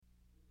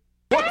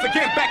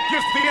again, back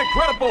gives the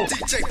incredible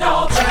DJ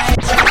Dog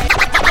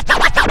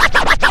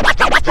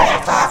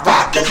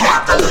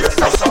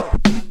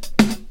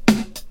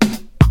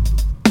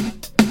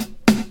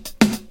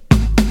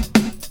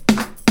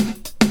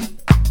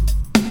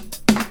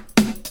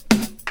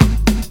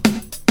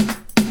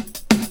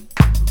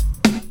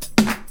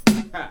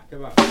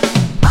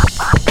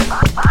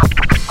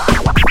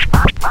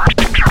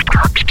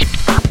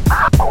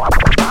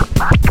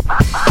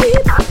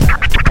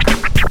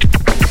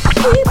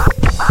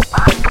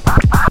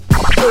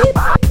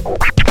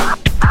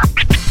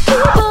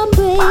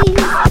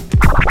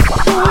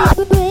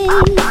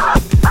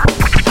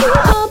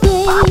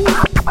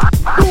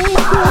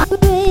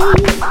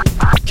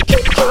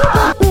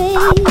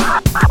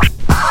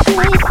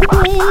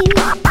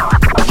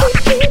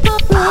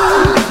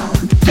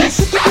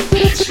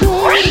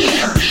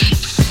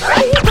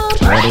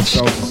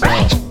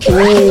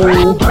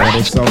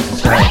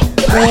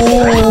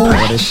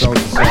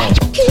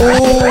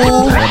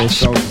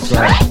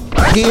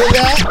Hear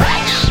that?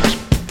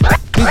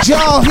 Did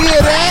y'all hear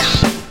that?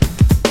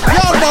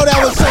 Y'all know that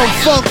was some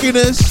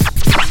funkiness.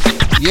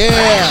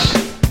 Yeah.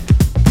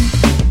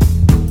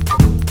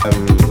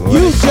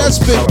 You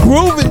just been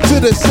grooving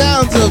to the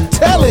sounds of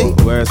Telly.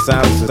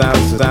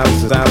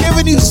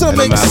 Giving you some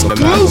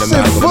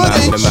exclusive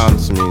footage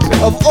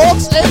of Aux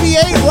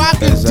 88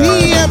 rocking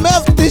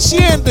DMF this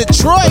year in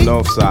Detroit. Yo,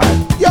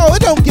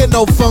 it don't get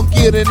no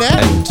funkier than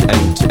that.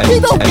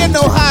 It don't get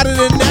no hotter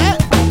than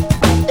that.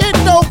 It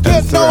don't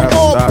get no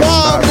more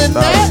bomb than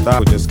that. It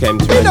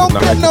don't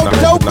get no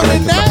doper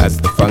than that.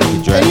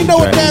 And you know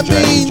what that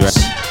means?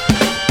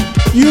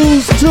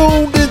 You's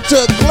tuned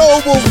into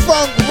Global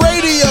Funk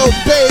Radio,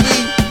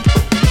 baby.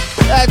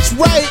 That's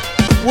right,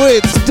 where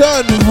it's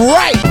done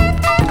right.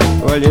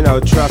 Well, you know,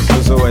 trust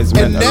has always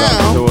meant a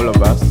lot to all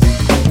of us.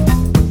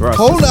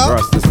 Hold up.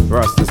 What's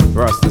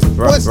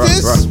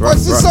this?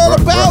 What's this all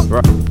about?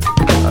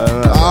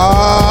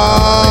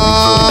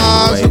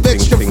 Some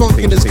extra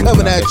funkiness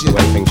coming at you.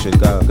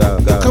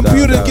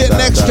 Computer getting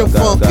extra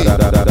funky.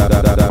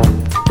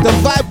 The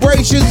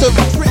vibrations of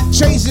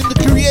chasing the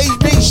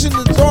creation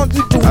is on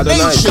the donation. I don't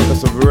know, it took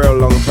us a real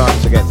long time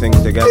to get things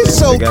together. It's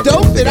so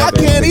dope that I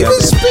can't even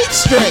speak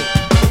straight.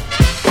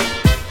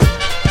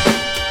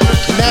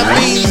 And that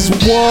means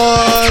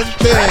one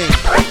thing.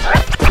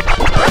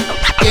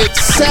 It's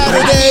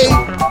Saturday.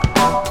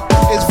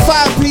 It's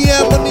 5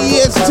 p.m. on the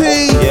EST.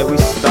 Yeah, we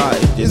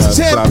started. It's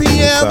 10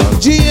 p.m.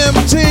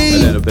 GMT. A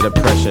little bit of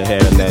pressure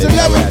here and there. It's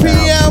 11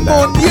 p.m.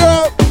 on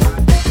Europe.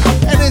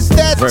 And it's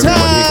that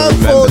time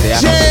for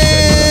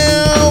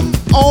Jam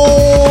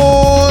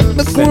on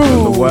the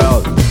Groove.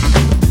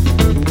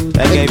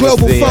 And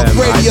Global Funk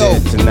Radio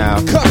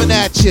coming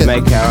at you.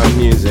 Make our own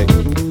music.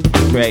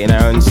 Creating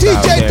our own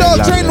style. DJ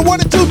Dog Train, the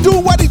 1 and 2, do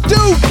what he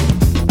do.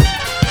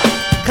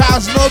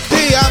 Cosmo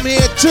D, I'm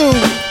here too.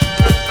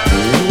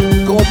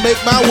 Gonna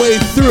make my way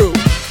through.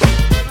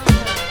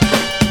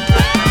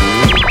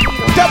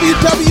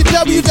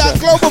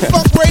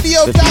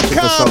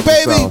 www.globalfunkradio.com,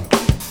 baby.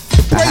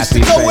 Place to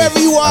go wherever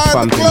you are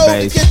on the globe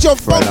to get your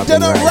funk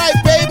done right,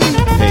 baby.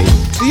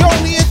 The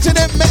only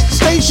internet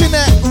station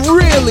that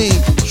really,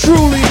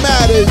 truly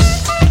matters.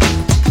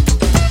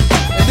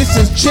 And this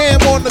is Jam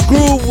on the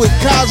Groove with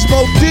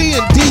Cosmo D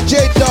and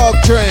DJ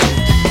Dog Train.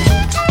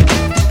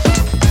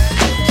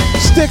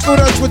 Stick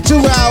with us for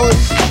 2 hours.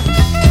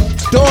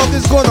 Dog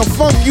is gonna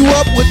funk you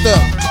up with the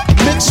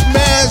mix,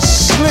 mash,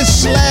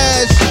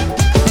 slash,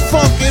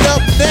 funk it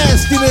up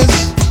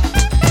nastiness.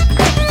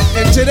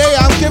 And today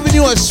I'm giving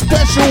you a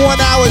special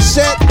 1 hour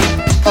set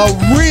of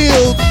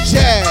real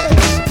jazz.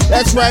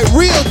 That's right,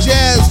 real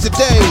jazz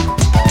today.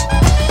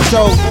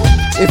 So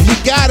if you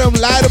got them,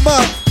 light them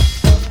up.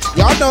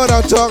 Y'all know what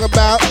I'm talking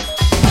about.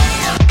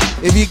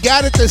 If you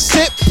got it to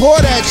sip,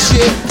 pour that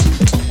shit.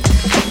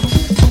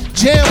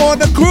 Jam on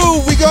the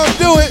Groove, we gonna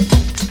do it.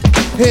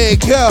 Here you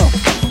go.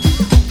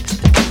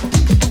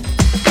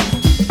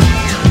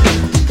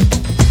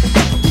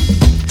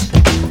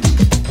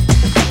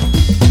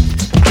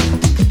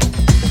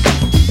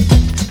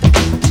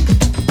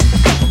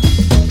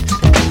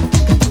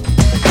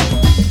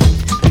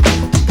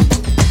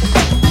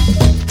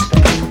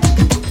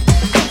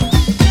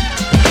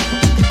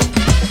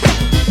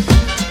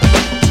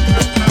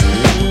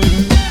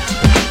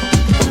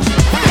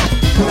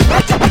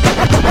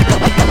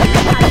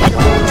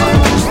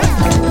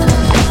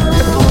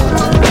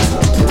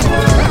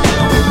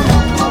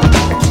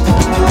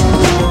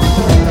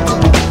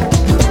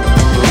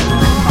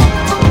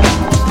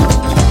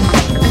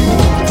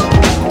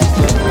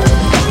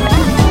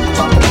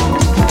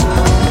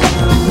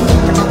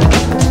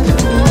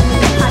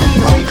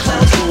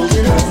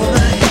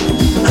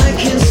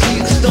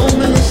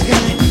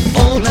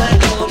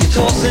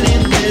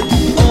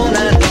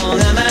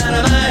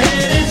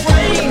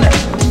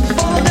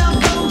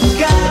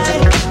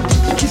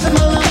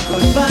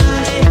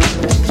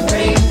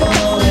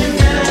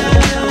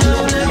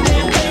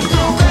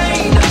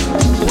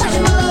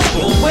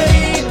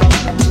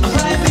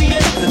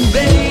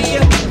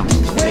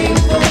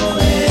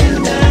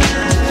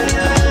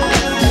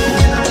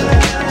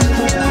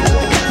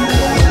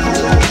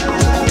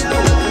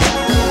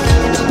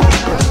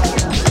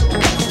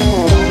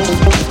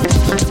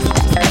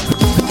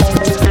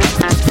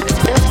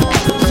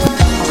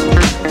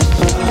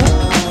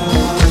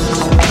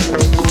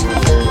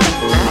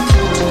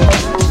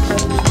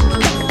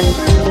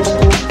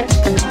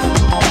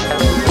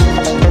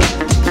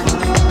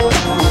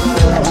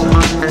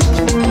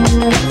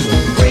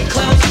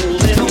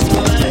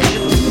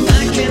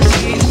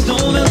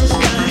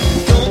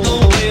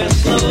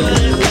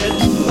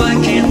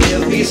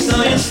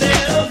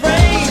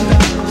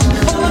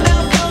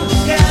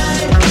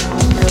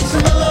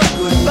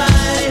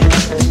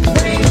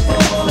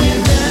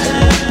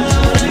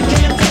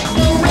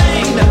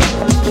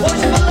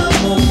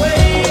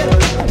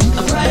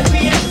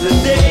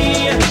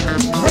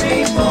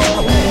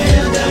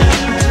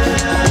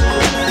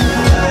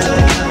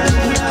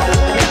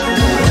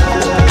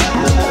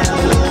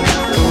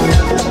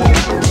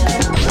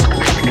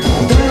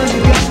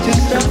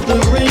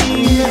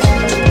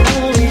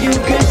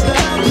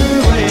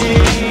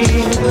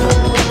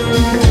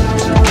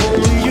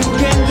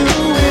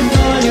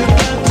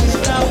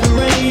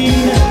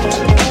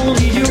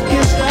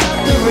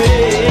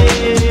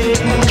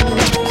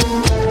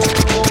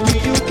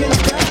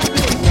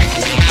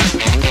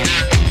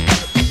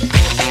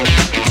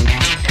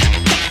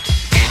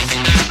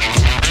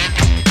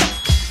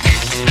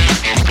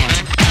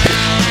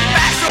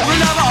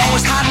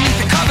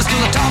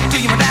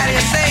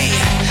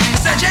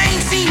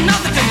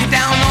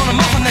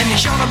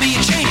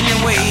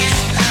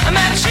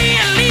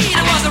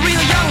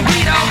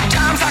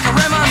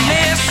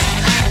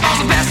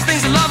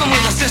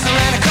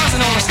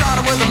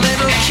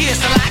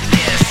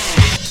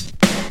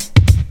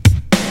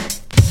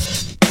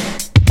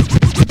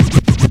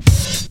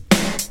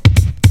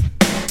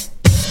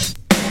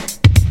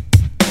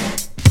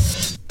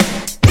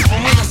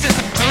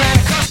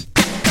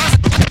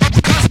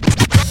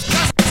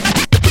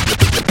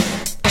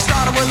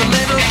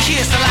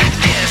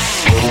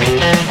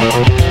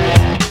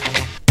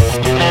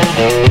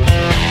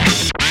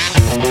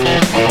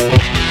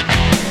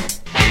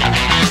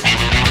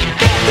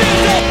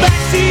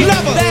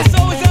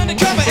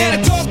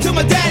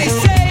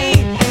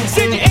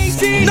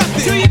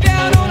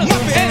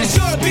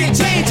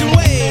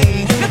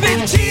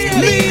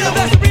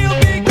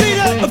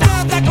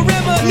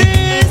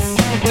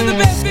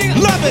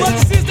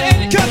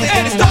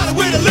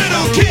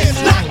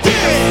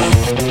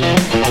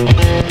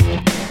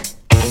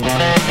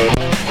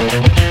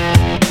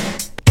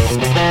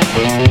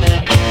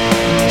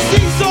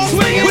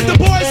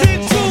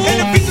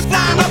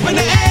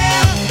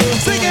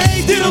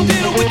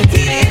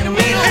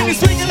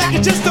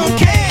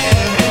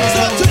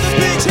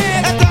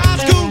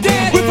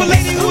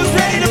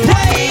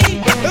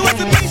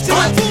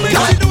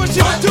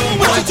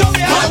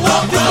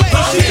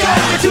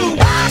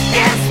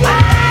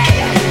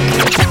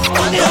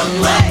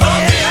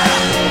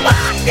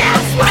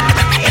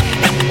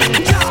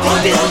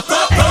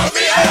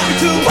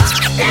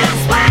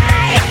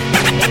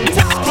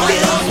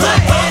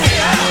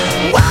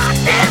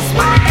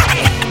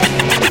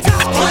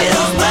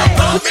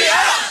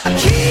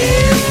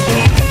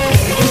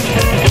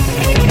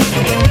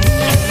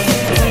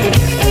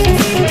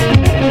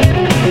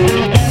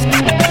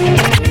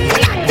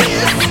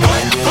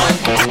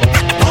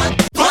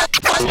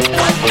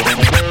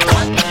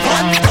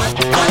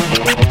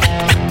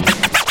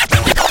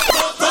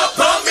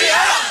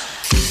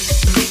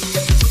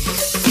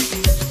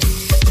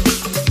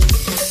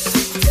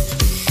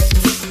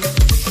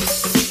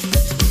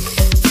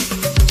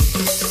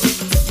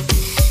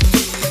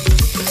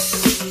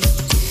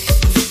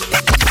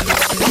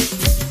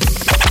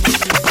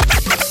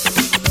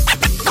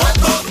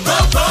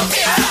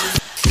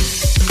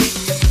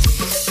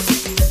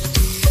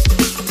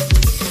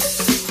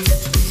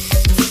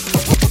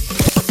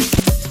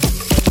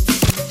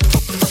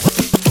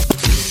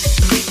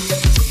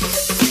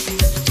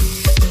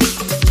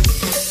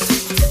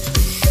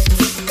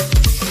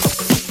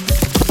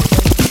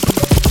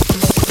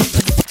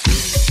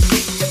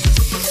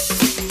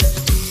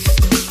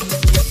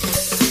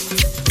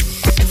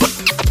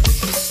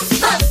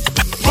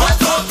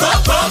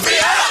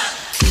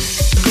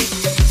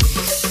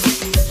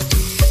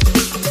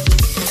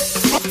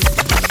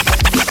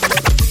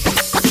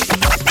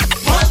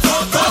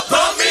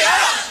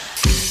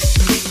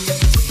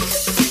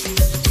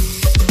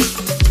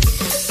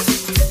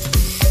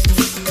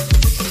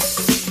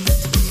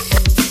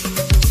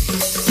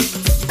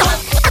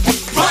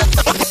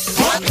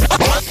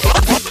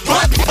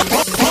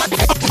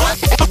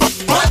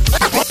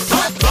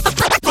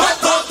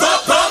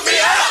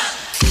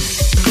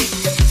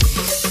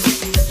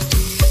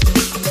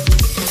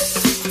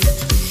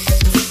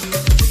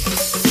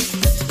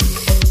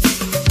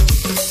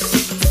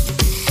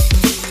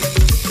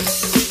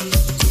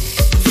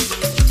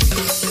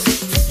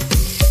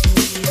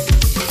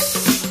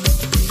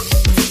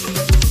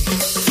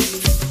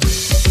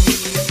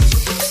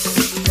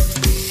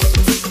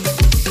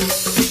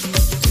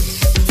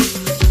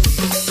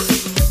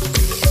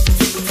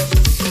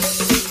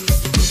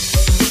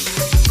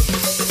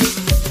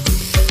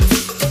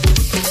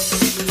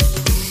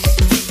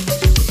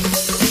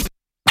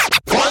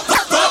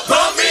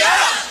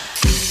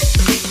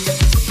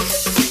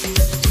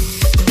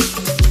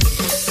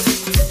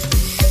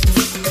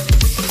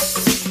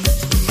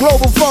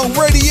 Global Funk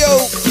Radio.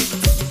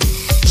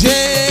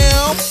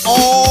 Jam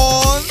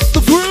on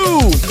the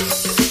groove.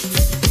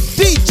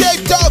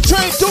 DJ Dog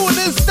Train doing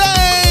this thing.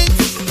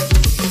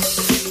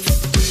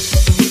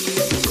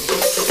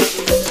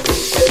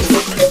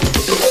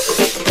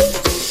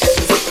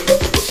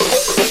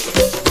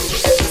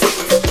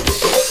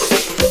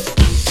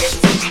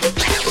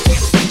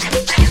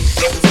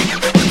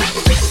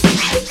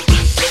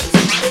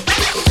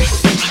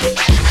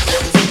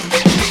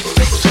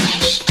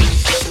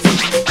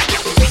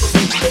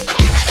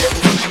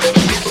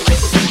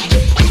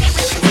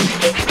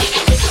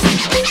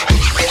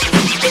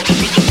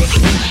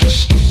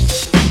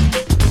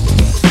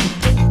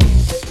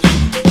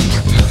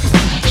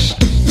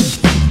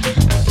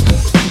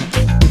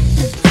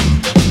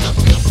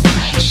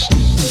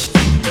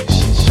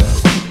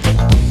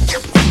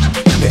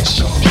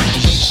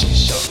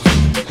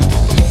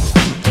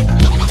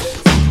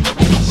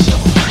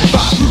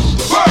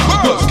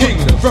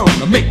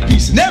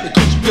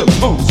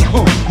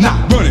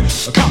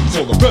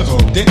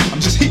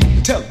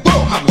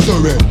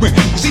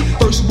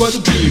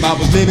 I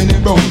was living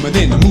in Rome, and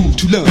then I moved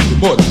to London,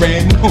 bought a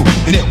brand new home.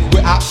 And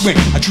everywhere I went,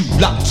 I drew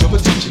lots of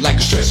attention, like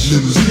a stress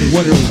limousine.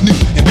 One of those new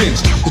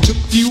inventions. It took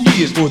a few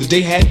years for the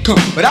day had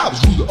come, but I was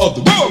ruler of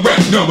the world,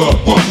 ranked #1.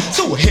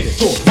 So I headed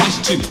toward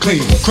Washington to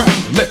claim the crown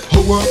and let the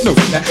whole world know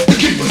that the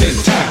king was in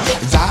town.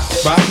 As I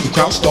arrived, the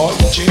crowd started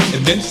to cheer,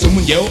 and then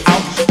someone yelled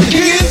out, "The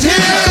king is here!"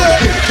 So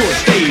I headed toward the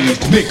stage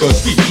to make us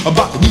speak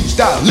about the new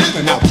style of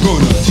living I was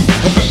gonna teach.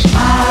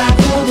 I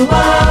told the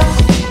world.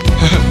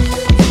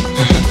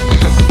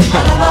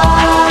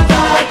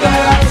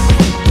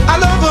 I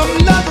love them,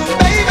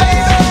 baby.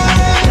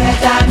 Red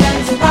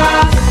diamonds and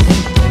pearls.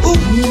 Ooh,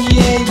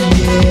 yeah,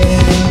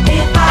 yeah.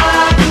 If I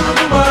rule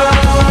the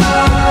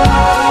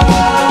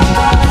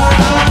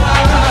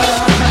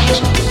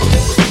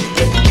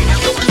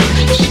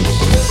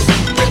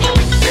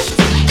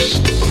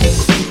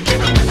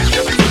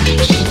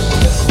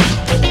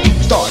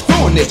People started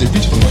throwing as they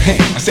reached for my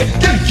hand. I said,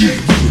 thank you,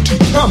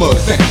 I'm a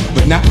fan.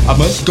 But now I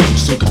must go,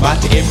 so goodbye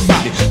to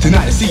everybody.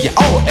 Tonight I see you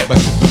all at my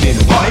super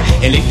dinner party.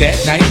 And late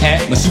that night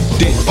at my super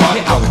dinner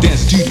party, I was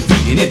dancing to the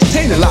beat and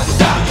entertaining a lot of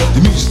time.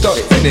 The music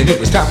started and then it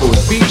was time for a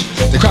speech.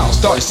 The crowd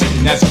started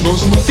singing as I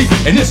rose on my feet.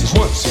 And this is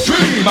once a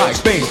dream I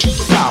explained to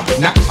the crowd. But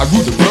now I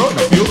rule the world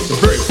and I feel so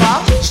very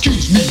proud.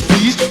 Excuse me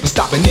please for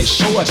stopping this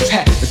show. I just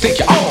had to thank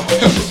you all for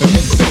helping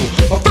me so.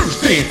 My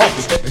first day in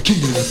office, the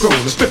king of the throne.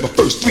 I spent my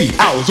first 3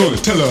 hours on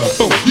the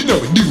telephone. You know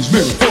the news,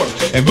 men reporters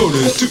and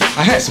voters too.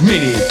 I had so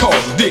many calls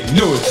I didn't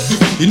know what to do.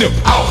 You know,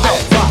 out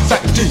I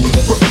continue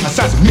to work. I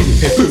signed so many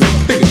papers,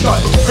 things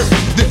started to hurt.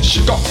 Then it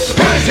shook off.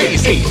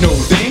 This ain't no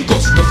thing,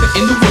 cause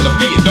nothing in the world of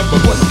being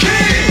 #1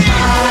 king.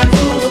 I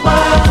rule the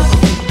world.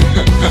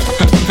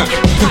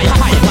 How you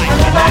like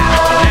that now?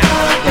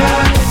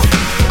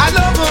 I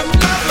love them,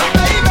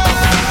 baby.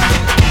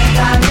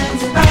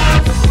 Diamonds and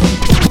pearls.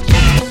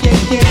 Yeah,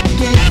 yeah,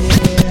 yeah, yeah.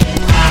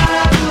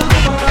 I rule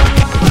the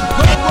world.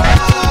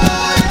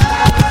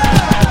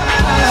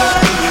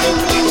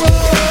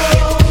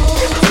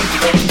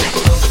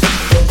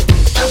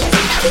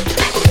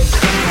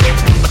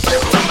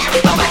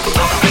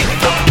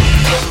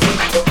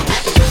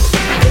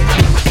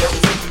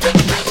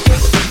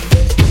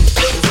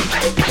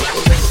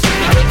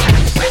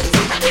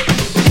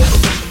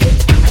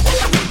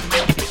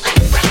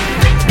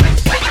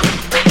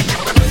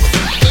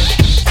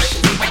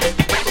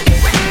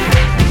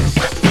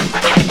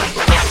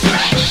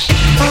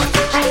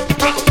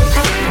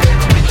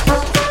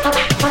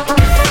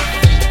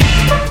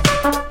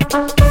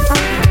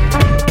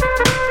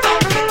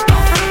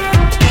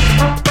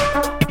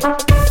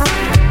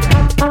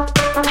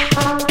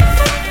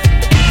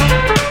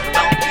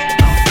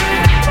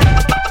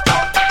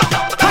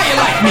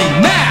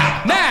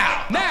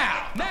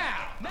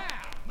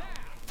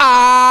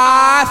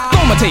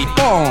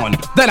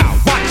 Then I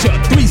watch you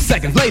 3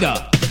 seconds later.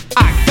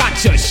 I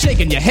got you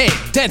shaking your head,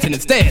 dancing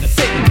instead of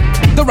sitting.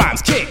 The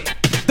rhymes kick,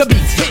 the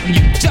beat's hitting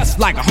you just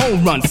like a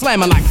home run,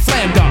 slamming like a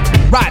slam dunk.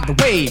 Ride the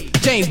wave,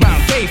 James Brown,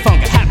 gay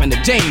funk. It happened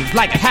to James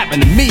like it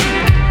happened to me.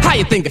 How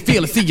you think it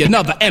feel to see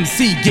another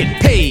MC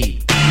get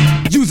paid?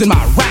 Using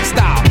my rap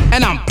style,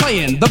 and I'm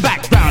playing the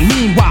background.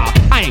 Meanwhile,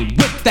 I ain't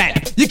with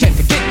that. You can't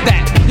forget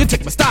that. You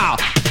took my style,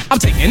 I'm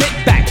taking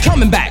it back,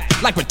 coming back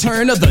like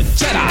Return of the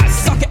Jedi.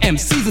 Sucker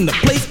MCs in the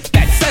place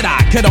that said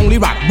I could only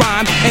rock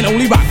rhymes and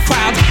only rock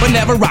crowds, but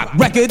never rock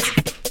records.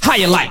 How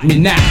you like me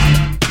now?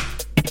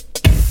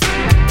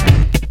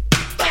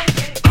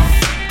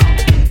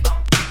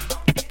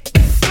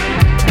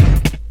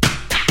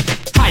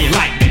 How you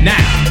like me now?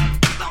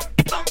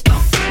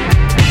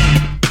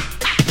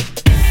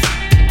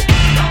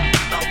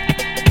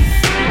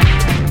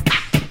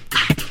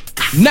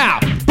 Now,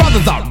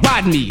 brothers are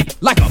riding me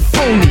like a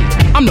pony.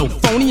 I'm no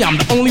phony, I'm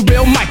the only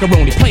real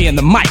macaroni, playing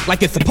the mic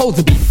like it's supposed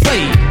to be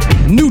played.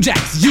 New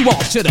Jacks, you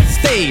all should have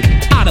stayed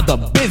out of the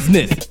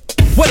business.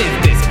 What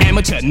is this,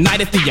 amateur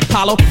night at the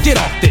Apollo? Get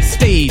off this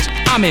stage,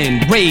 I'm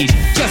enraged,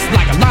 just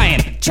like a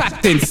lion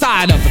trapped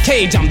inside of a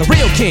cage. I'm the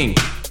real king,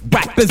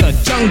 Rap is a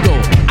jungle.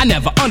 I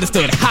never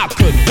understood how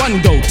could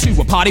one go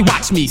to a party,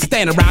 watch me,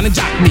 stand around and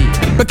jock me,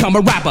 become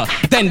a rapper,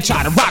 then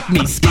try to rock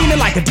me. Scheming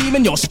like a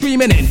demon, you're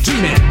screaming and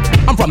dreaming.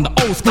 I'm from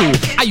the old school,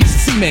 I used to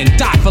see men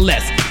die for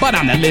less, but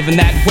I'm not living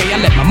that way. I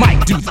let my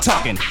mic do the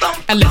talking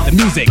and let the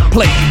music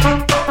play.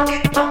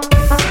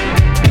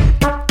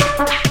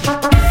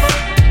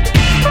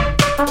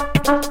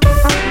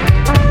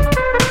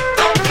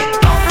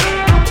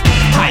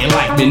 How you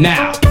like me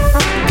now?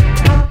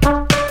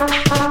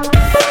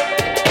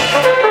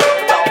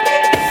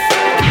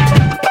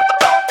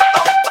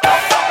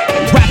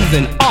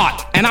 An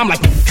art, and I'm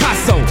like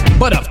Picasso.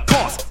 But of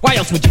course, why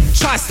else would you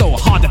try so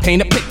hard to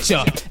paint a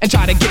picture and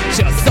try to get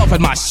yourself in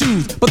my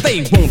shoes? But they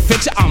won't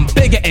fit you, I'm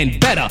bigger and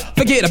better.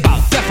 Forget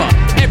about Zephyr.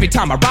 Every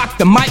time I rock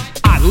the mic,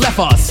 I left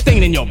a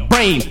stain in your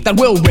brain that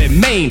will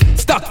remain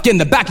stuck in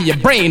the back of your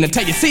brain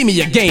until you see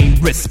me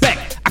again.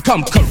 Respect, I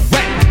come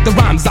correct. The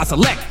rhymes I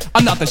select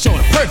are nothing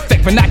short of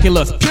perfect.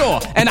 Vernacular's pure,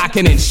 and I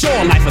can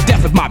ensure life or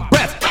death with my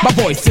breath. My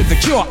voice is the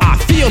cure, I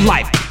feel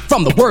life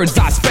from the words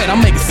I spread. I'll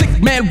make a sick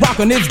man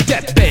rock on his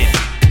deathbed.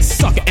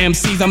 Sucker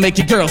MCs, I'll make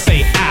your girl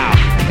say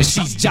ow, and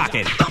she's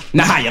jocking.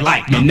 Now how you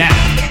like me now?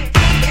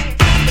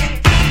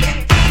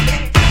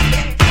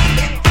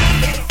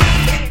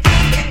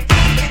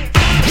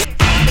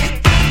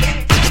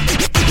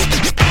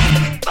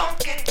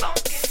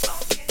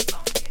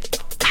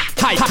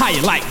 How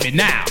you like me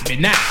now?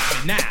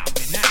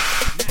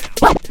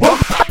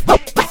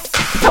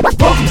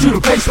 Welcome to the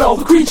place where all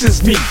the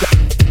creatures meet.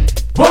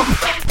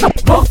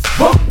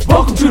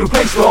 Welcome to the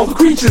place where all the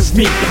creatures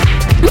meet.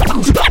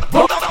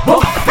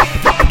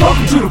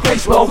 Welcome to the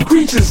place where all the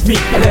creatures meet.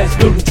 The last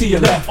building to your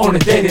left on a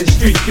dead-end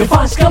street. You'll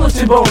find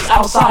skeleton bones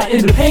outside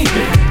in the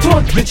pavement.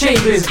 Torture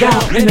chambers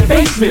down in the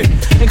basement.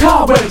 And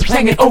cobwebs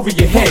hanging over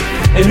your head.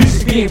 And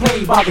music being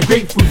played by the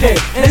Grateful Dead.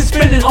 And it's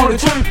spinning on the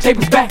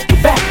turntables back to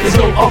back. There's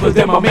no other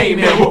than my main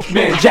man,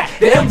 Wolfman Jack.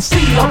 The MC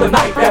of the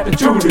night rapping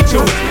to the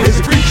tune is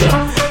a creature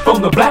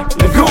from the Black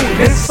Lagoon.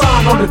 There's a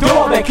sign on the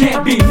door that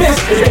can't be missed.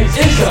 It ain't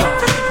enter,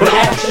 but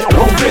at your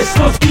own risk.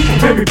 Those people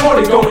been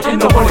reported going in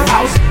the haunted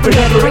house, but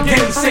never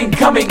again seen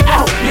coming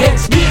out. You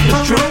ask me if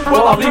it's true,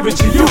 well I'll leave it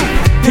to you.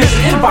 Here's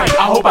an invite,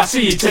 I hope I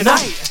see you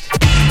tonight.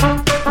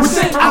 We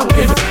sent out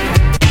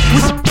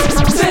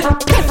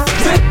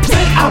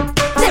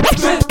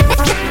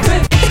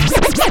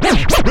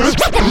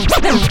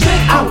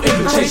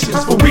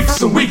invitations for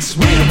weeks and weeks.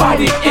 We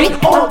invited in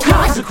all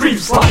kinds of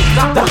creeps like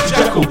Dr.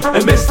 Jekyll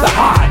and Mr.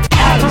 Hyde,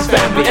 Addams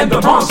Family and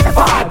the Monster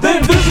Five. The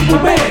Invisible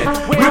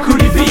Man, where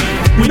could he be?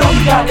 We know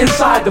he got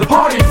inside the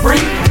party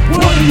free.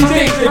 One of these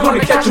days they're gonna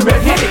catch him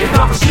red-handed, if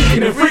not for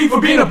sneaking and free, for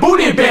being a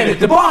booty bandit.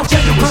 The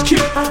bartender was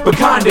cute, but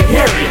kinda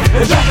hairy,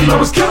 and Dracula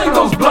was killing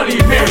those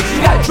bloody Marys. He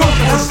got drunk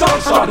and his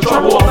stomach started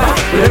trouble all night,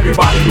 but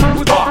everybody knew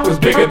the dark was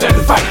bigger than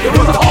the fight. It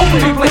was the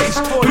only place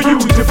for you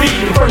to be.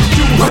 The first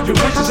 200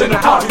 witches in the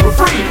house were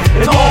free,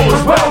 and all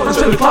was well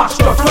until the clock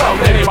struck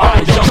 12.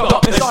 Everybody jumped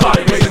up and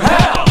started raising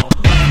hell.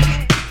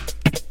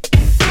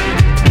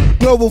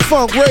 Global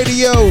Funk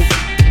Radio,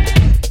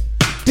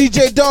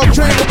 DJ Dog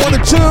Train 1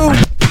 and 2.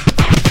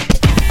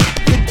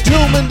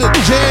 Doom in the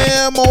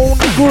jam on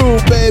the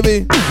groove,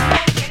 baby.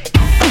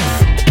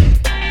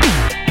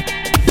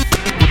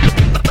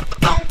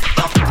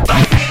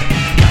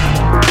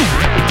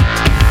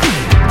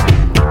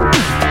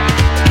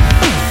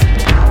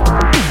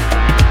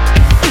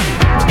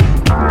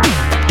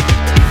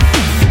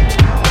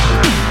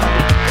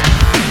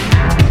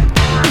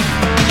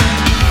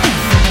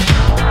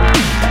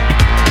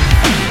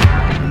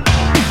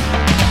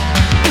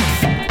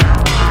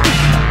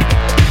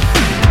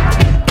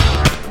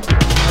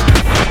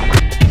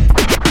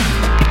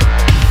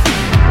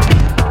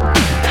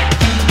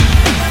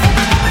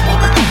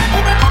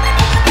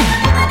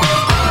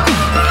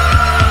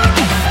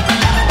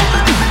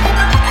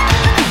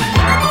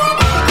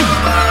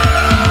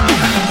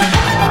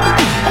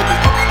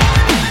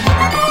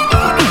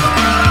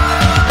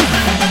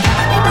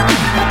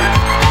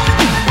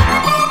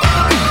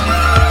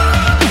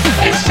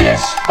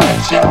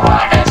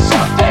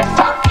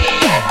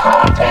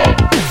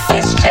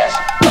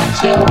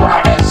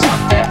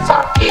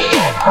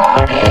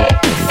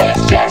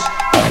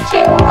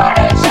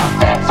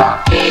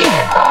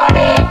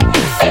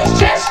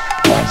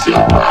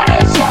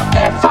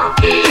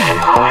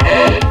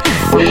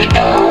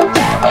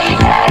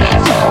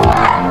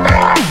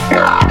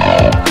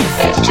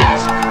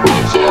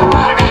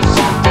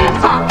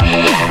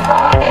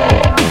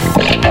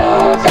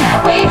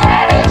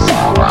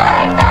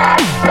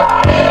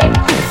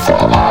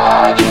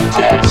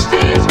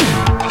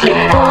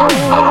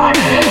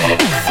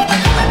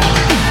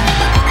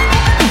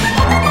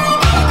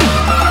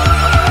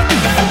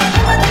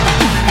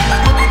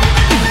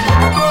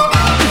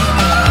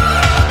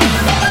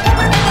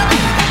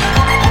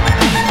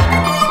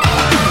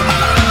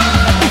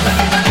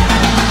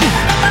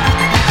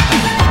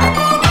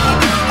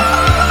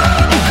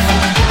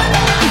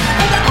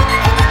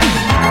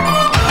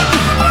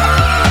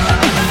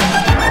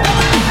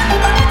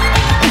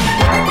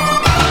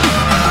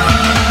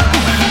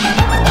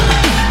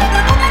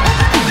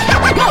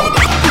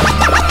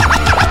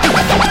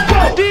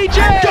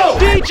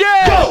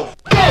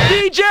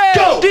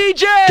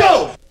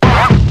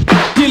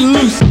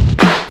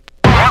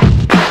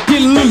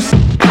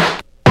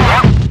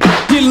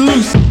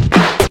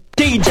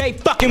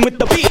 rocking with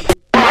the beat.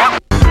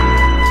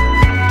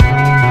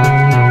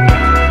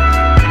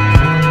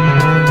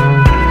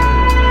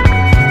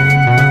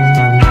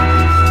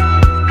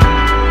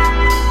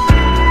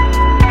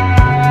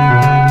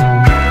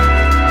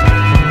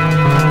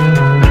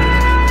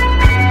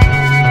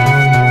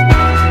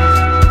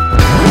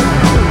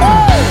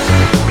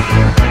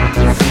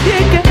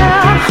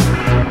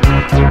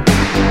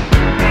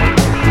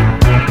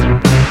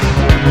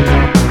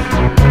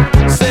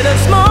 Said a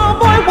small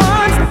boy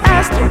once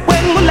asked,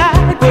 when will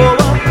I grow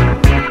up?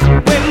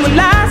 When will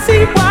I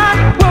see what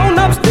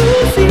grown-ups do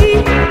see?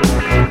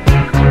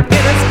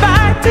 In a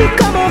spite to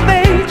come of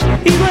age,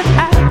 he would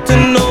have to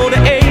know the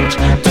age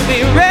to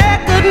be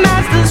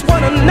recognized as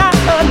one and not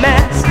a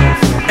mass.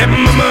 And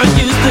Mama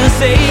used to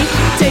say,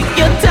 take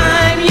your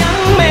time,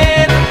 young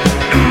man.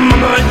 And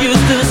Mama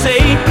used to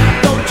say,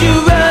 don't you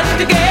rush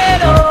to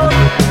get old.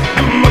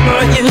 And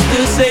Mama used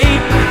to say,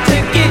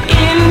 take it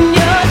in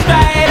your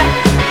stride.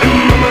 And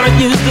Mama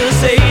used to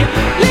say,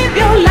 live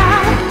your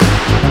life.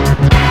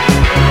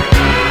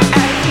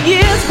 As the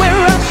years were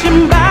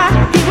rushing by,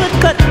 he would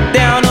cut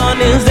down on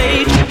his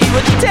age. He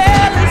would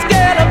tell his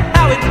girl of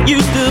how it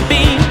used to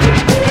be.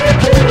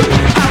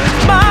 How his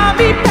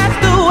mommy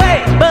passed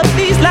away, but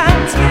these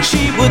lines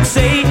she would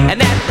say,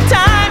 and at the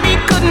time he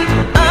couldn't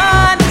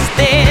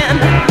understand.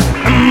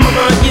 And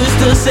Mama used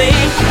to say,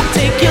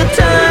 take your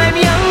time,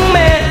 young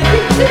man.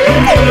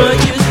 And Mama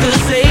used to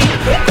say,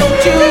 don't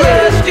you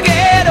rush to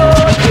get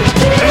old.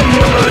 And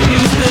Mama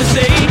used to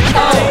say,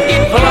 take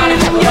it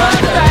in your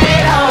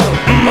stride.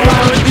 And Mama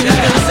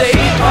used to say,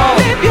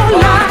 live your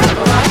life.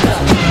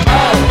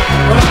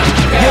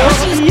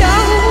 You're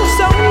young,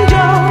 so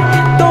young,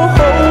 don't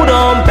hold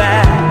on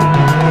back.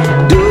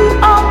 Do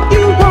all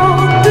you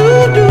want to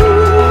do.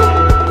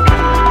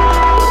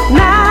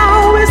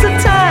 Now is the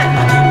time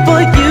for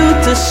you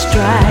to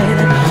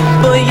stride,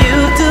 for you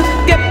to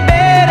get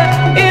better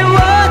in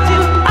what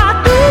you are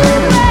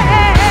doing.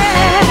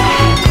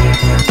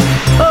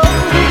 Oh.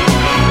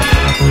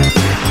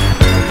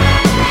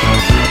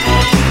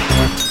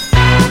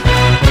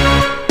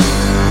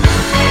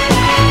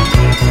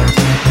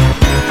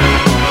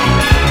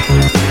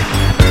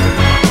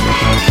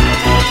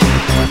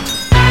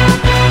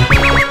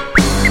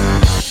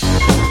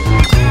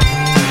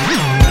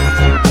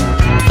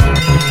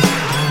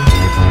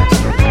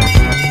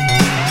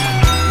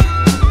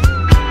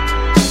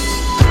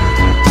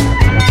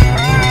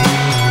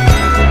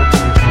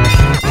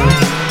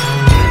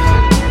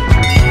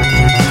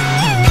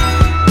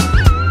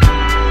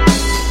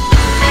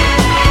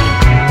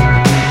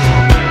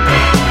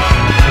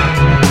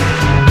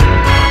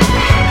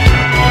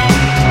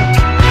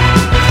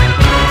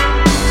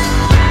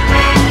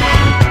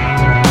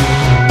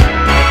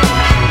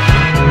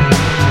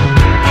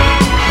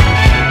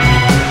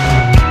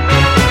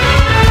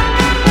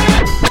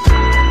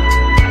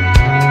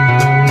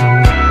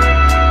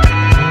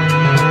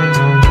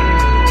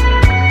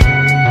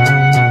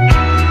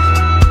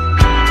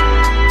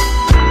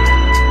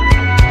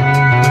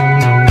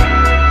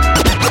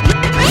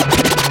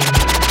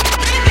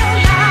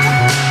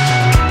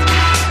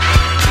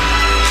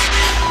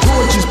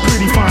 Gorgeous,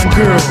 pretty, fine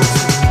girls,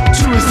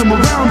 tourists from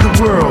around the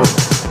world,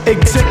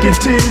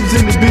 executives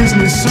in the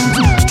business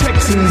suits,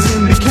 Texans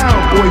in the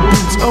cowboy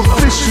boots,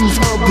 officials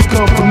of the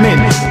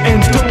government,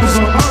 and those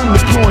on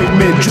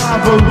unemployment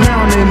drive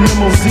around in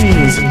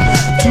limousines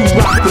to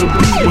rock the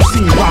beat. We'll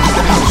see, rock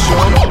the house,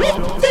 y'all.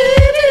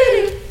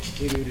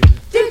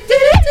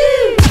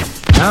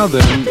 Now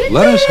then,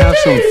 let us have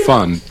some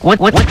fun. What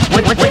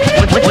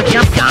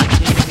jump, John?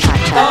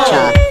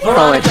 Cha-cha-cha,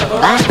 forward,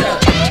 back,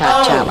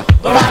 cha-cha,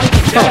 back,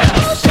 forward.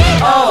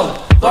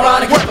 Oh,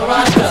 Veronica,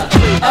 Veronica,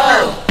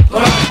 oh,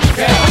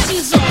 Veronica.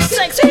 She's on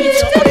sex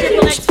feature, on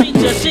triple X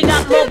feature. She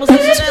got more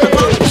position than a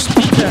bump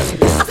feature.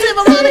 I said,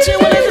 Veronica,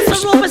 well, if it's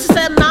a room, and she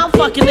said, nah, I'm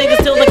fucking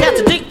niggas till they catch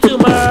a dick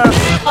tumor.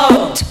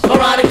 Oh,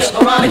 Veronica,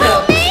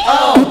 Veronica,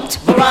 oh,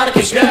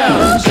 Veronica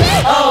girl.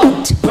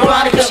 Oh,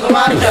 Veronica,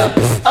 Veronica,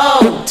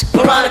 oh,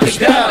 Veronica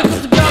girl.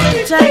 The girl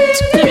in check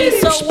to be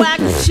so whack.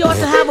 She ought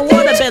to have a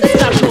waterbed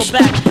strapped to her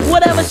back.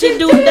 Whatever she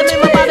do, that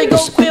make my body go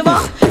quiver.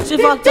 She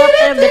fucked up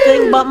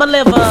everything but my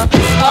liver.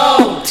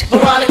 Oh,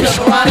 Veronica,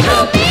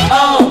 Veronica,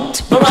 oh,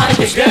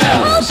 Veronica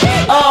girl.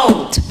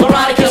 Oh,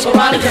 Veronica,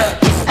 Veronica,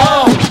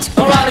 oh,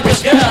 Veronica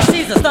girl.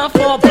 She's a stunt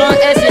for a blunt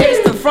and she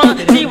hates the front.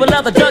 She would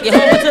love to drug you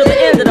home until the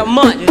end of the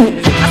month.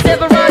 I said,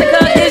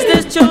 Veronica, is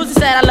this true? She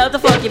said, I love to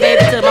fuck you,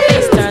 baby, till my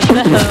face turns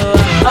blue.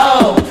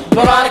 Oh,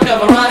 Veronica,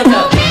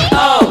 Veronica,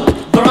 oh,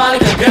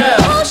 Veronica girl.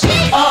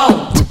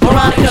 Oh,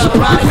 Veronica,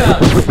 Veronica,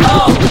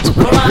 oh,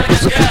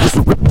 Veronica girl.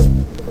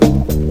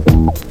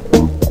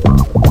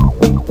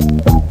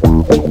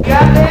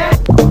 Got that?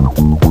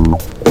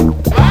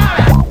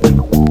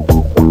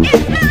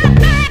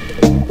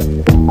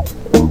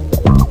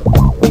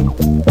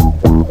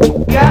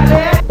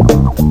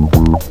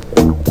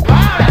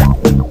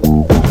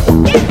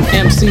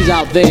 MCs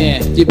out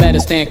there, you better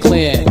stand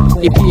clear.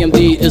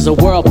 EPMD is a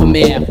world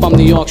premiere. From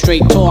New York,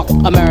 straight talk,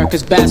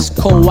 America's best.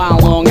 Cold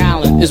Wild Long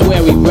Island is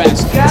where we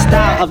rest. The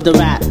style of the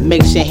rap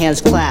makes your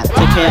hands clap.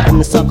 Take care of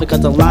yourself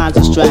because the lines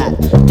are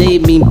strapped. They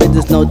mean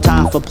business, no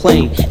time for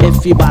play.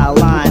 If you buy a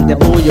line, they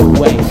blow you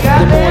away.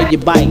 The more you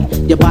bite,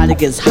 your body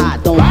gets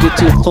hot. Don't get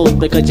too close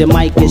because you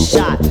might get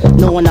shot.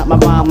 Knowing out my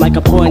rhyme like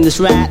a poisonous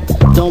rat.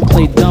 Don't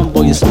play dumb,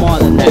 boy, you're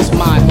smarter than that. That's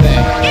my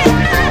thing.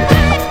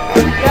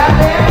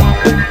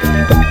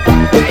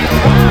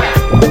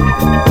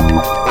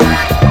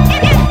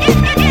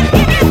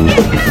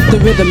 The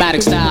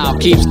rhythmatic style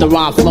keeps the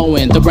rhyme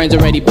flowing. The brain's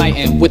already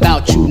biting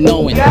without you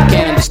knowing.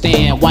 Can't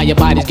understand why your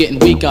body's getting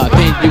weaker.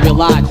 Then you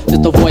realize it's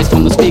the voice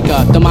from the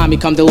speaker. The mind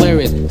become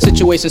delirious.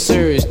 Situation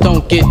serious.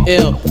 Don't get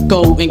ill.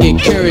 Go and get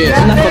curious.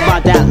 Enough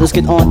about that. Let's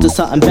get on to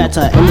something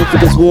better. And if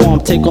it gets warm,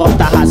 take off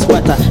the hot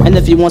sweater. And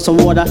if you want some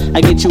water,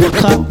 I get you a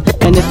cup.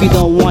 And if you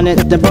don't want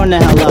it, then burn the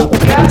hell up.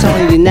 I'm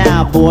telling you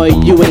now, boy,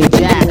 you ain't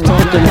jack.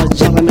 Talking much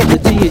junk, I make the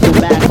tea in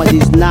your back, but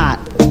he's not.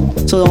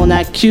 So don't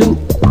act cute.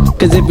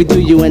 Cause if we do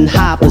you in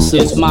high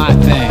pursuit, it's my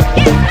thing.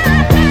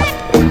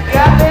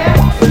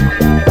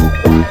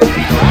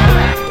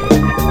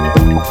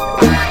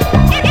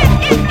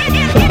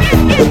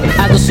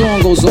 As the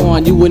song goes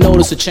on, you will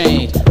notice a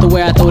change. The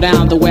way I throw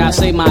down, the way I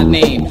say my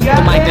name. The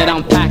mic that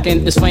I'm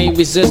packing is flame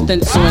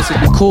resistant, so it's to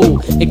be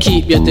cool and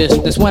keep your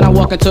distance. When I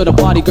walk into the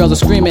party, girls are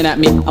screaming at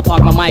me. I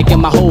park my mic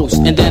and my hose,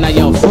 and then I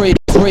yell freeze,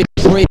 freeze,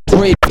 freeze,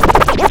 freeze,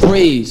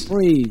 freeze,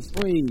 freeze,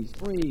 freeze,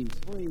 freeze,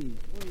 freeze.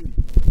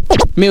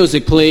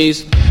 Music,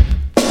 please.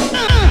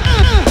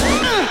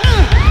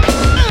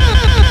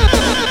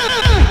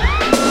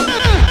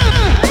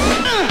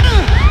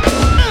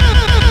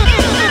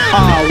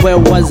 Oh, where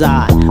was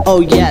I?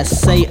 Oh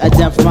yes, say a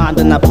death rhyme,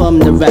 then I plumb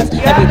the rest.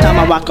 Every time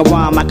I rock a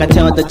rhyme, I can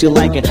tell that you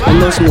like it. The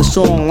notion is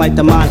strong like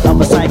the mind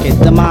of a psychic.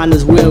 The mind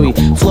is weary,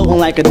 floating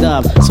like a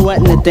dove,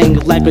 sweating the thing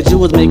like a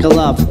Jewels make a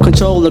love.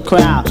 Control the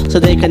crowd so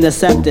they can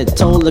accept it.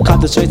 Total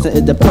concentration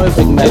is the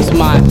perfect mix. That's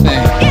my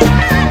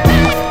thing.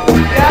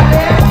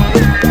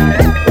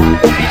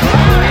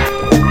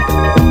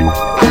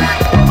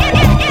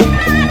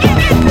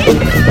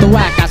 The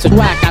whack, I said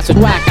whack, I said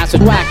whack, I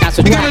said whack, I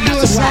said whack, I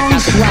said whack, I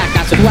said whack,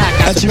 I said whack,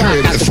 I said whack,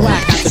 I said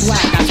whack, I said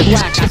whack, I said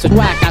whack, I said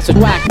whack, I said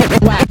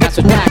whack, whack, I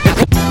said whack.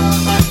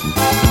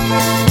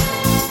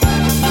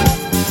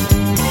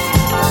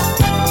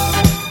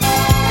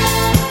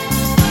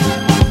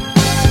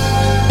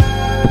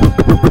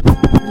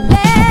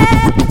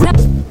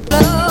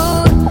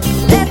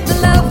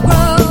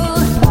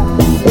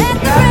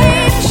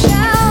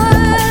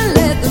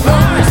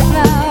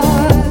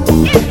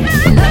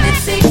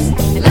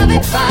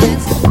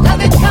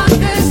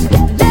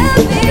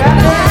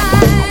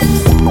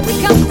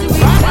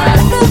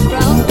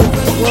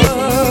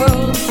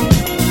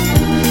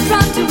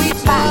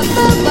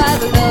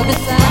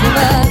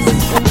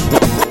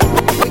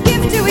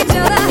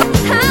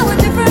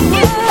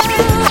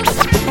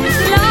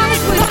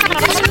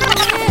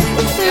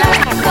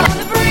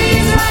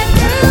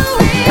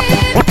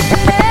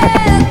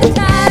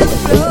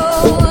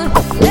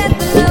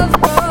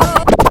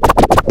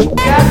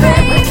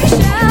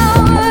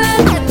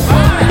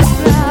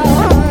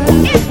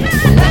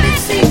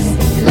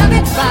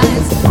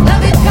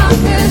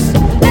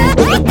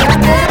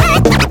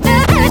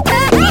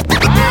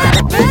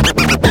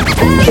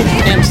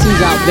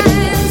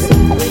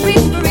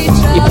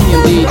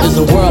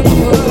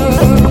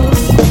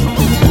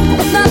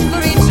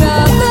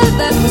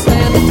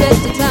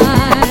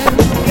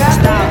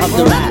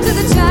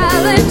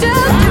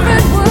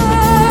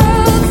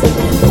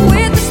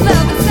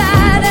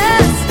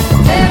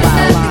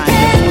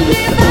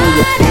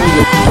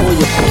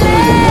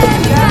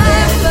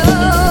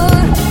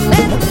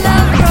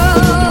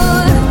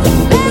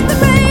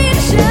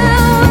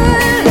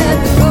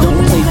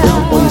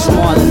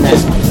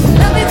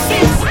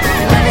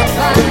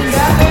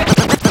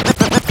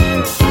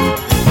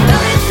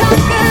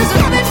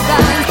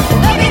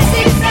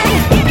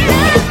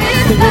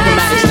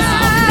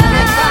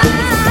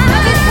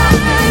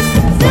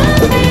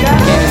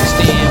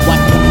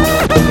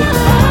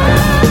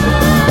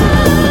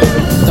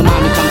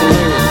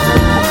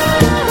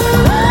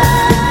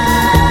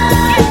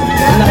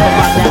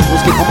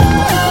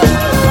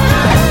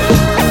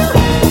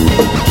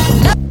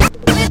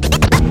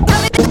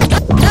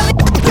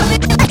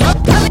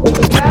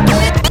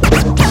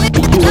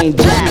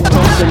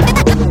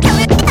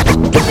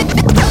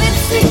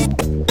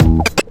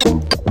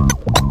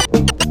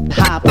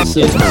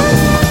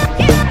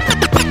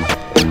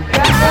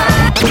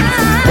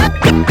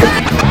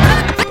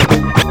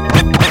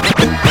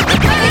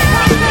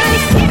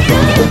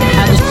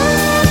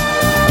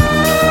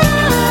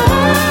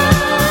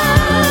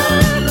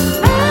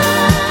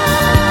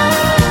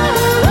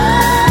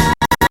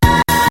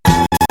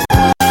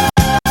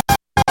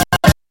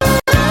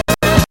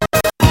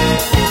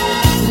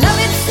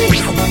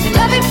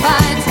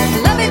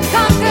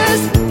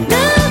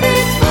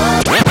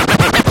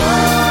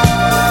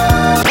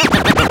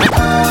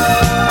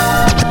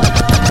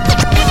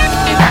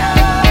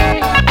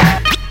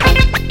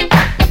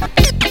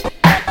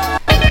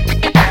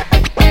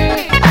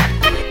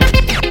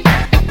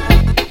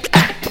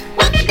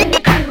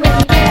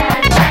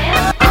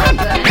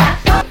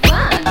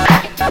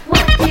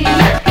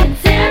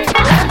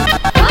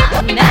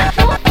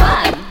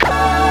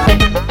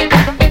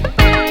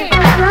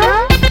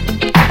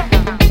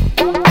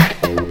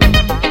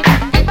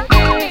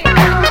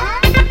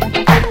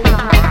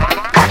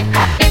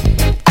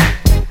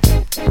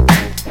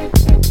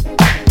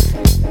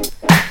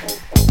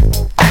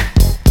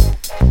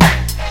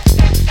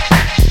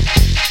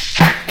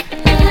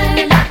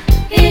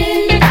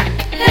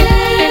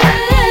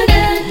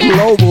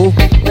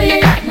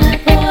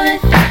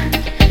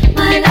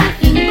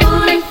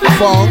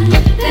 funk.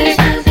 There's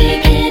no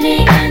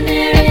beginning and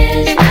there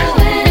is no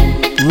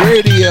end.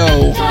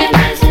 Radio. Time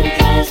isn't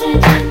present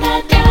in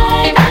that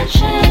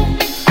dimension.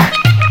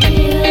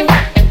 You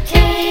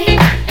take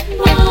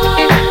my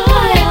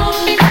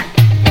arm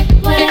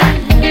when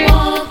we're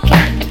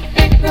walking,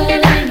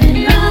 rolling and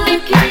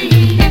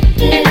rocking.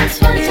 This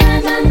one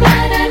time I'm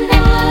glad I'm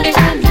not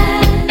a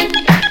man.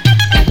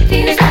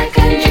 Feels like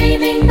I'm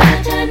dreaming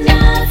but I'm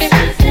not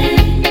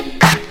sleeping.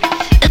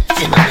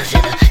 Upsi mama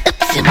zilla,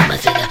 upsi mama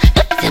zilla,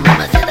 upsi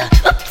mama zilla,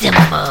 upsi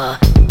mama.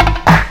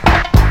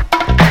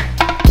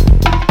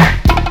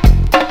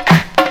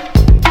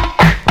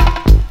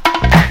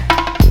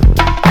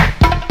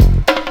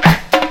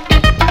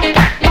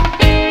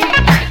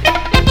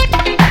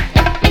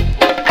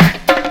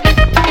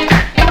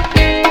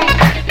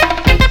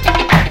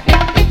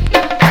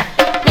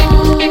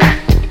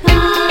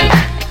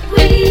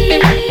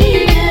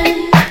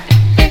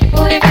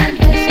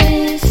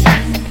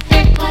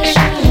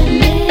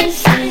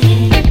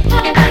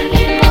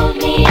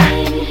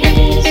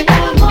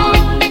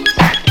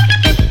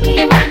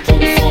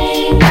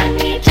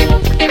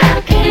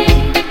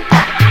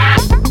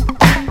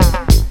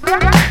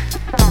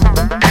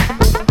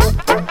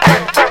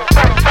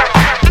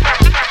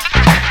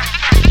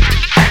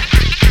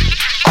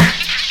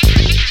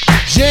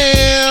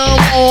 Jam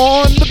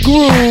on the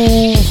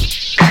groove.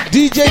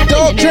 DJ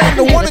Dog Tran,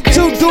 the 1 and 2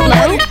 doing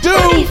what he Who do.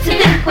 needs to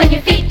think when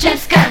your feet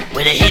just go?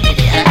 With a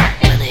hippity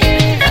hop, with a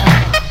hippity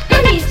hop. Who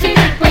needs to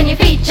think when your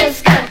feet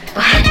just go?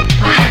 Behind it,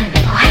 behind it,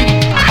 behind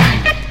it,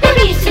 behind it. Who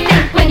needs to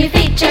think when your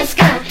feet just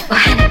go?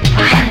 Behind it,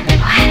 behind it,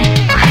 behind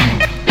it,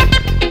 behind it.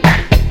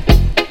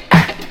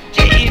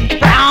 James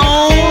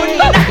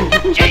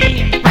Brown,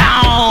 James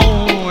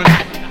Brown,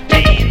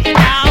 James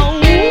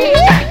Brown,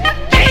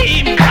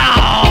 James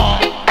Brown.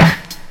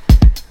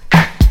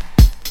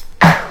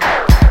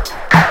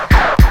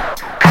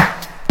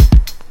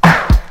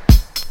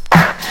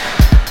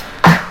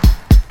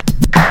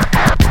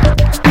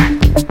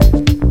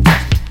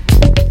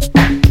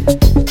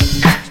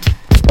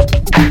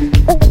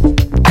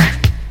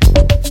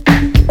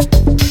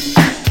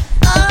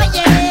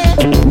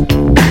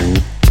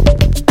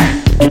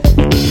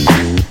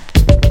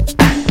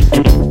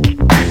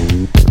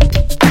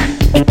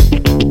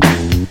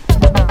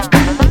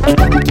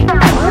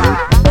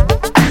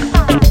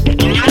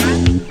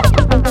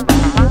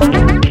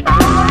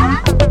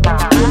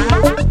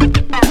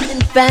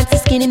 France, a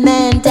skinny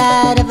man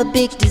died of a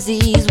big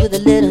disease with a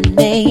little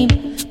name.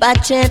 By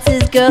chance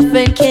his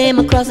girlfriend came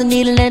across a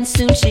needle and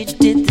soon she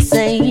did the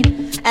same.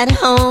 At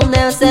home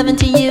there were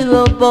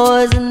 17-year-old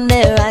boys and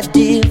their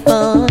idea of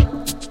fun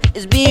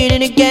is being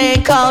in a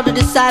gang called the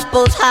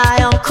Disciples,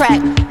 high on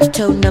crack,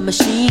 toting a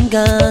machine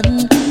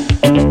gun.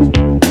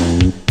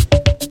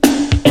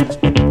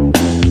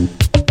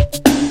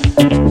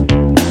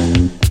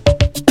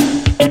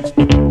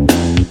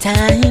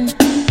 Times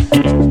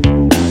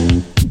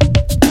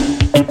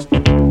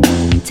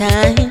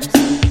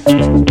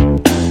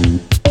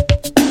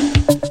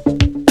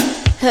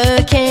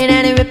Hurricane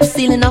Annie ripped the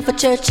ceiling off a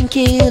church and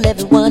killed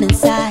everyone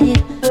inside.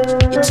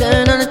 You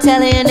turn on the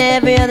telly and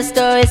every other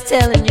story is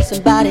telling you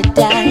somebody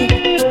died.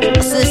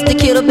 My sister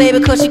killed her baby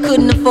cause she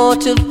couldn't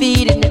afford to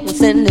feed it, and it was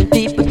sending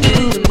people to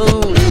the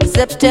moon. In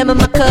September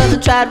my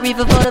cousin tried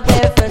reefer for the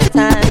very first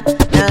time.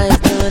 Now he's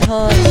doing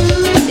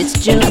horse. It's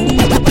June.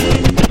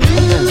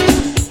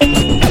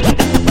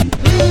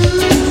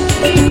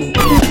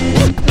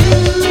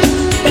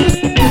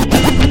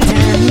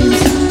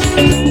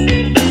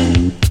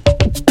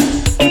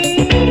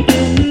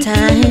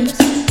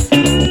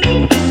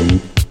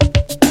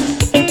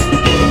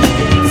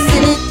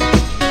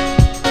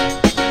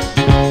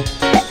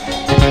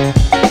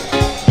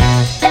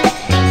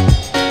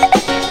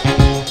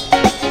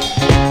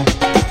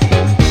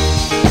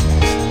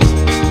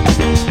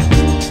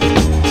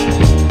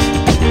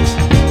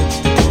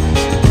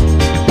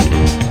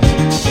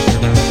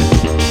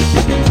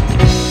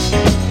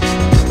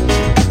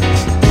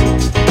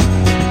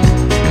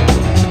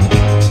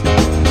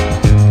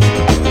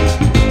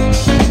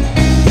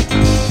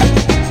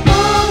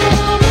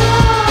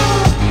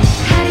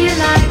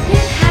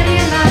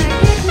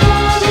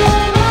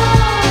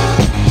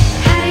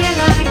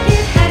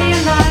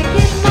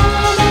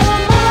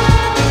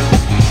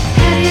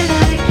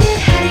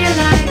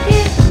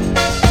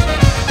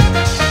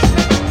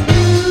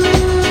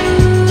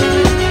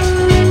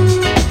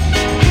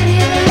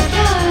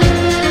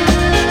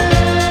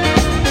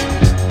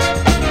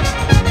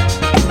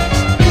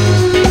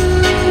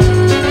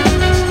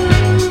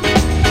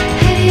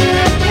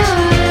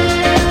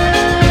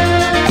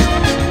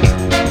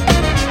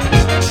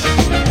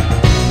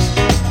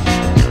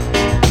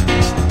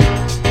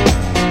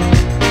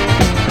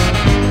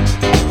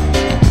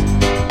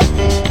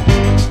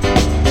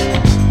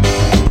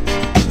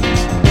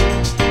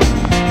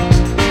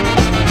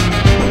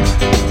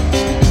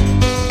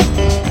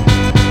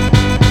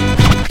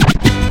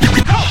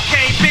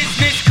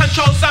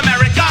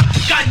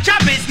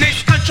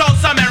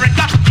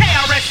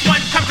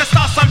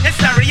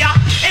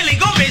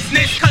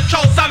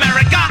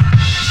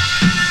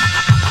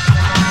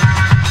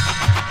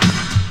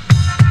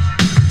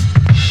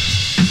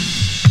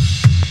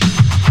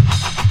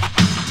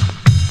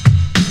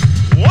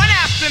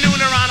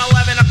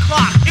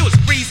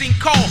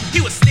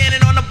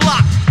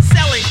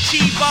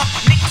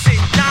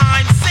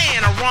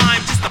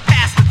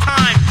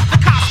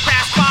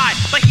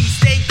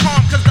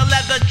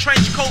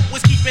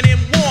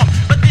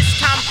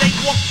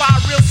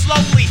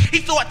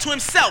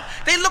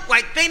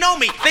 they know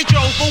me, they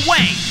drove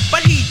away.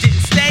 But he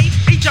didn't stay,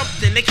 he jumped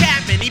in the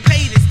cabin, he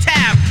paid his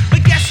tab.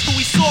 But guess who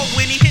he saw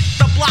when he hit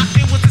the block?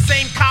 It was the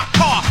same cop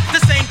car,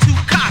 the same two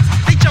cops.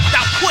 They jumped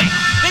out quick,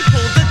 they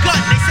pulled the gun.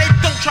 They said,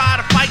 don't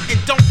try to fight and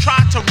don't try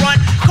to run.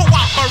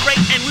 Cooperate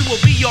and we will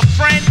be your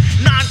friend.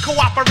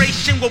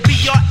 Non-cooperation will be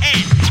your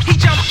end. He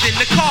jumped in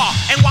the car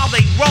and while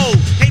they rode,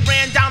 they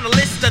ran down the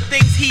list of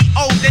things he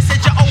owed. They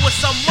said, you owe us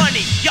some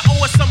money, you owe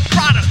us some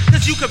product,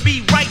 cause you could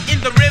be right in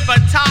the river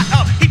tied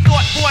up. He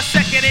thought for a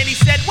second and he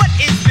said, what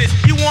is this?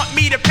 You want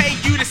me to pay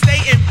you to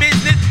stay in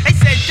business? They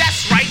said,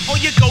 that's right, or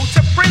you go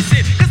to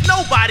prison. Cause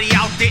nobody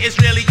out there is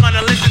really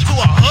gonna listen to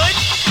a hood.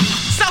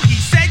 So he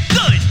said,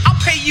 good,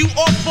 I'll pay you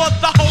off for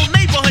the whole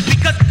neighborhood.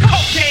 Because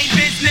cocaine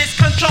business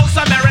controls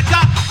America,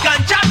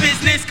 ganja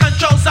business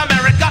controls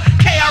America,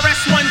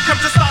 KRS-One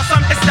comes to start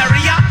some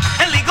hysteria,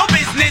 and legal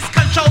business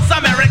controls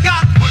America.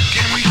 What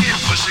can we get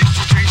for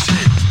 63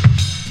 cents?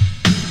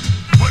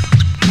 What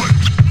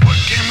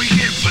can we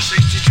get for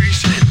 63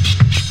 cents?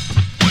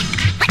 What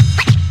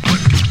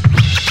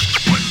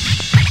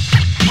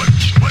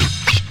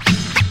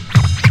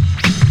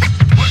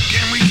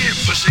can we get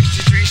for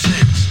 63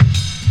 cents?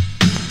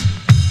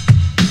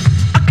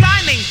 A guy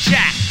named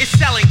Jack is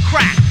selling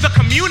crack. The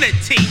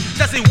community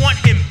doesn't want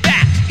him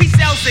back. He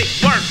sells it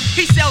work,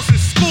 he sells in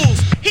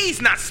schools.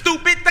 He's not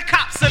stupid, the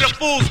cops are the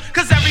fools.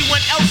 Cause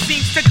everyone else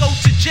seems to go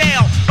to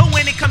jail. But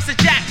when it comes to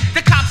Jack,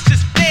 the cops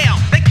just fail.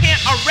 They can't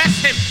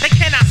arrest him, they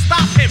cannot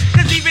stop him.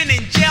 Cause even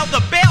in jail,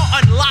 the bail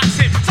unlocks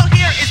him. So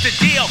here is the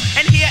deal,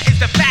 and here is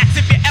the facts.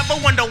 If you ever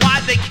wonder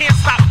why they can't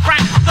stop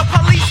crack, the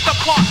police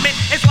department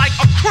is like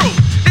a crew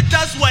that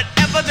does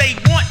whatever they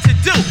want to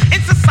do.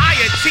 In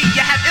society,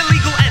 you have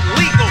illegal and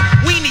legal.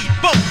 We need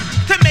both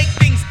to make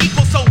things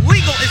equal. So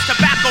legal is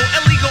tobacco,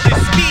 illegal is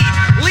speed.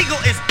 Legal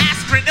is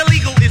aspirin,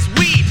 illegal is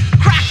weed.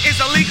 Crack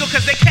is illegal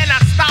cause they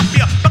cannot stop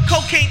you. But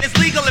cocaine is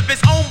legal if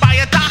it's owned by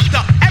a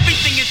doctor.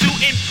 Everything you do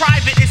in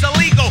private is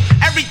illegal.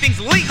 Everything's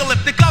legal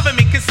if the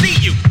government can see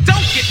you.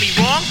 Don't get me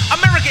wrong,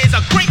 America is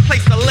a great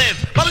place to live.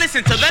 But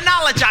listen to the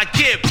knowledge I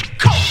give.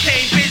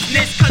 Cocaine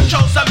business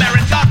controls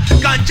America,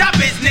 ganja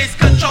business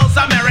controls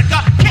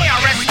America,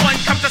 KRS-One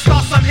comes to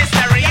start some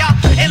hysteria.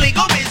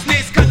 Illegal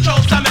business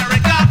controls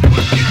America.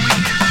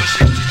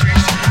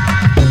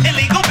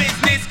 Illegal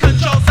business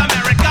controls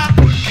America.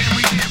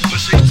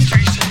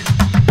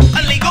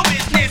 Illegal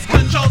business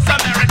controls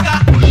America.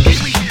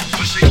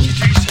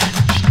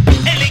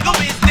 Illegal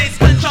business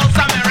controls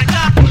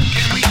America.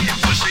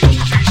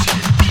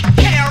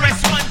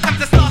 KRS-One comes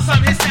to start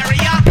some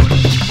hysteria.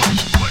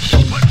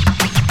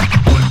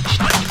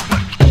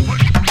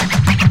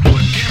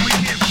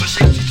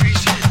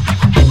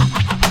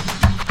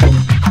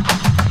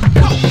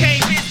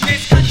 Cocaine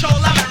business control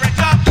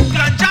America.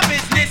 Ganja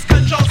business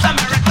controls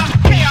America.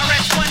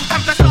 KRS-One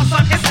comes to start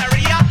some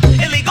hysteria.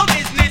 Illegal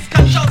business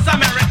controls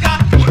America.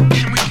 What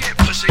can we get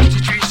for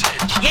 63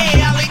 cents?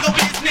 Yeah, illegal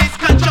business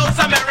controls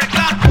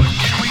America. What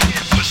can we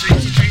get for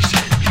 63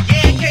 cents?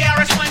 Yeah,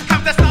 KRS-One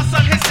comes to start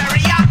some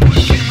hysteria. What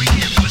can we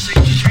get for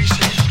 63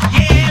 cents?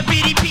 Yeah,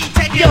 BDP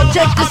take it Yo, over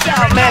check this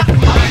out, man.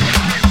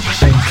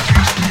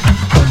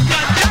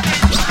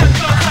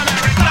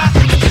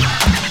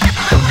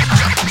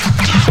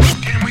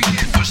 Can we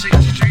get for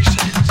 63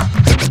 cents?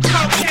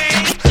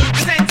 Cocaine,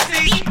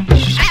 Sensi,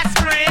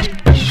 aspirin,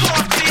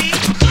 coffee.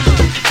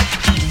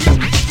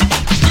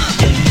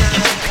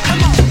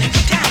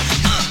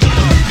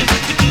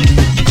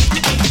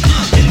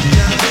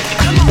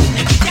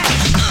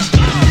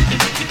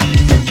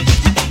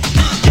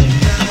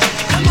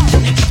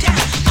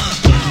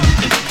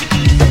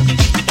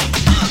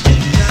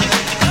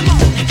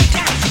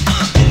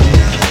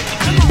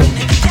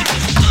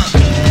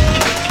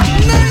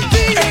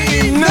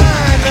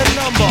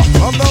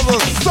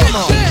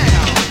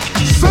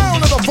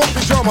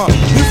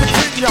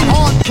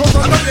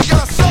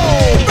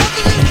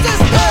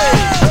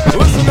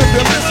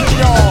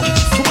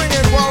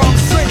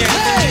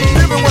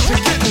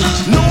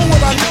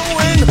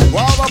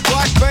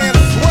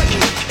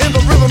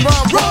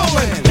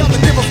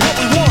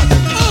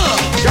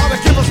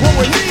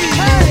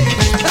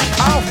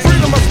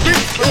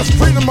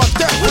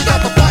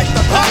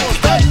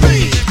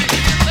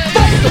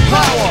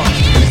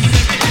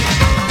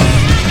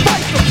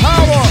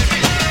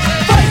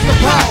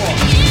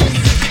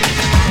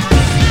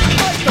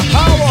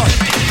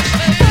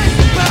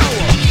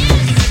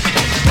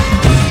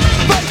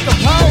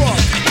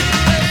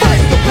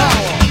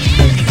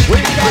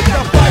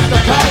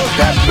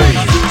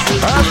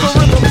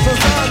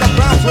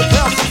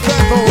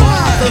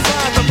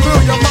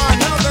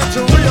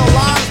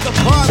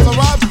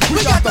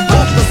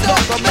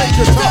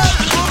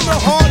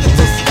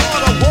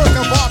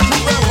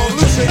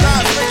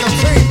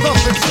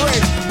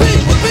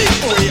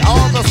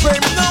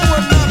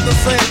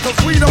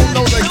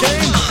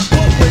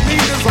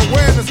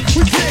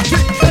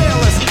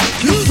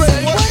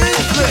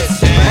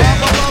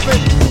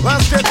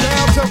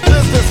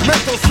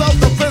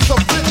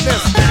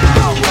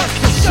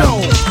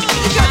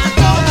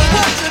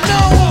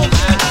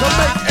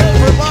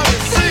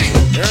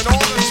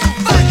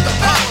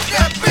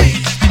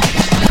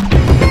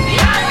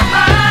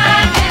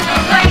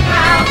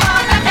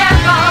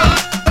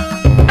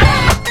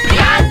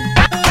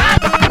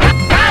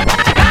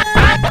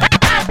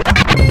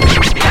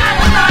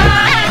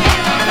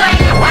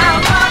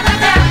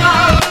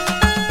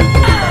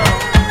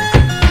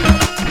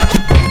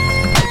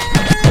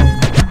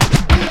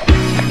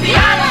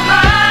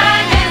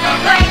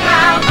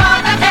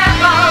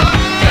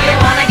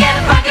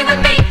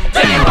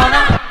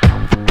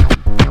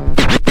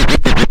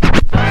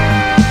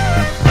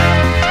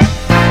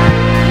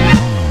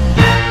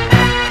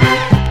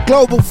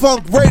 Global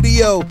Funk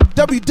Radio,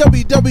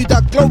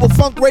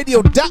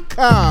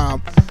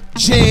 www.globalfunkradio.com.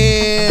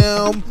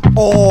 Jam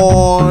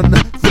on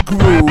the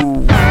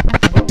groove.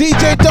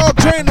 DJ Dog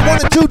Train, the 1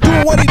 and 2,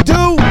 doing what he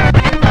do.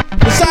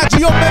 Besides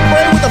your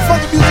memory with the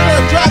funky music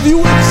that'll drive you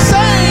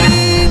insane.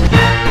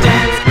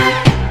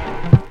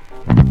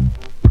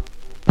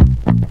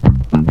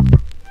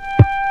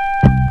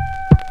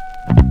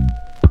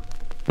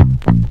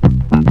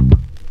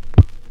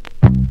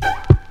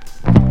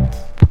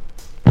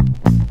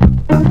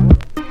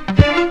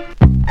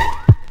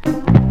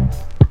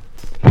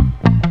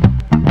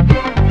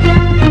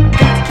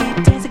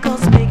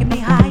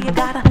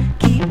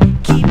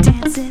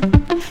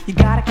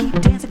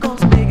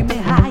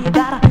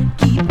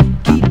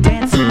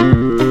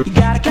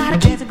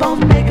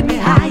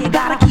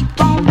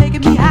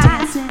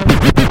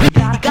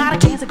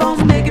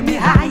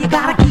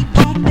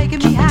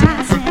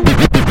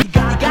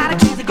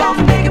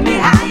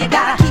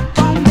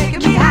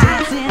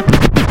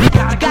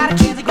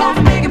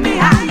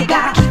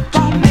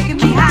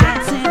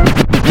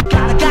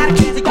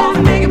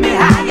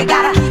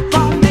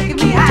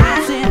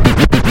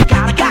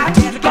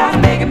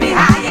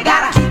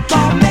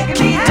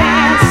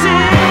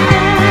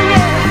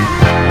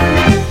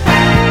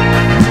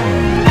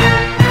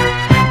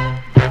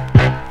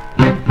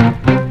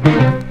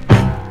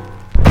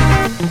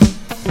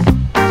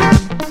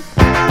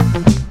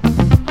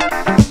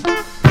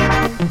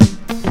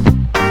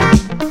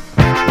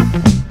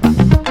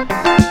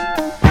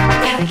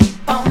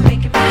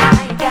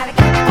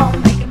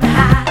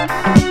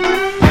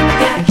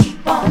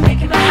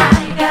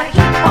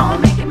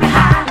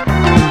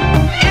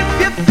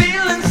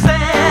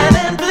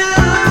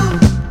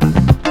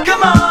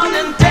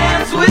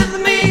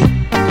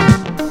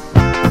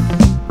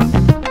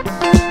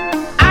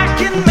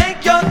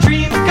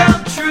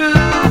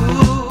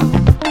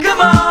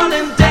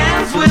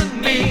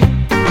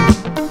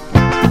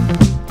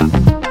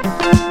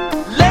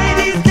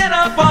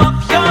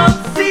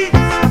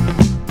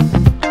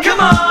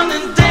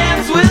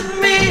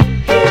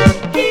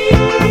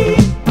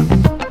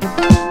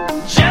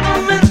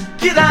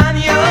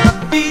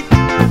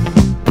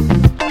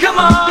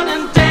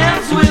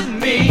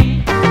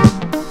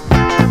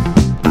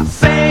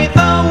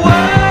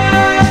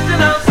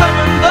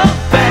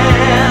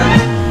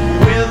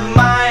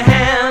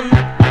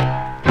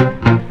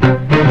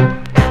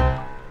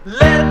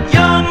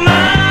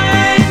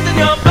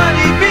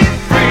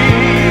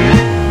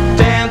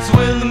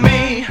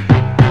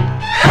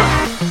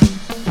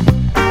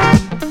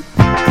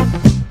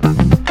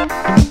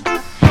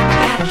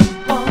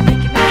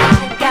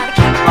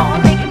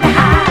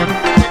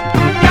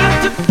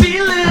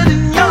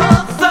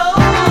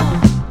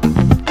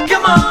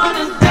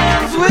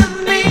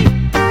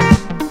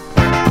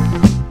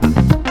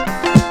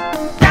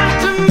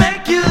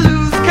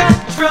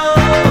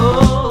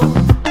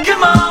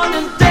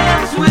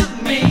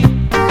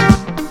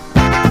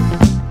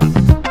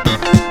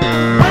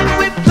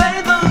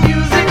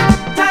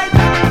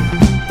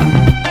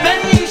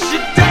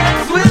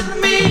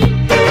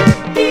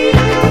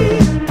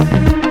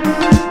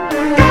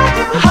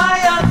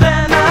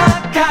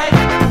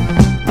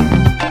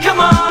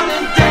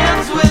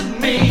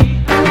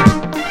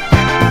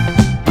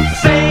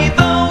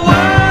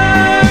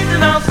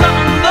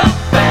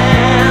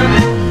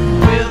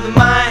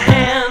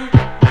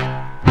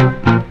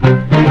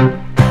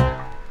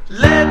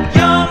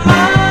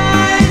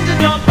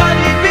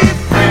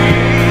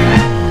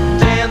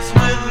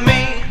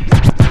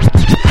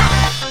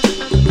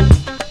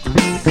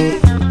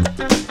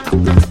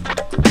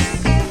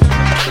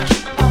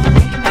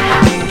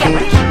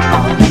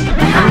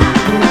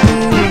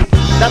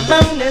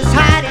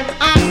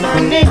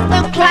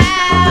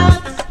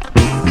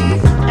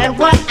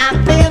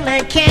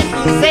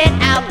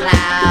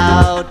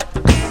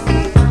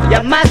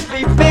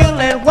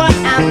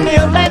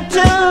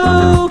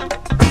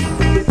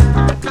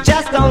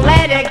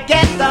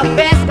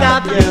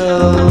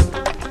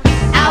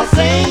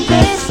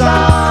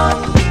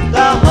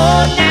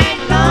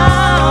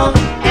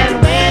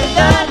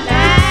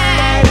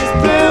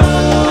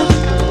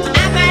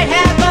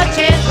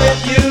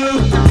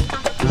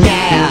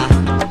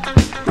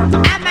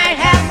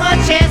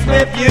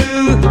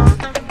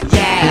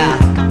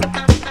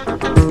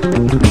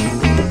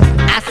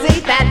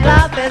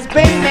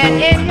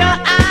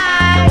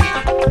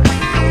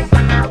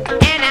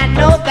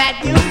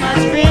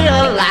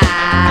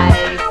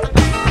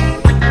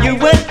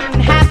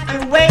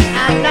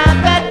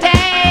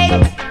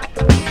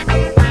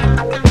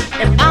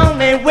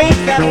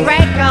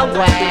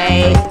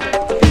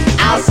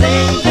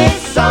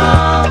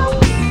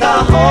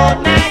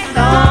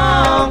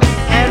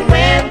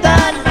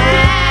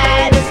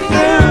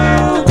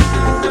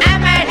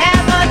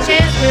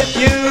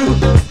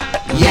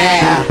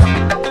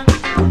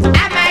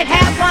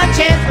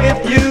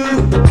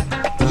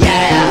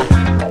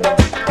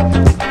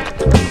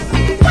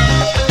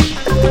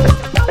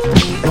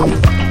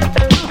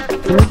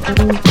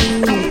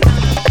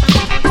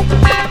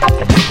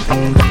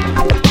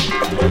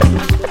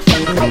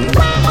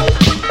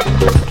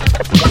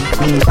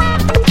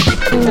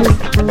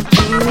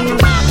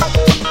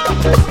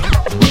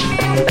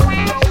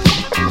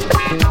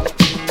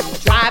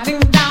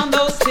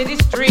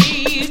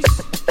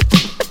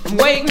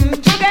 waiting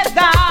to get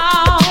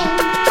down.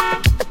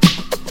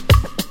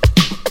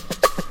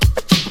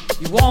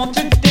 You want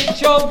to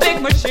ditch your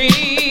big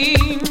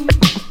machine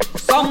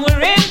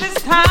somewhere in this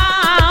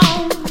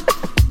town.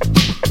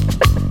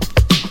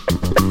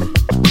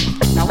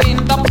 Now in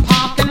the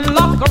parking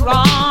lot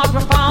garage,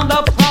 we found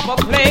a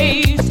proper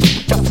place.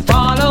 Just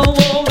follow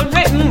all the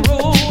written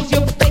rules.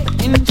 You fit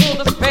into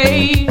the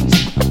space.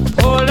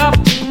 Pull up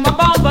to my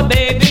bumper,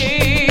 baby,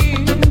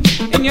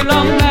 in your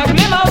long black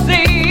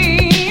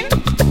limousine.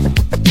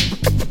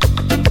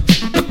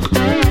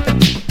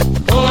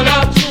 Pull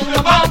up to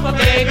the bumper,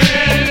 baby,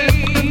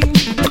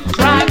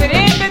 drive it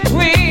in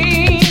between.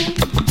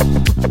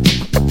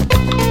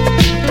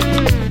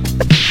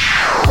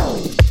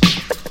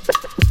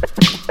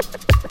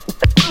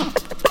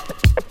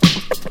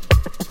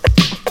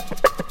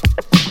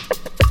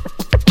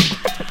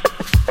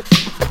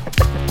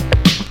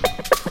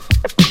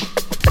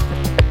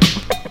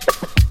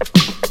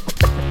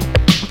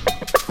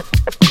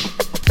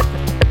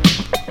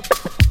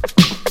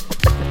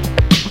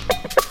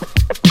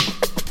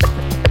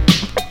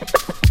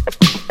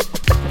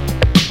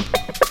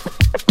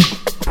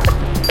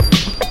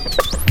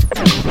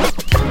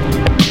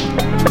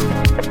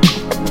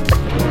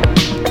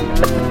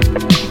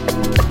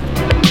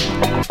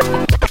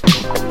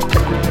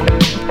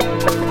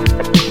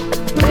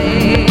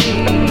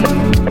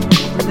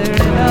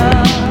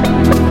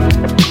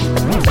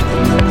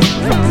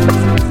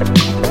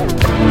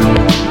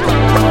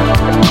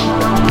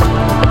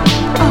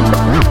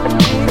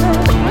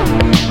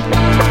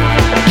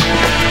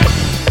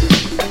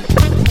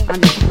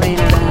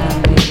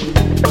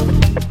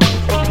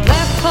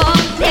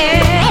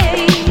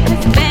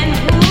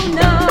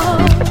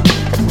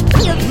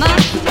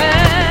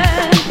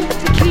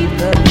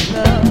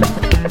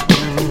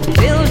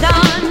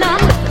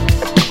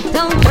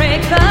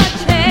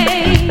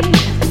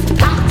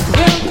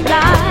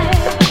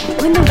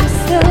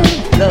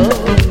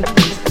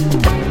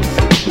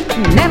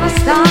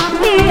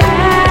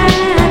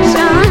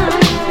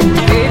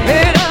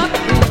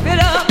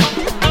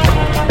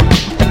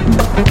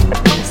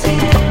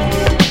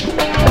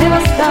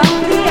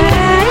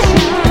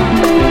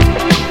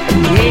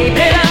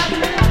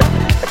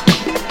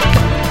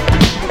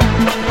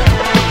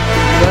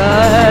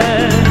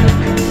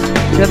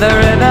 To the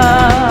river,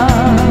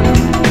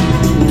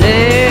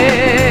 live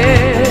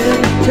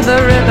to the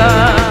river,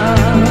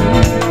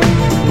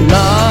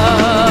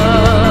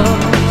 love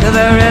to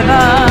the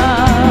river,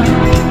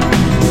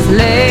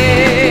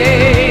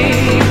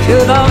 slave to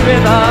the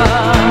river.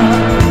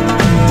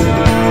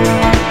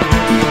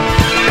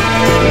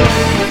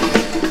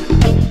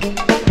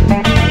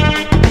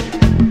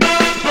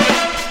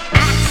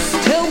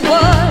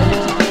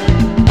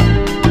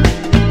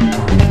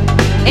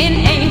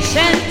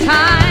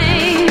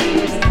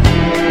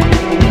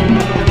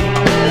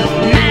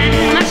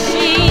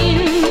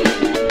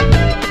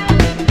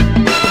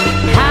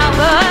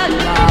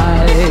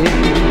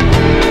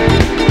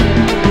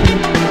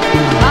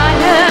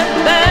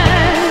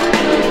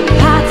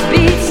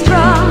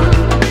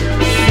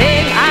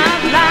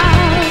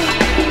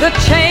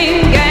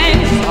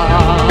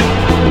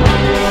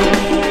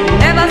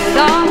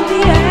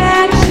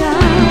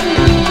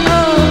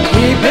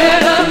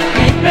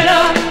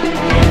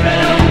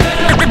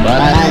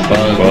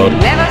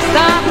 Never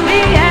stop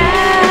the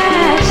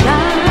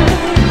action.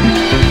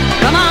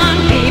 Come on,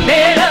 keep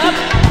it up.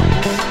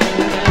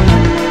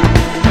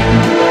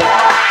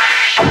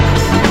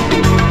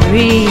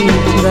 Read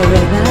to the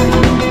river,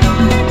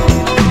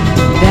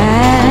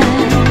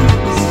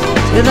 dance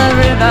to the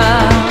river,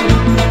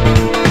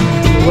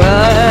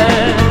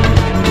 work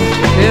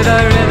to the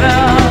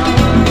river,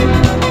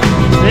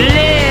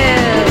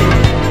 live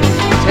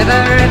to the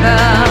river.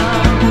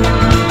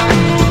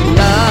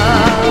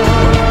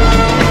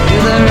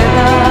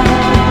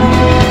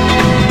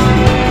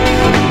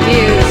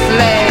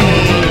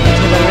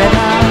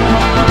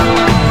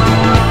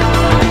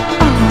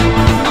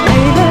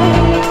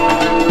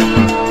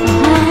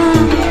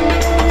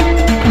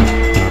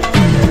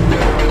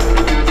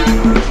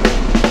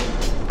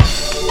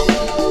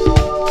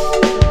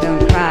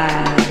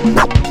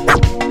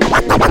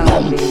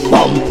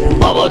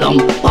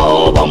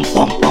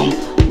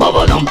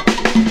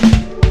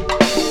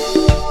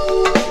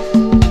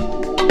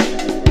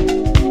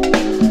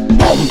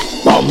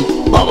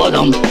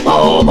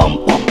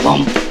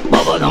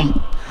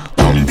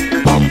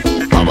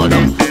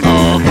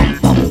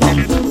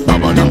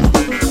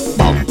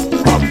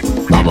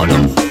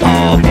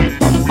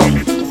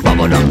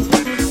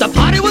 The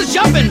party was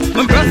jumping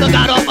when Bertha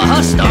got off of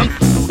her stump.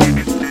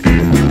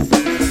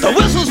 The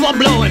whistles were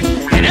blowing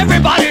and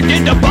everybody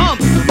did the bump.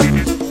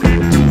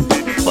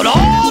 But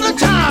all the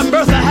time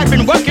Bertha had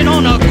been working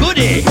on a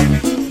goodie.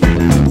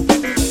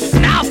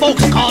 Now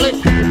folks call it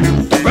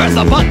the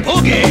Bertha Butt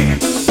Boogie.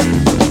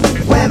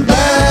 When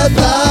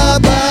Bertha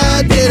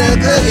Butt did a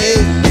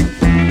goodie,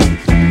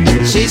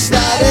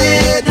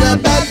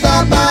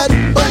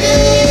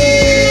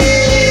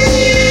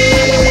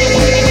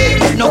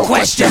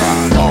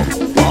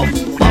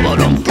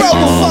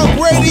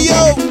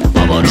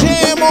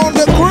 Jam on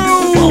the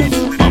groove.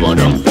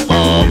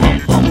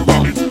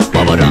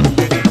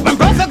 When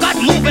Bertha got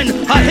moving,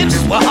 her hips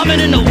were humming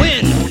in the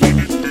wind.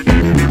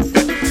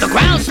 The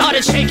ground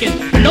started shaking,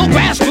 no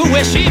grass grew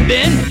where she'd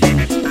been.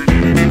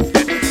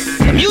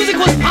 The music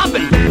was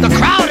popping, the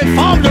crowd had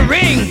formed a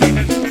ring.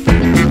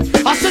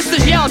 Our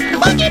sisters yelled,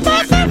 "Boogie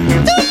Bertha,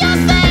 do your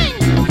thing!"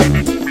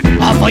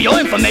 For your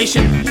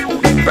information,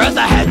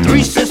 Bertha had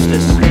 3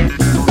 sisters: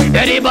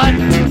 Betty Butt,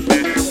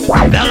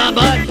 Bella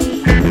Butt,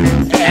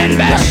 and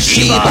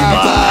Bathsheba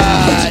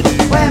Butt.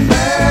 When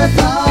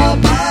Bertha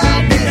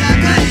Butt did a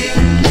cutting,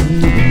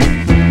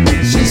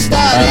 she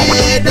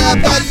started the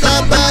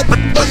butt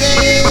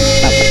boogie.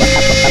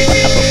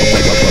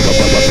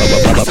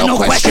 No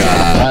question.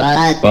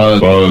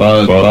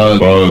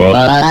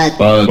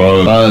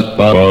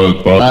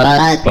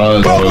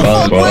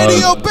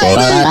 Radio,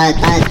 baby.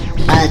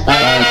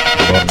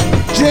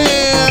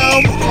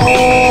 Jam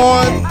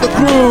on the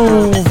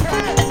groove.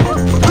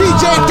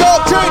 DJ Dog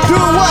Train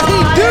doing what he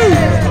do.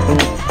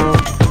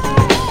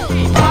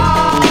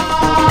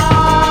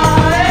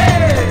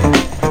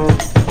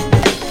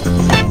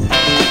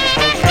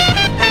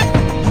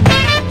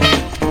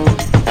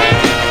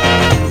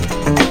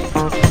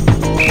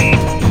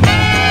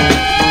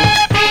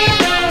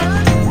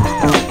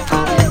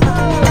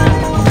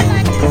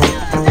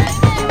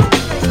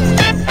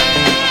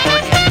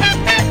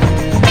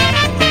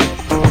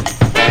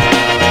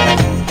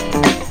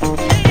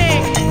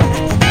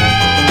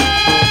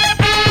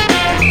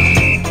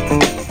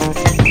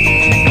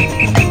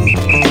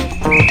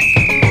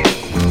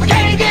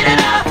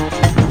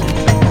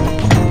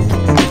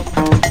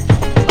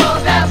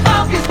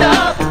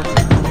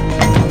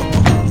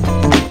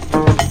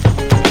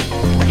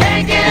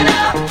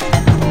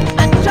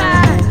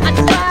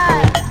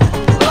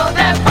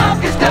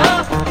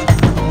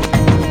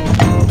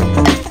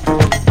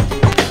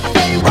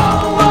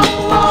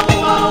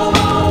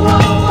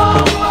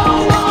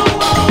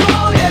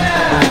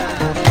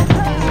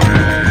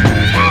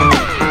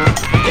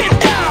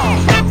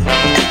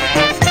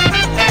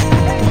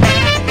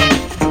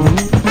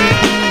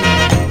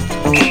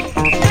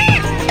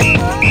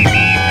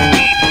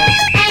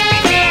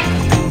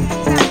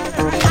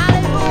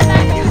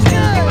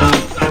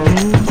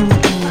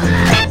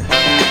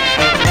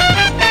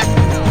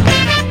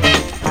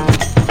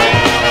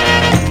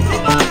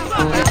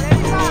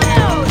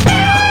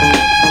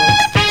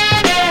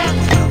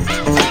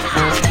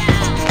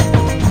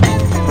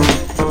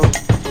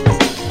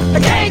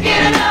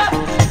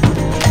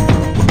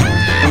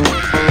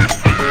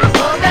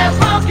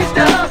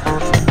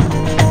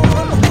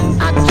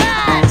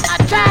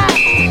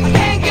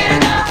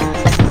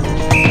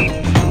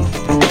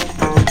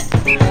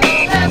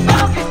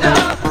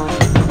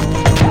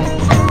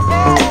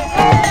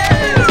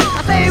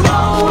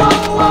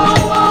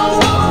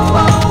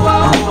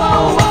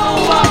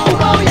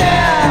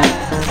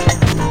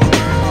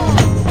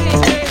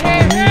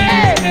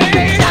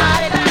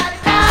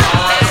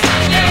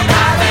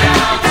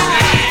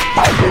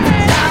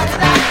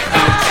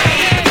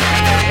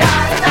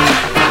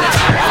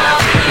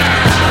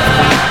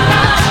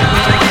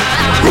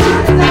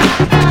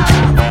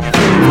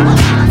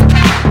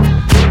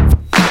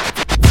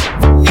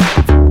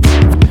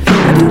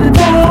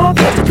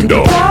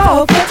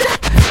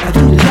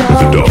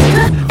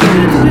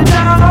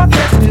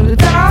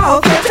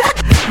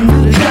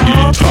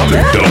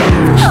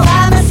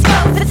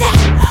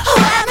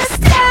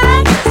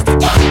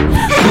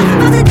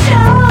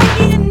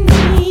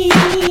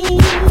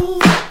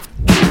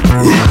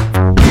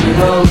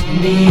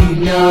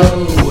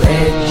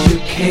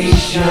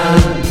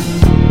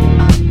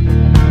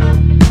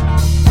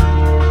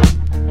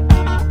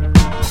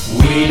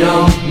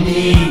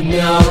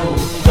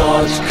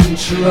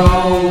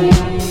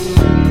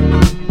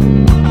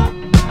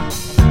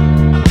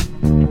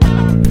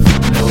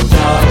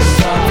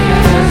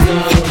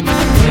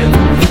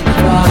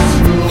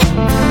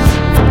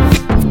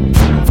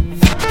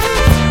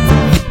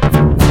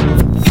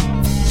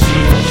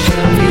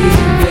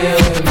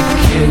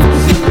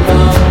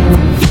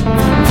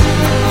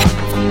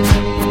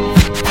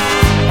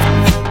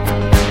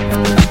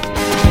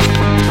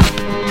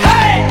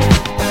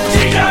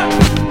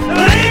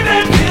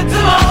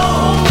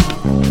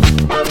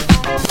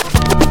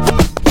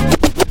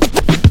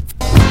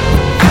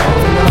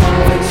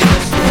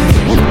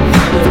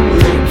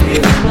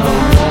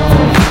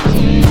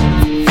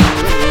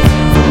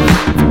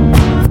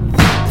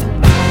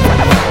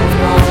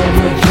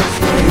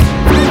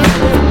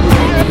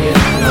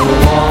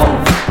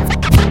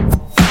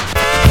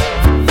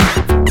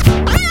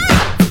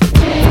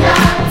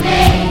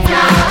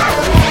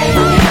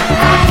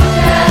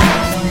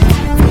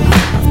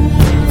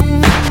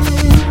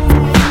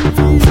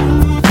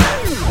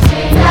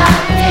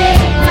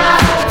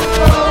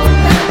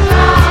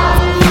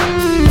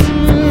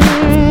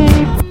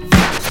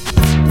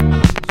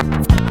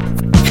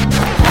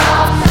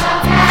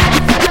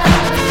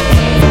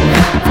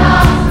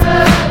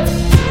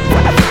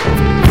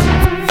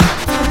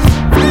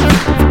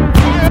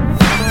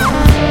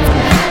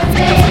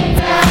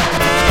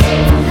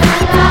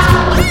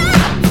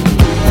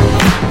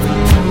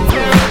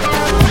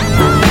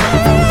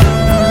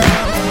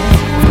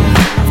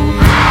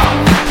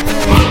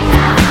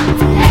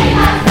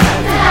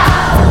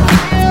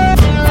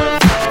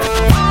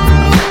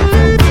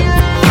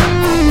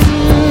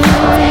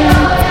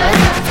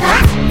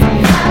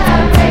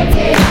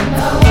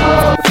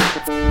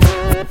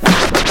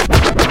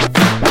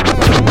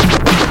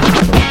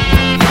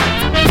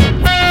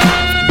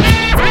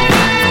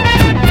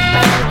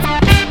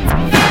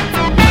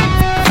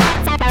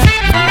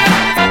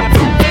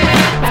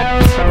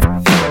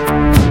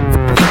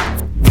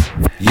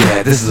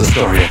 This is a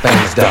story of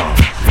famous dog.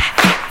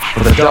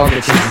 For the dog that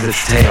chases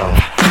its tail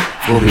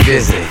will be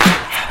busy.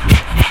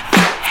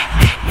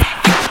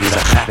 These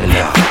are clapping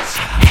dogs,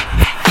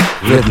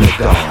 rhythmic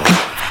dogs,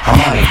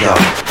 harmonic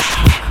dogs,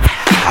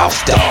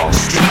 house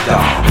dogs, street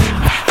dogs,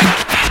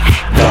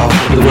 dogs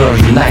of the world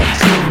unite,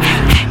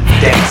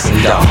 dancing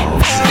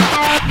dogs.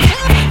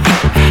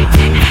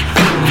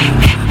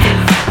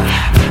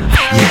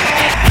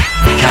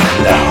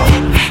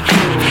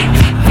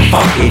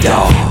 Funky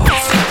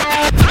dogs,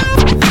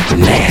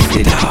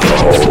 nasty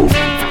dogs.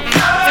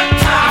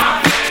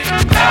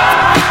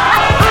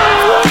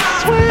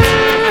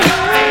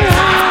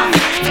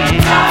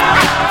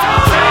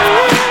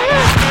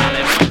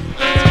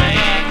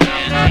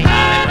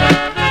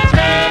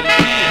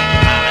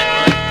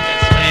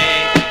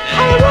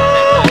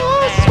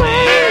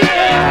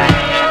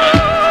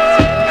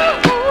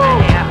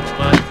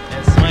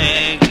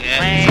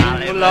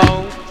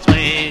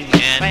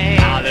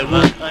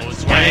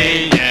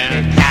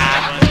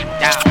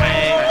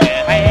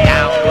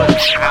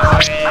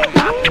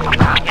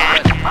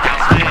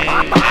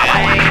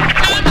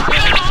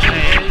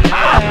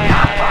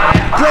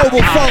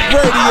 Global Funk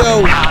Radio.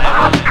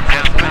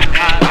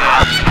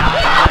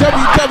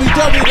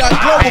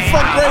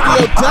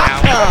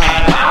 www.globalfunkradio.com.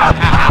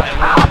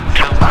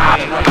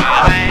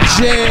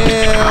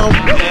 Jam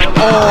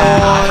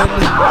on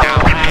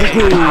the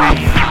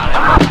groove.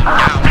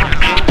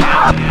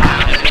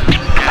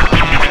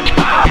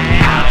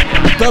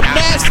 The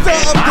master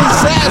of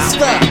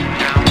disaster,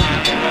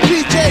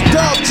 DJ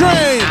Dog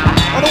Train,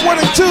 on the 1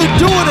 and 2,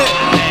 doing it.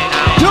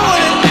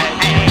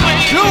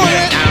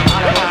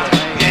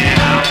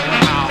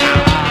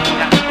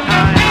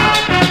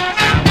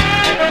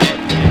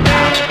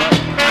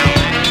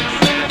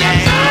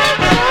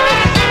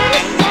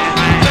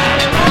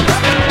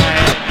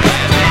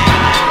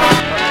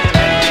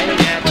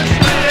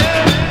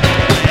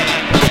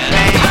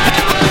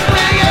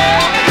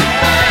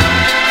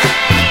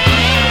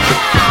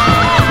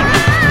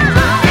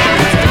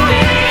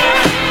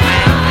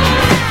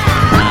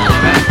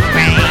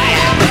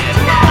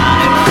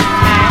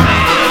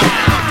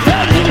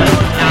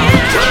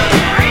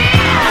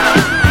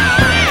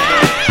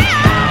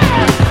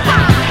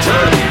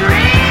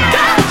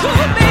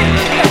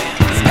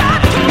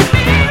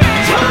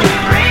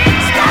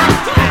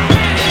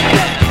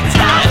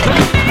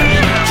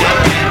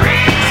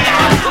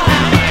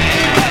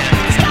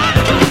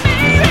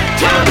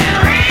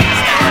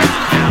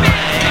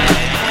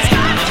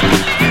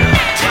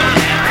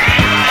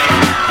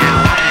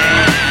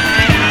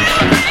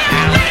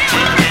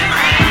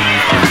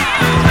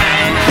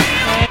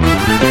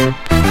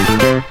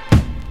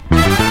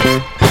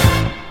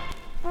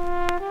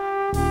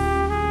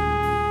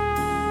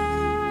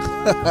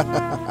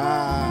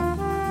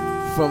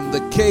 From the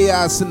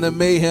chaos and the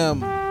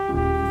mayhem to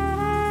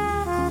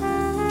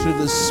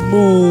the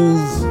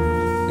smooth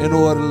and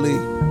orderly.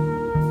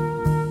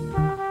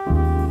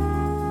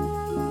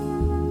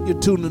 You're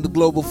tuned into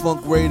Global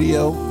Funk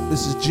Radio.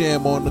 This is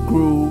Jam on the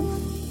Groove.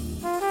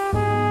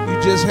 You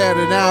just had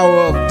an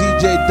hour of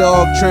DJ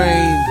Dog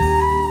Train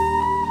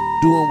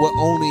doing what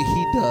only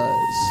he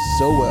does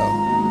so well.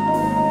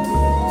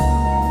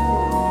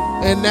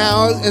 And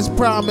now, as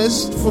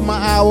promised, for my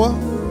hour,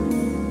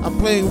 I'm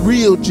playing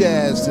real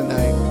jazz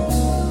tonight.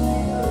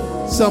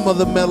 Some of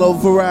the mellow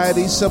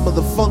variety, some of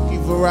the funky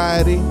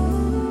variety,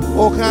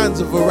 all kinds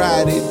of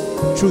variety,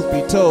 truth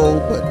be told,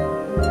 but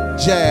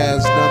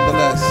jazz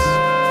nonetheless.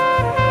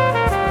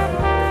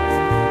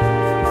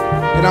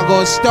 And I'm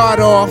going to start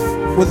off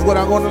with what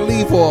I'm going to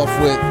leave off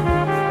with.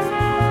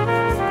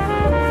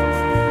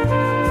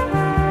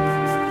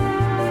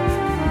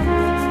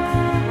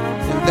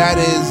 And that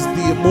is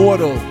the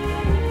immortal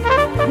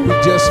we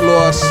just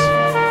lost,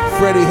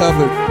 Freddie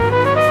Hubbard.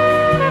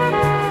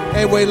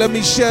 Anyway, let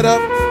me shut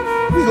up.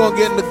 We're gonna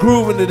get in the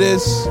groove into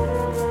this.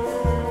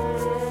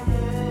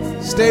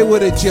 Stay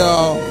with it,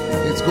 y'all.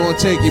 It's gonna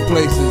take you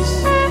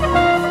places.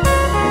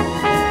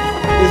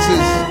 This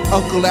is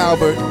Uncle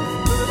Albert,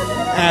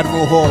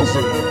 Admiral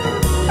Halsey.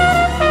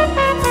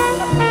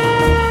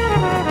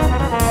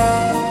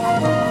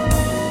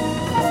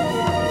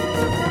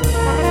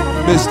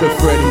 Mr.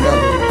 Freddie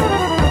Hubbard.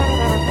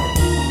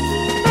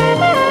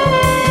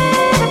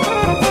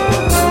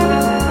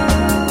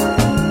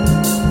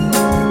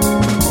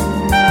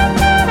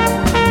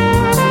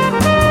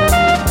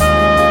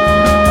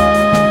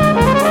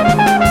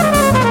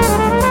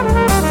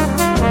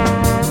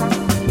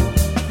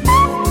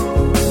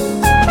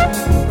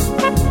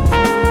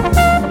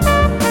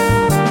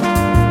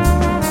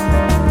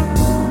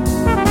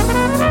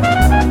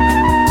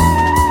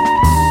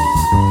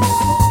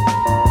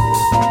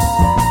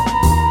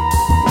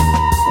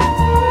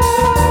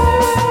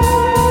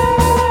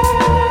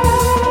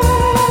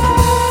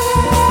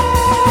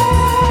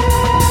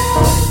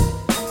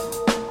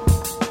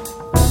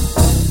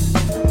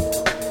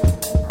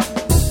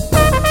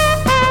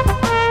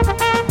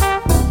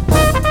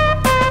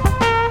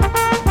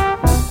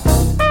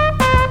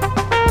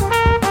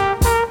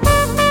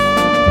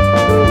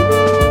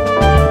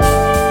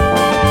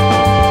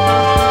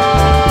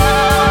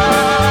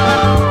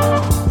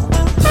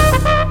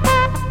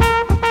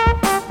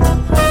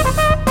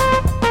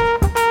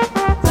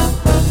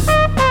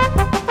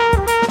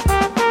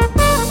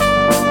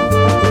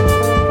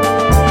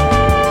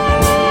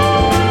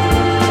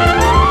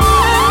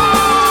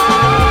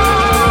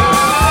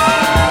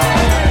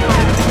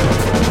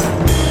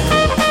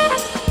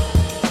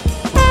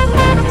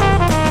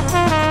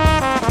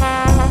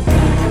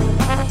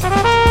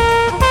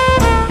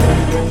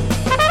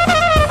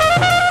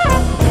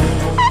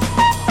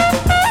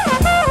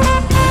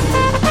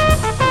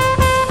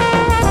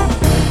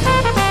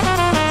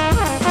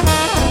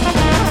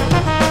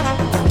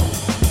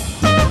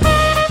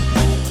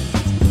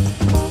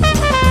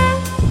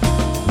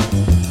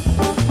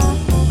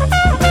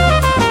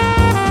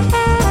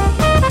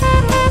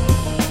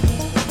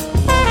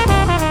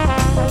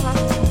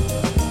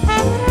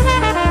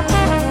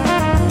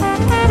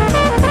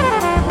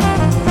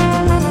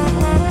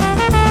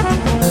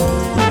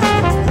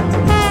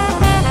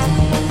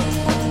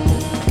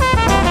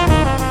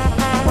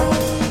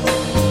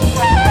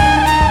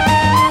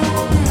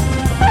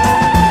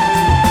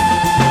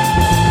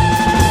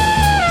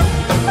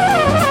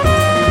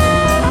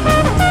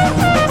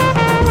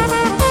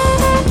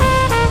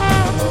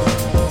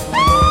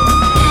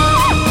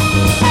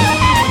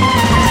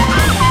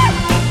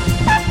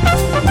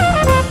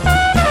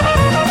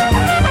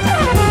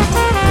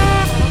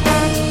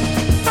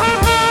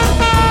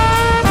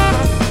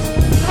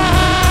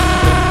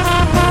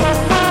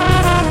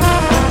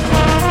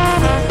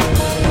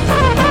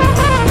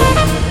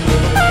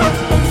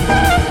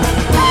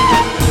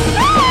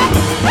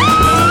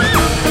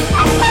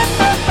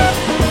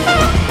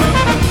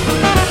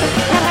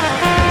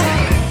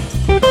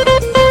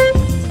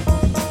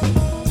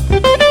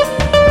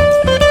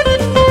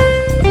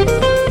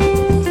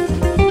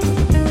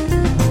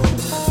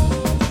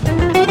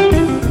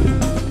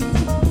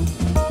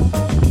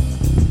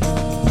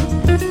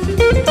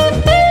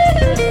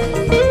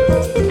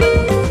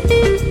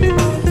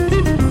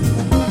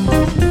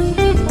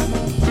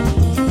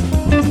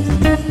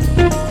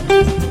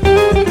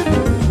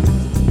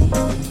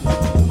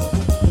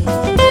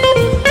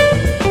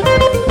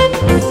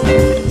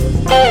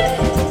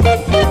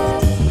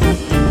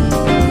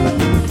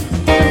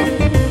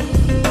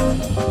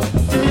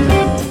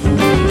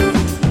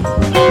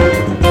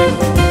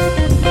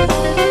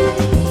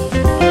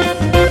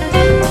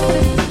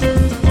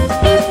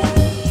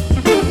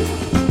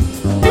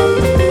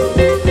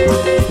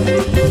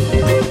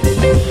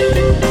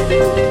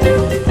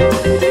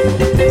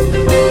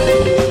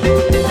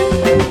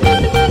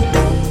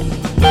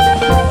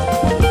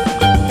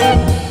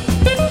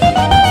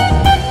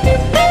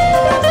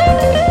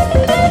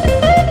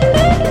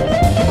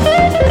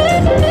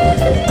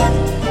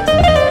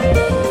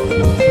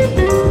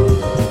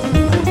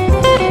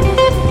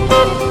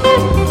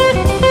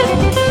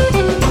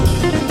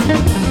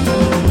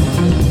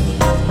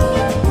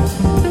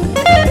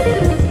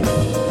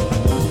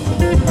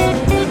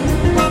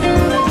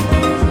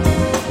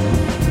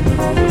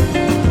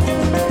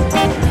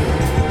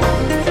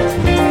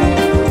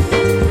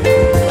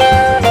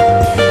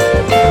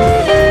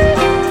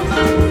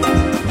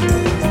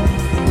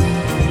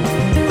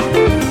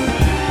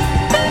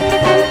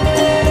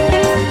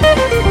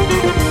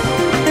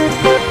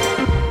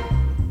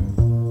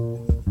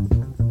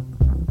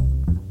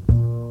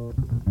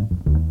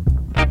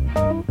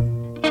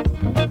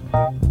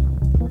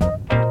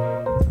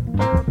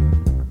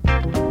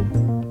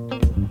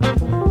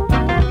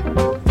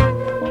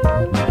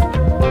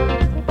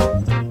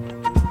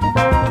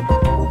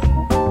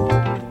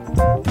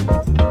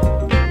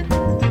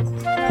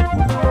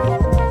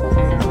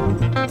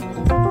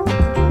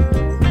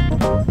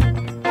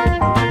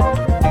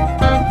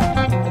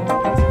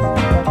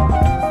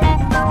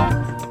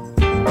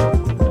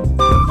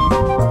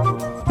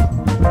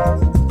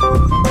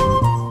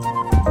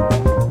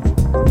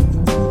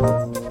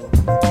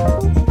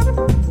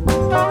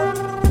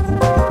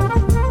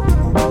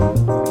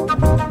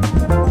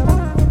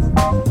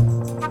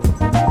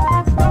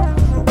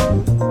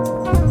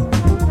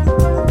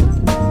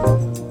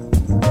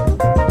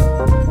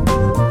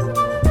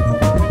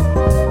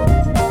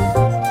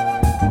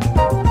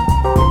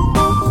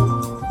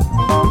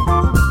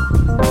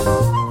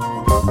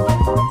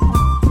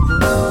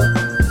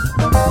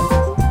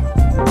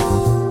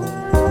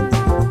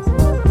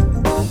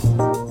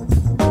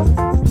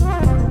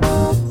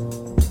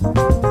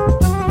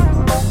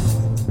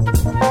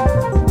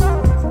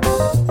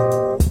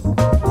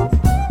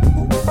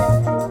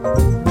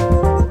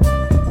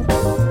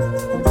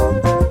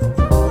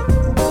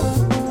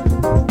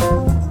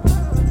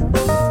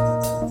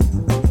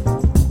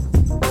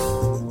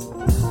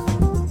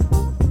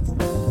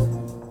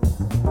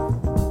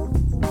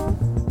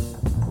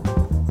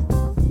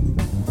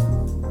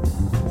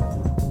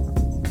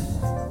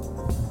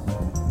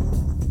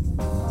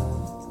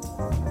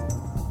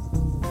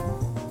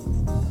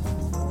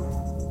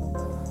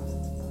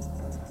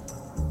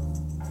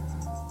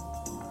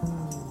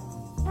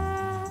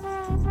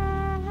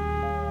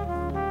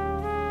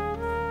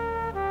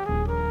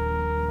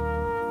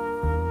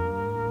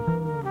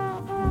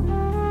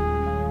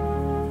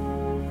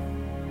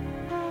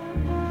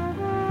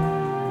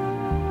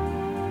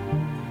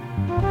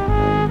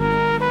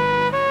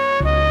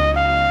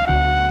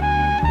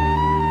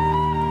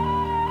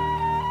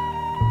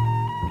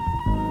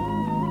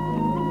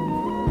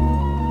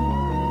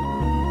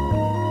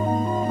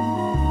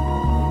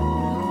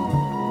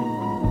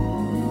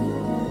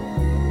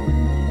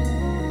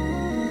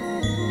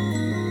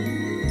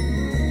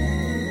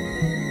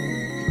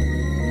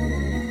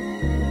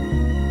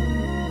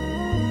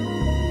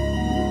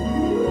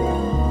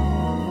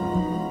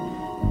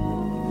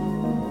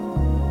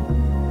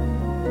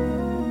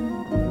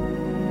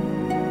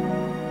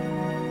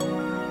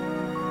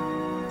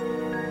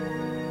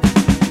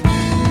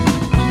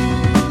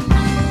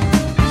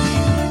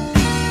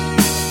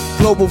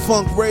 Global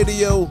Funk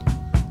Radio,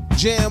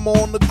 Jam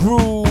on the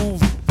Groove,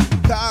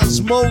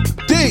 Cosmo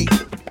D,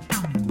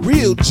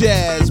 real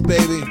jazz,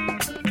 baby.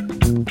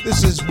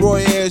 This is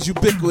Roy Ayers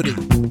Ubiquity.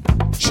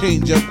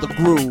 Change up the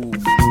groove.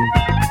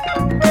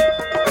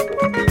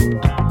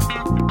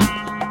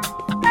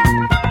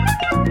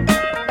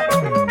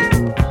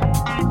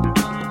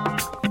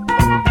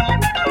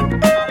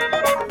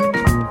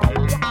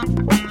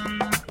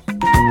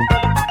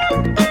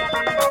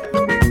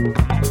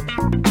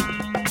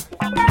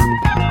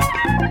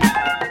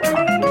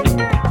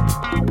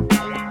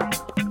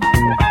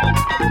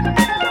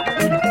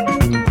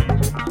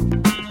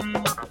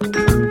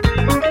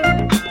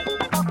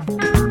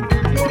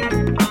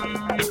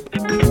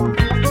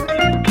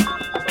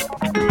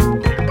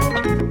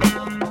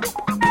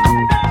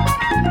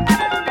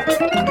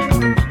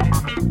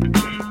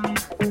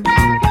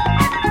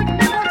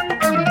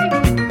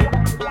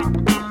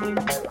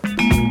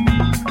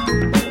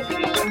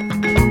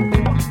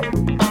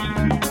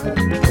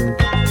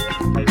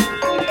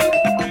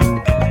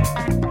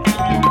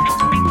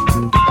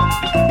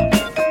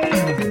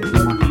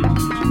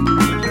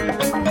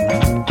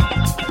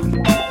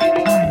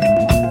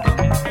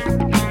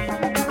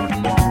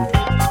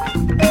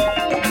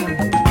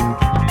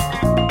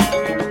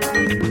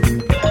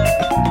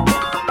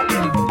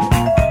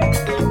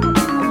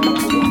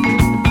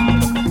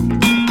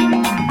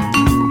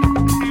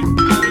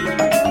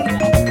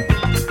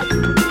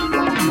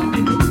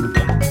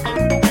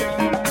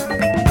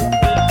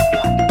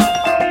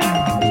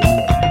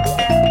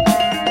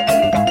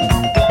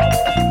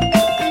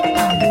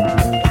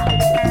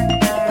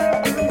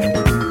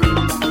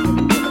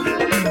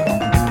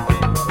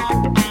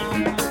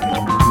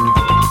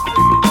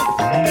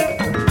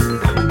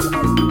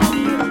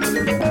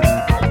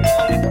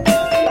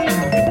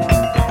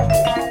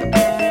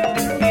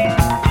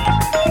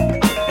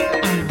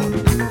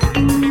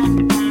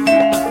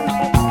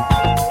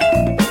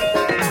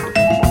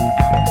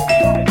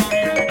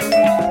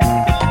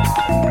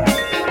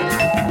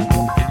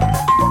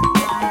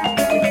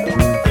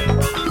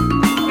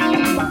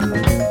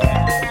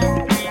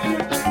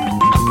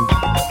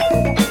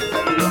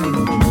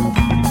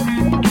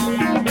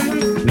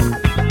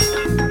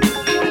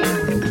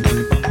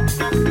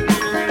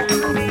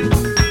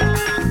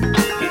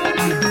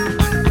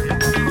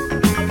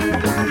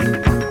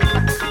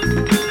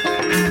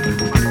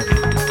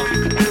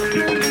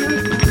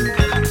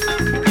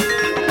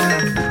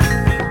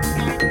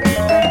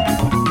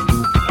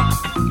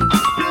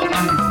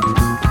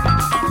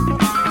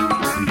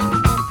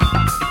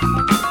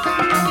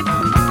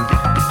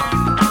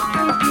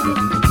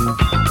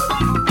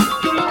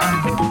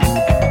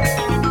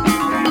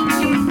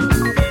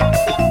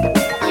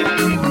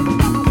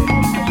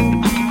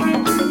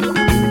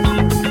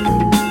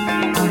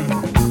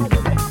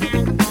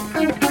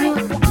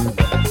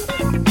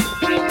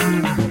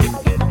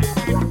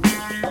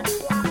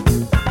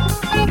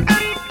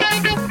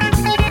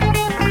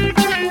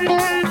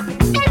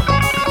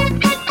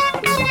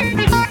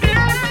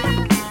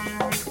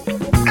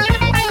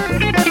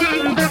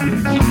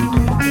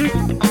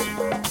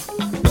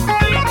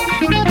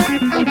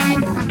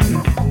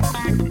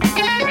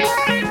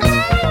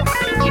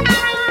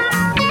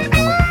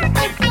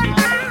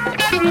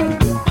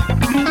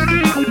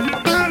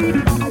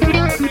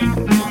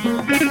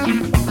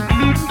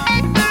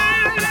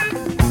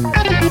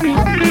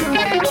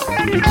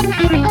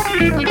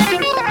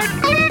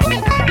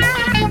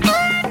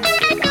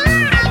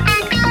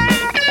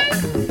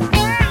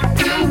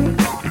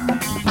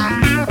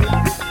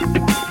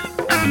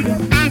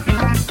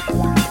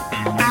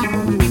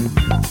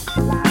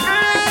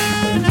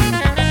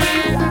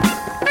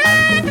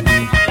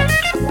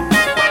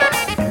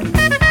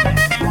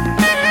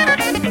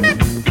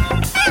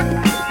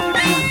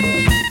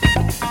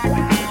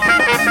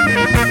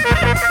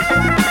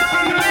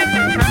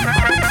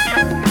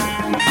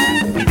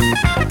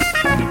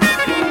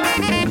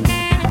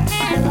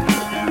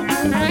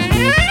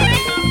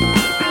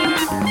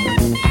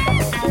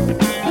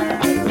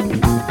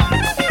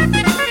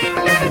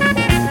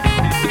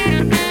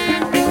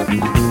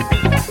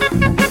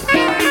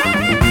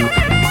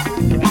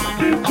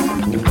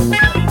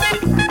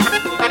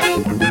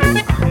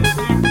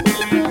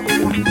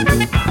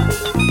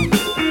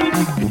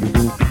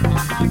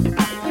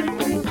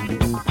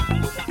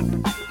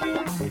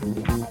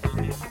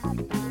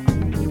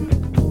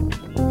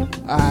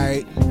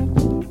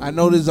 I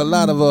know there's a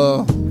lot of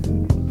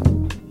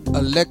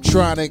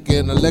electronic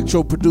and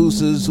electro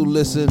producers who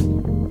listen.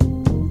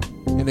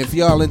 And if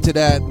y'all into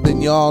that,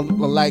 then y'all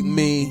are like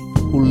me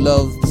who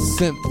love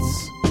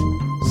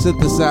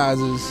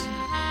synthesizers.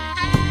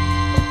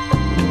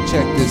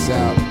 Check this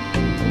out.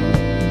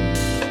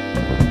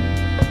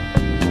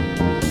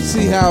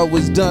 See how it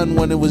was done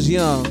when it was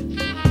young.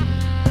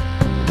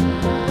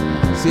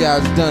 See how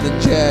it's done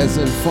in jazz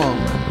and funk.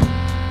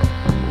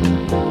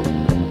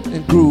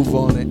 And groove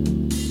on it.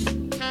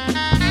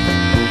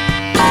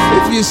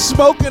 If you're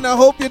smoking, I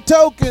hope you're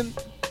toking.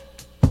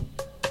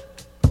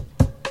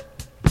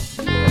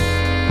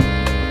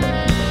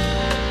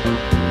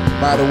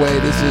 By the way,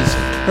 this is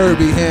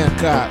Herbie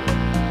Hancock,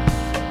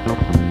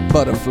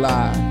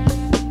 Butterfly.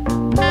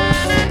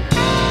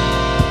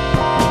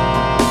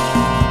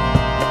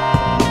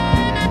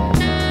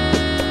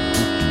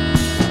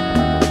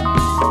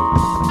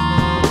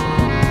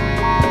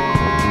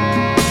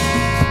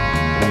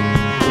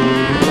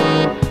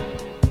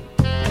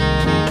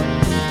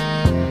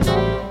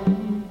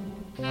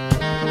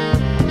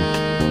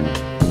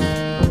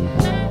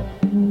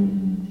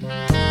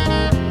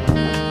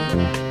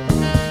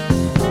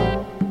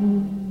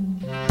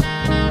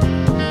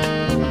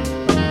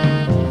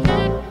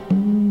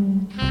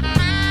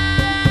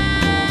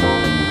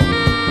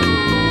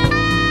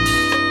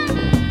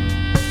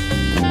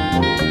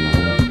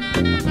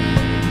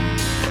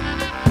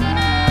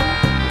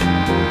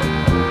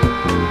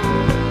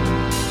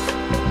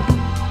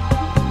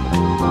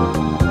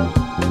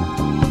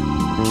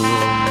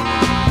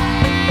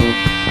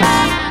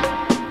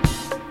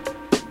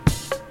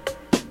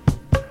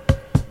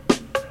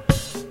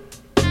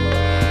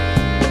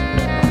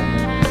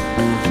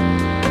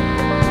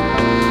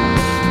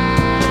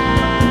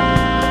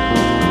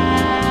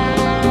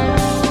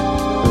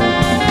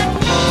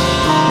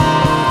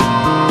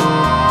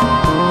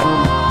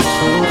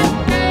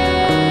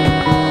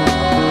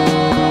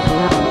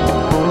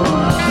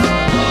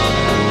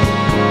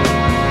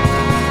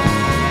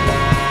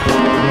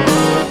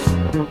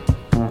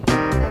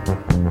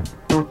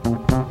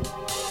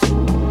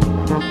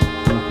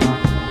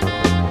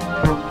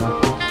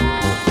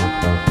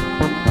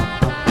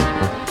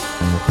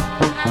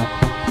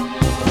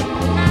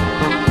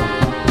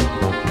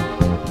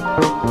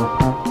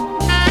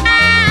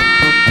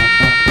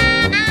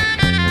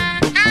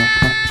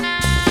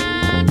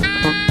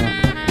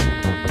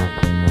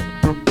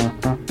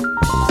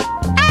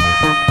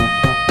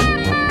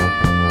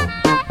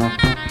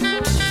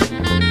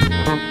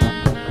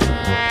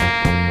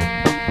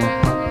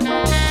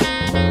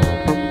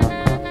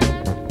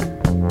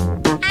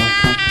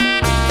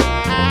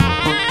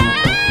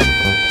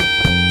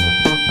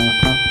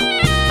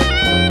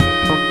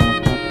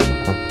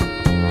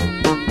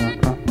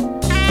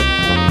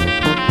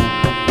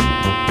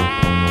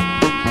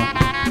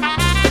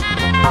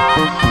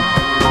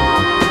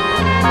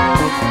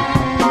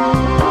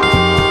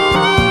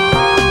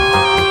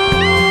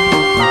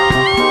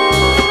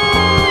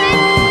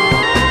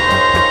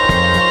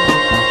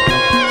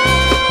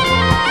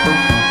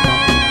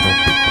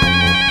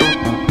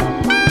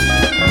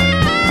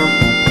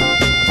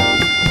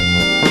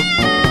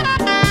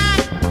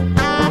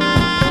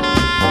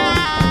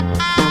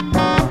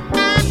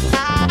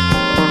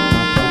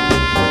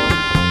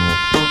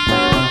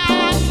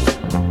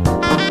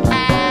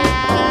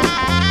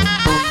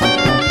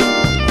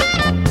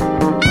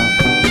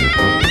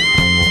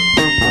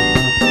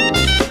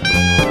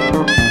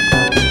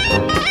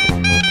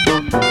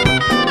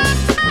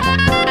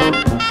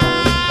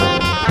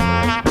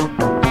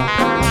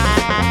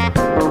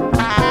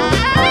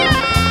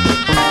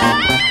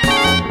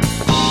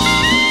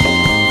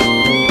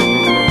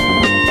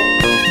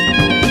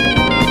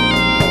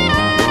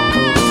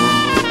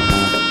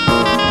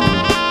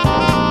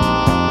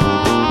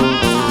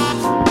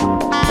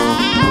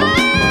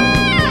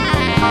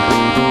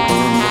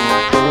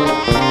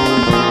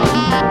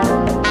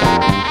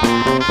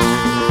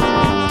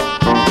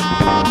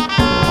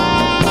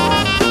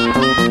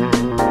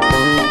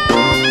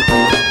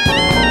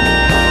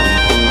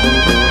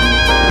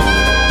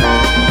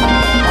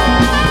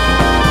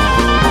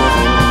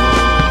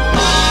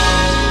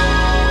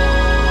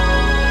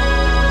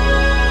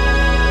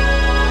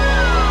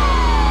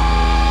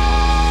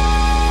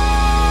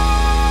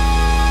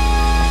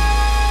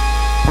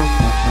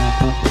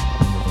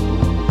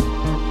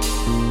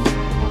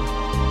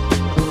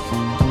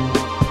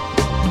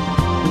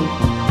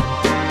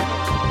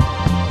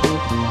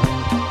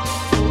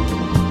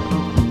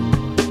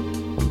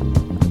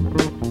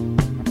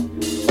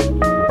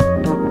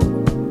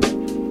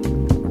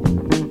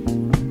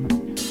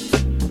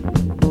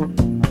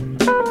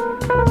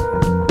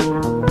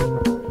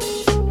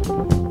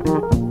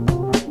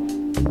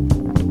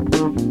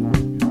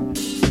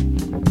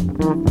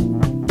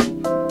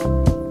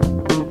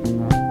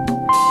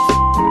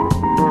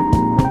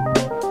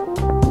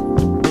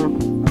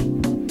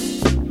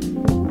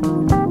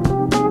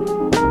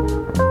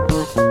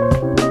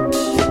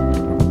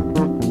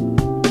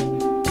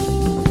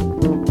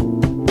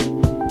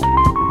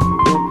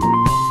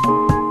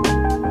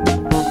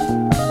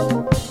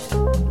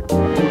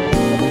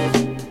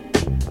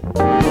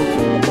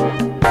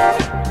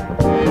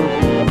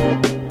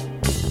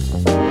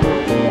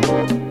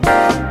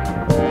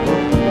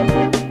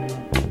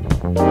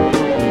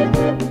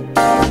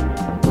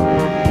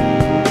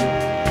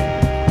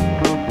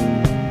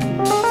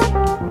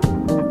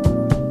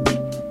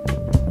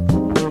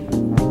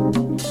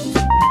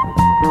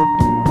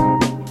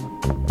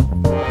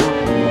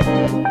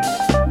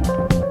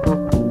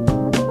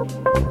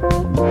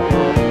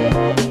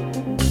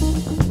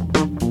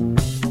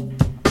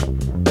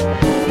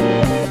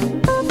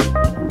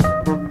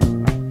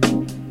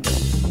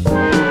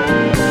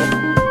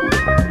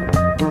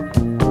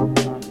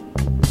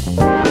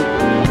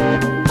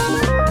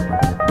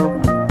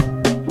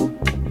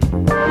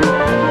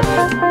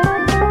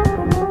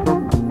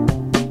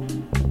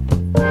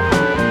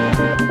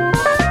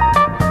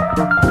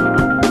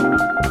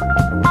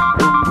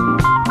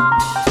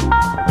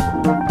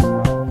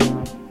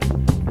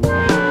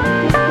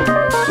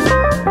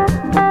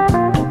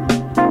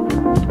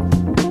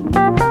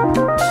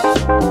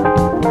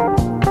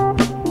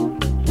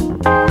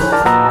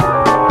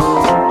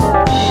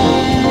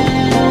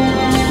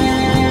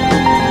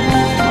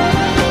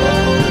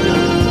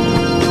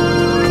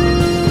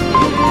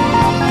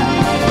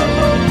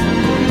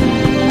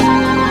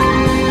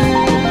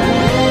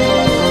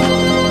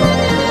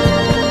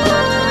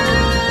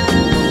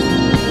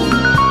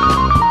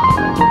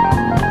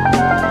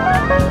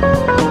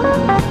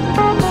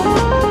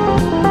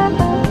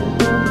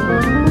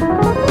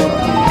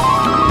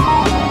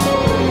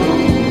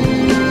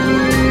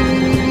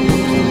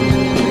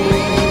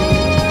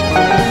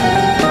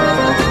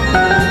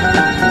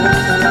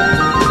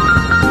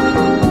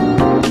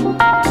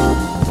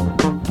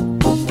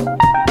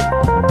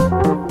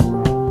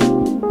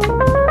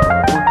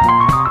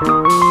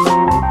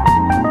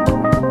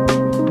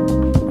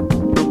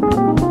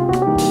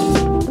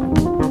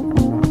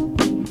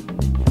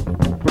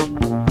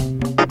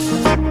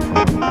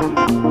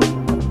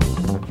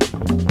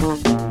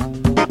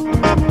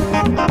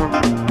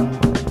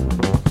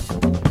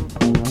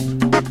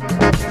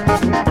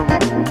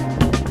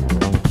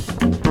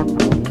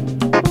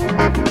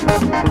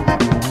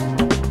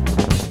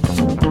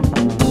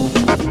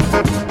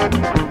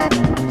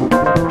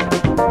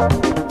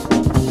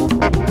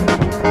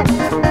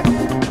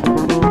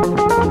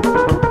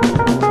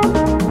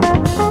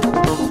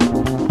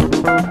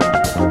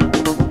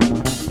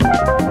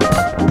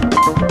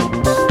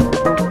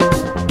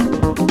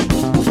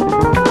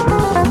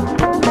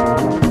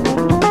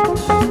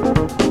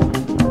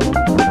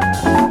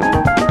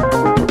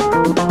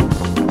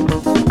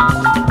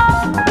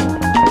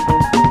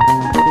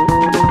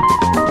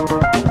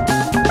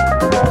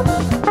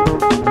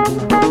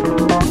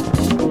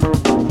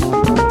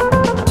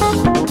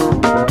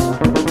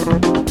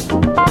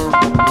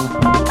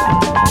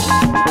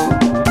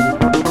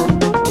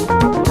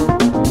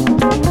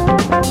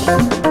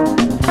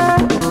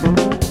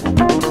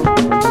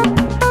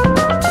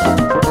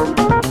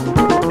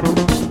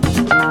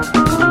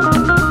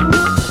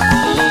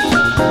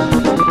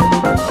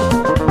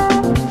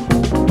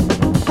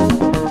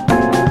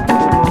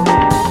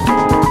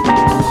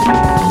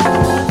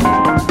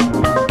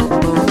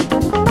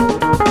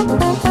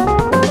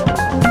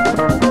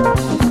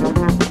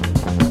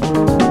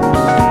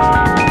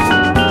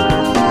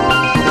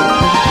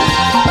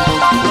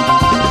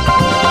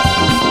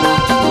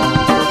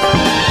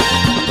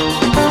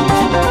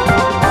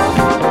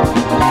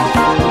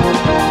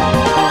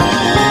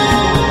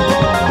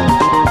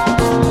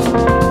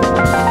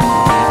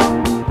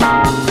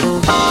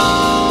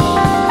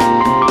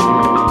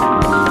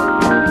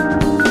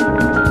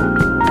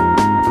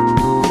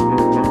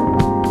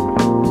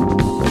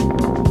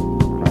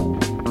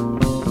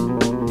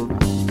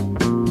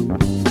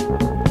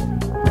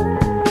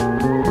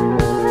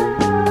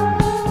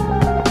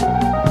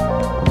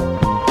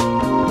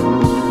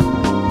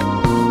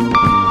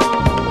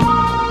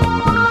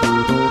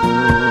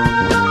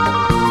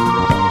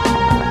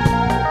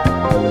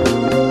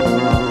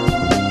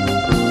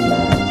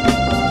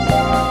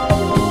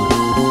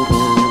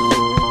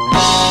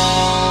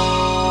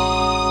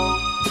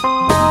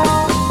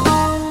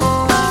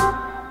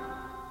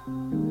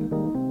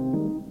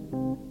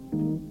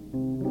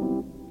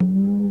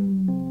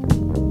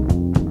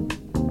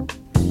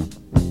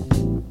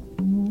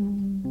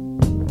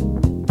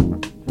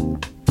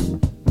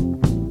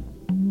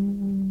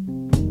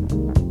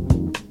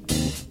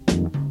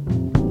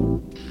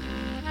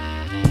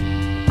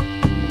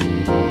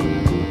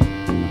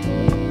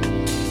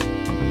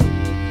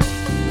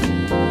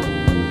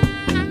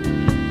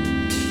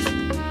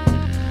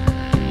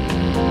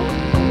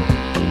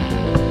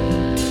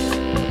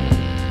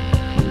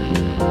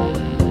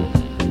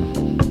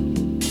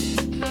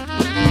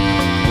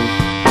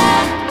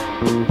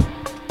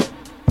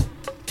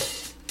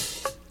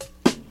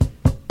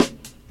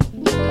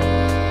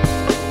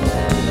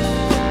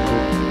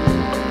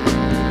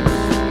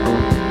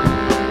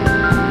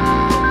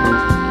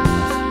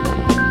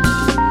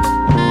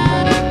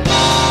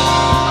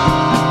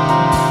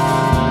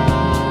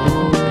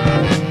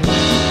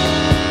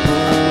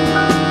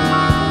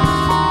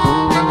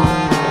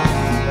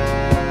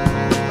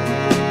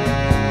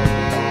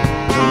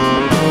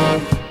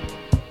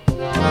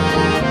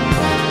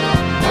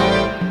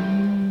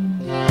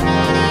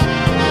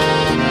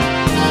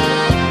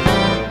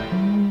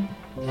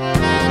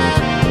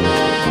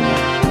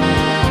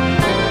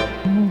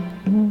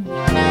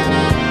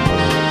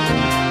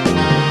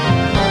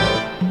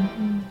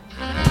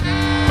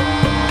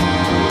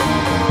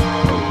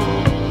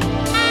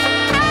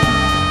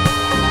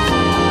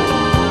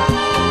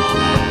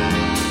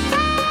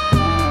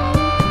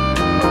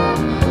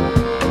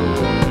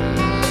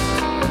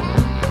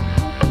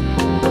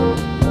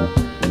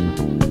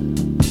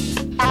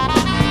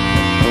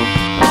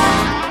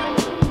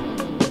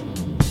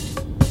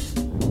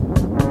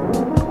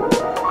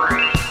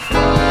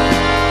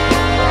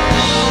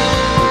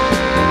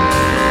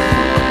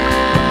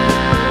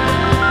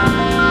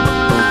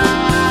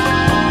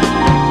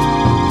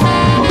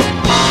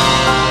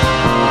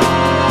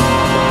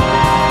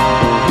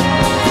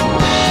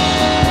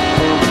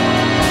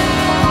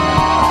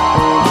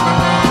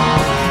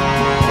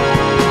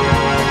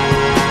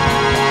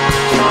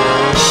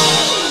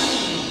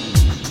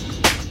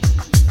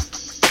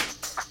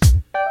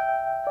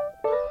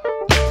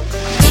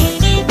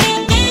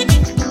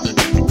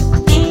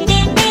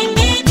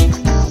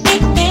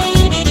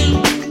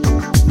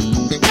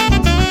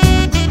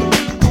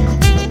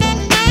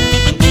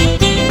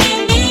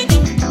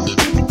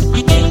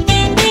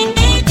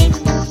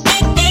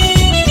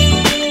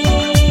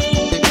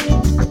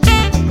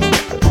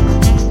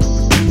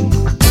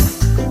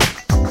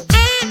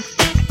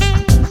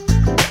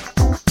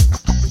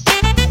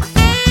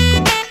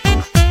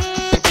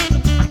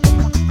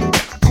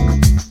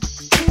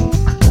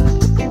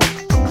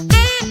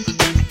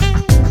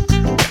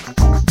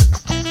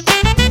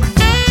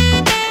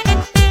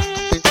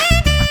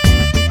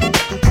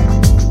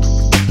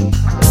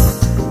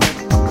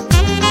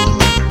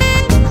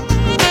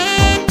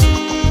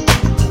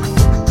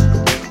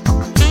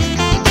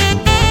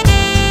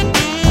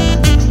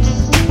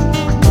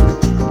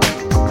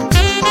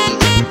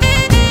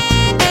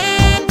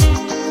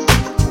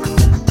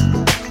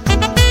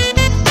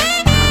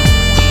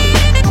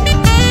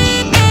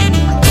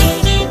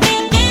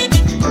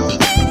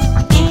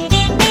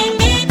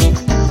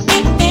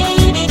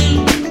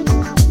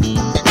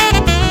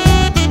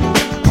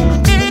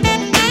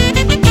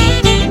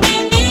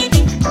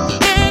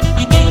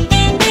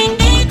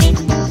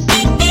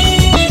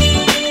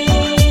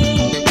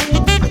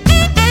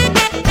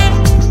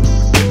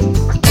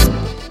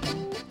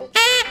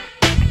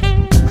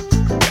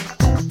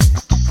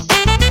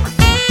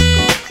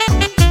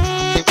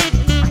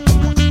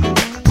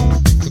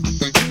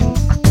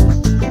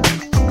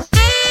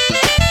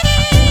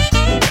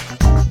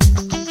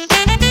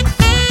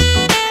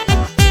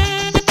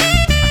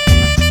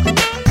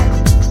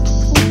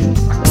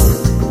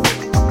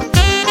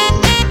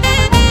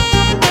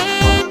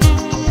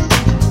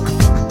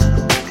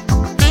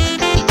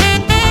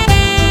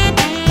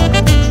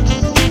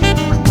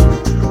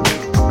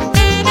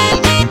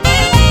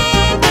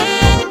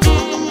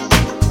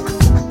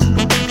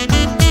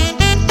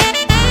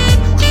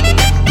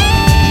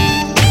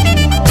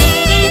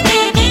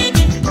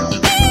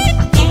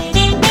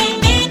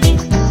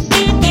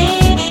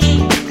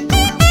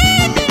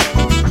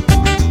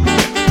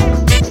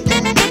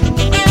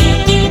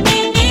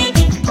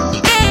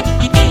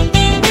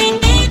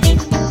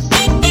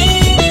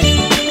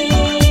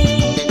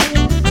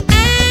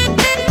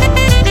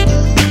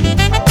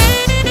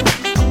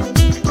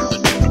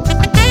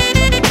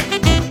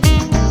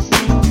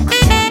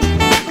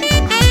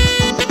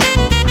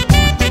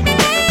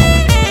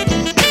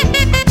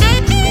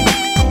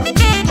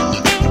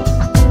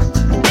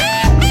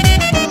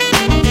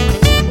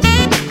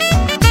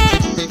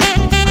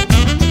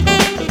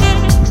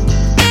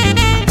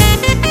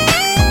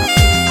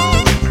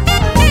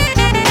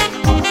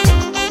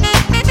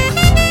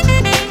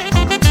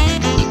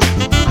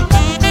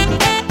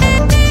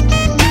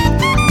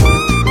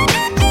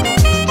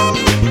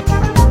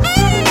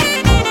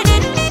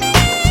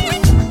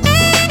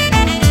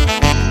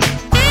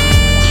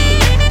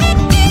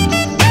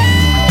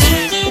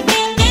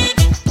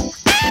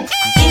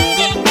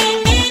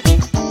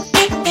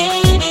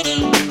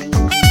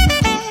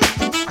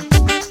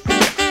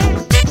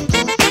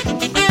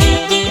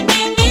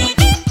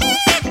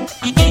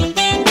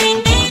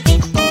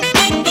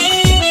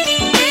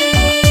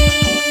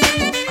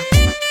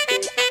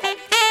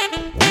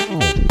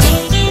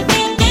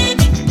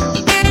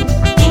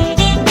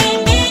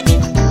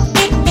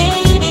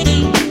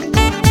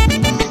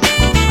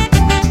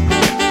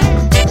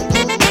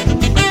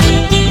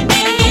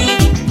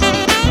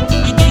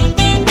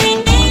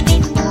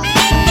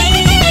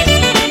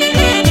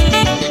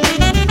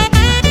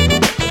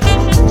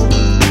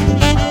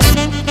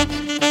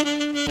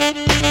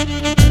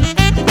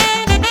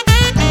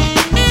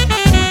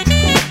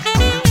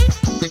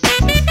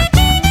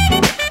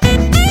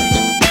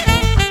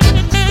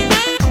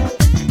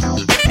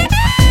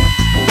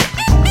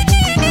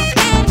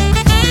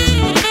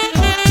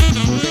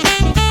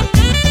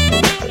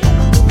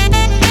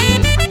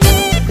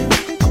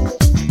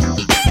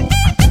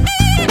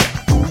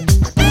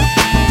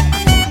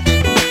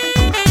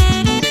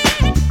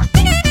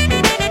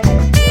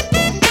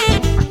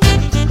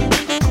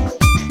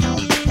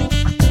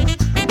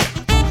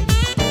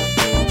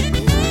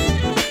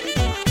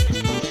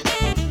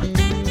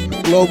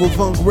 Global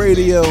Funk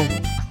Radio.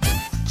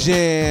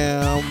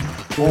 Jam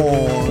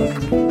on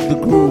the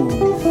groove.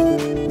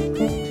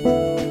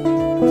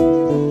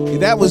 Yeah,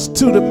 that was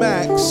To The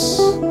Max.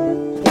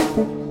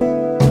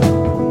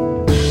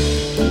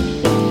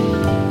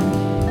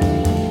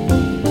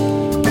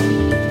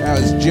 That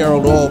was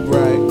Gerald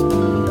Albright.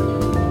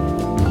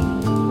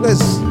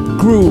 Let's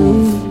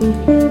groove.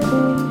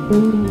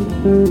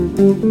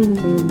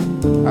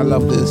 I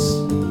love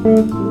this.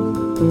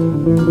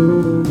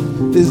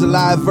 This is a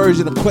live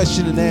version of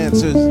Question and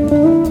Answers.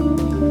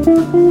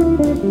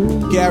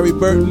 Gary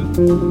Burton,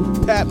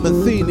 Pat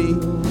Metheny,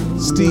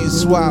 Steve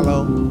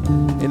Swallow,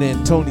 and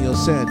Antonio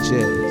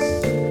Sanchez.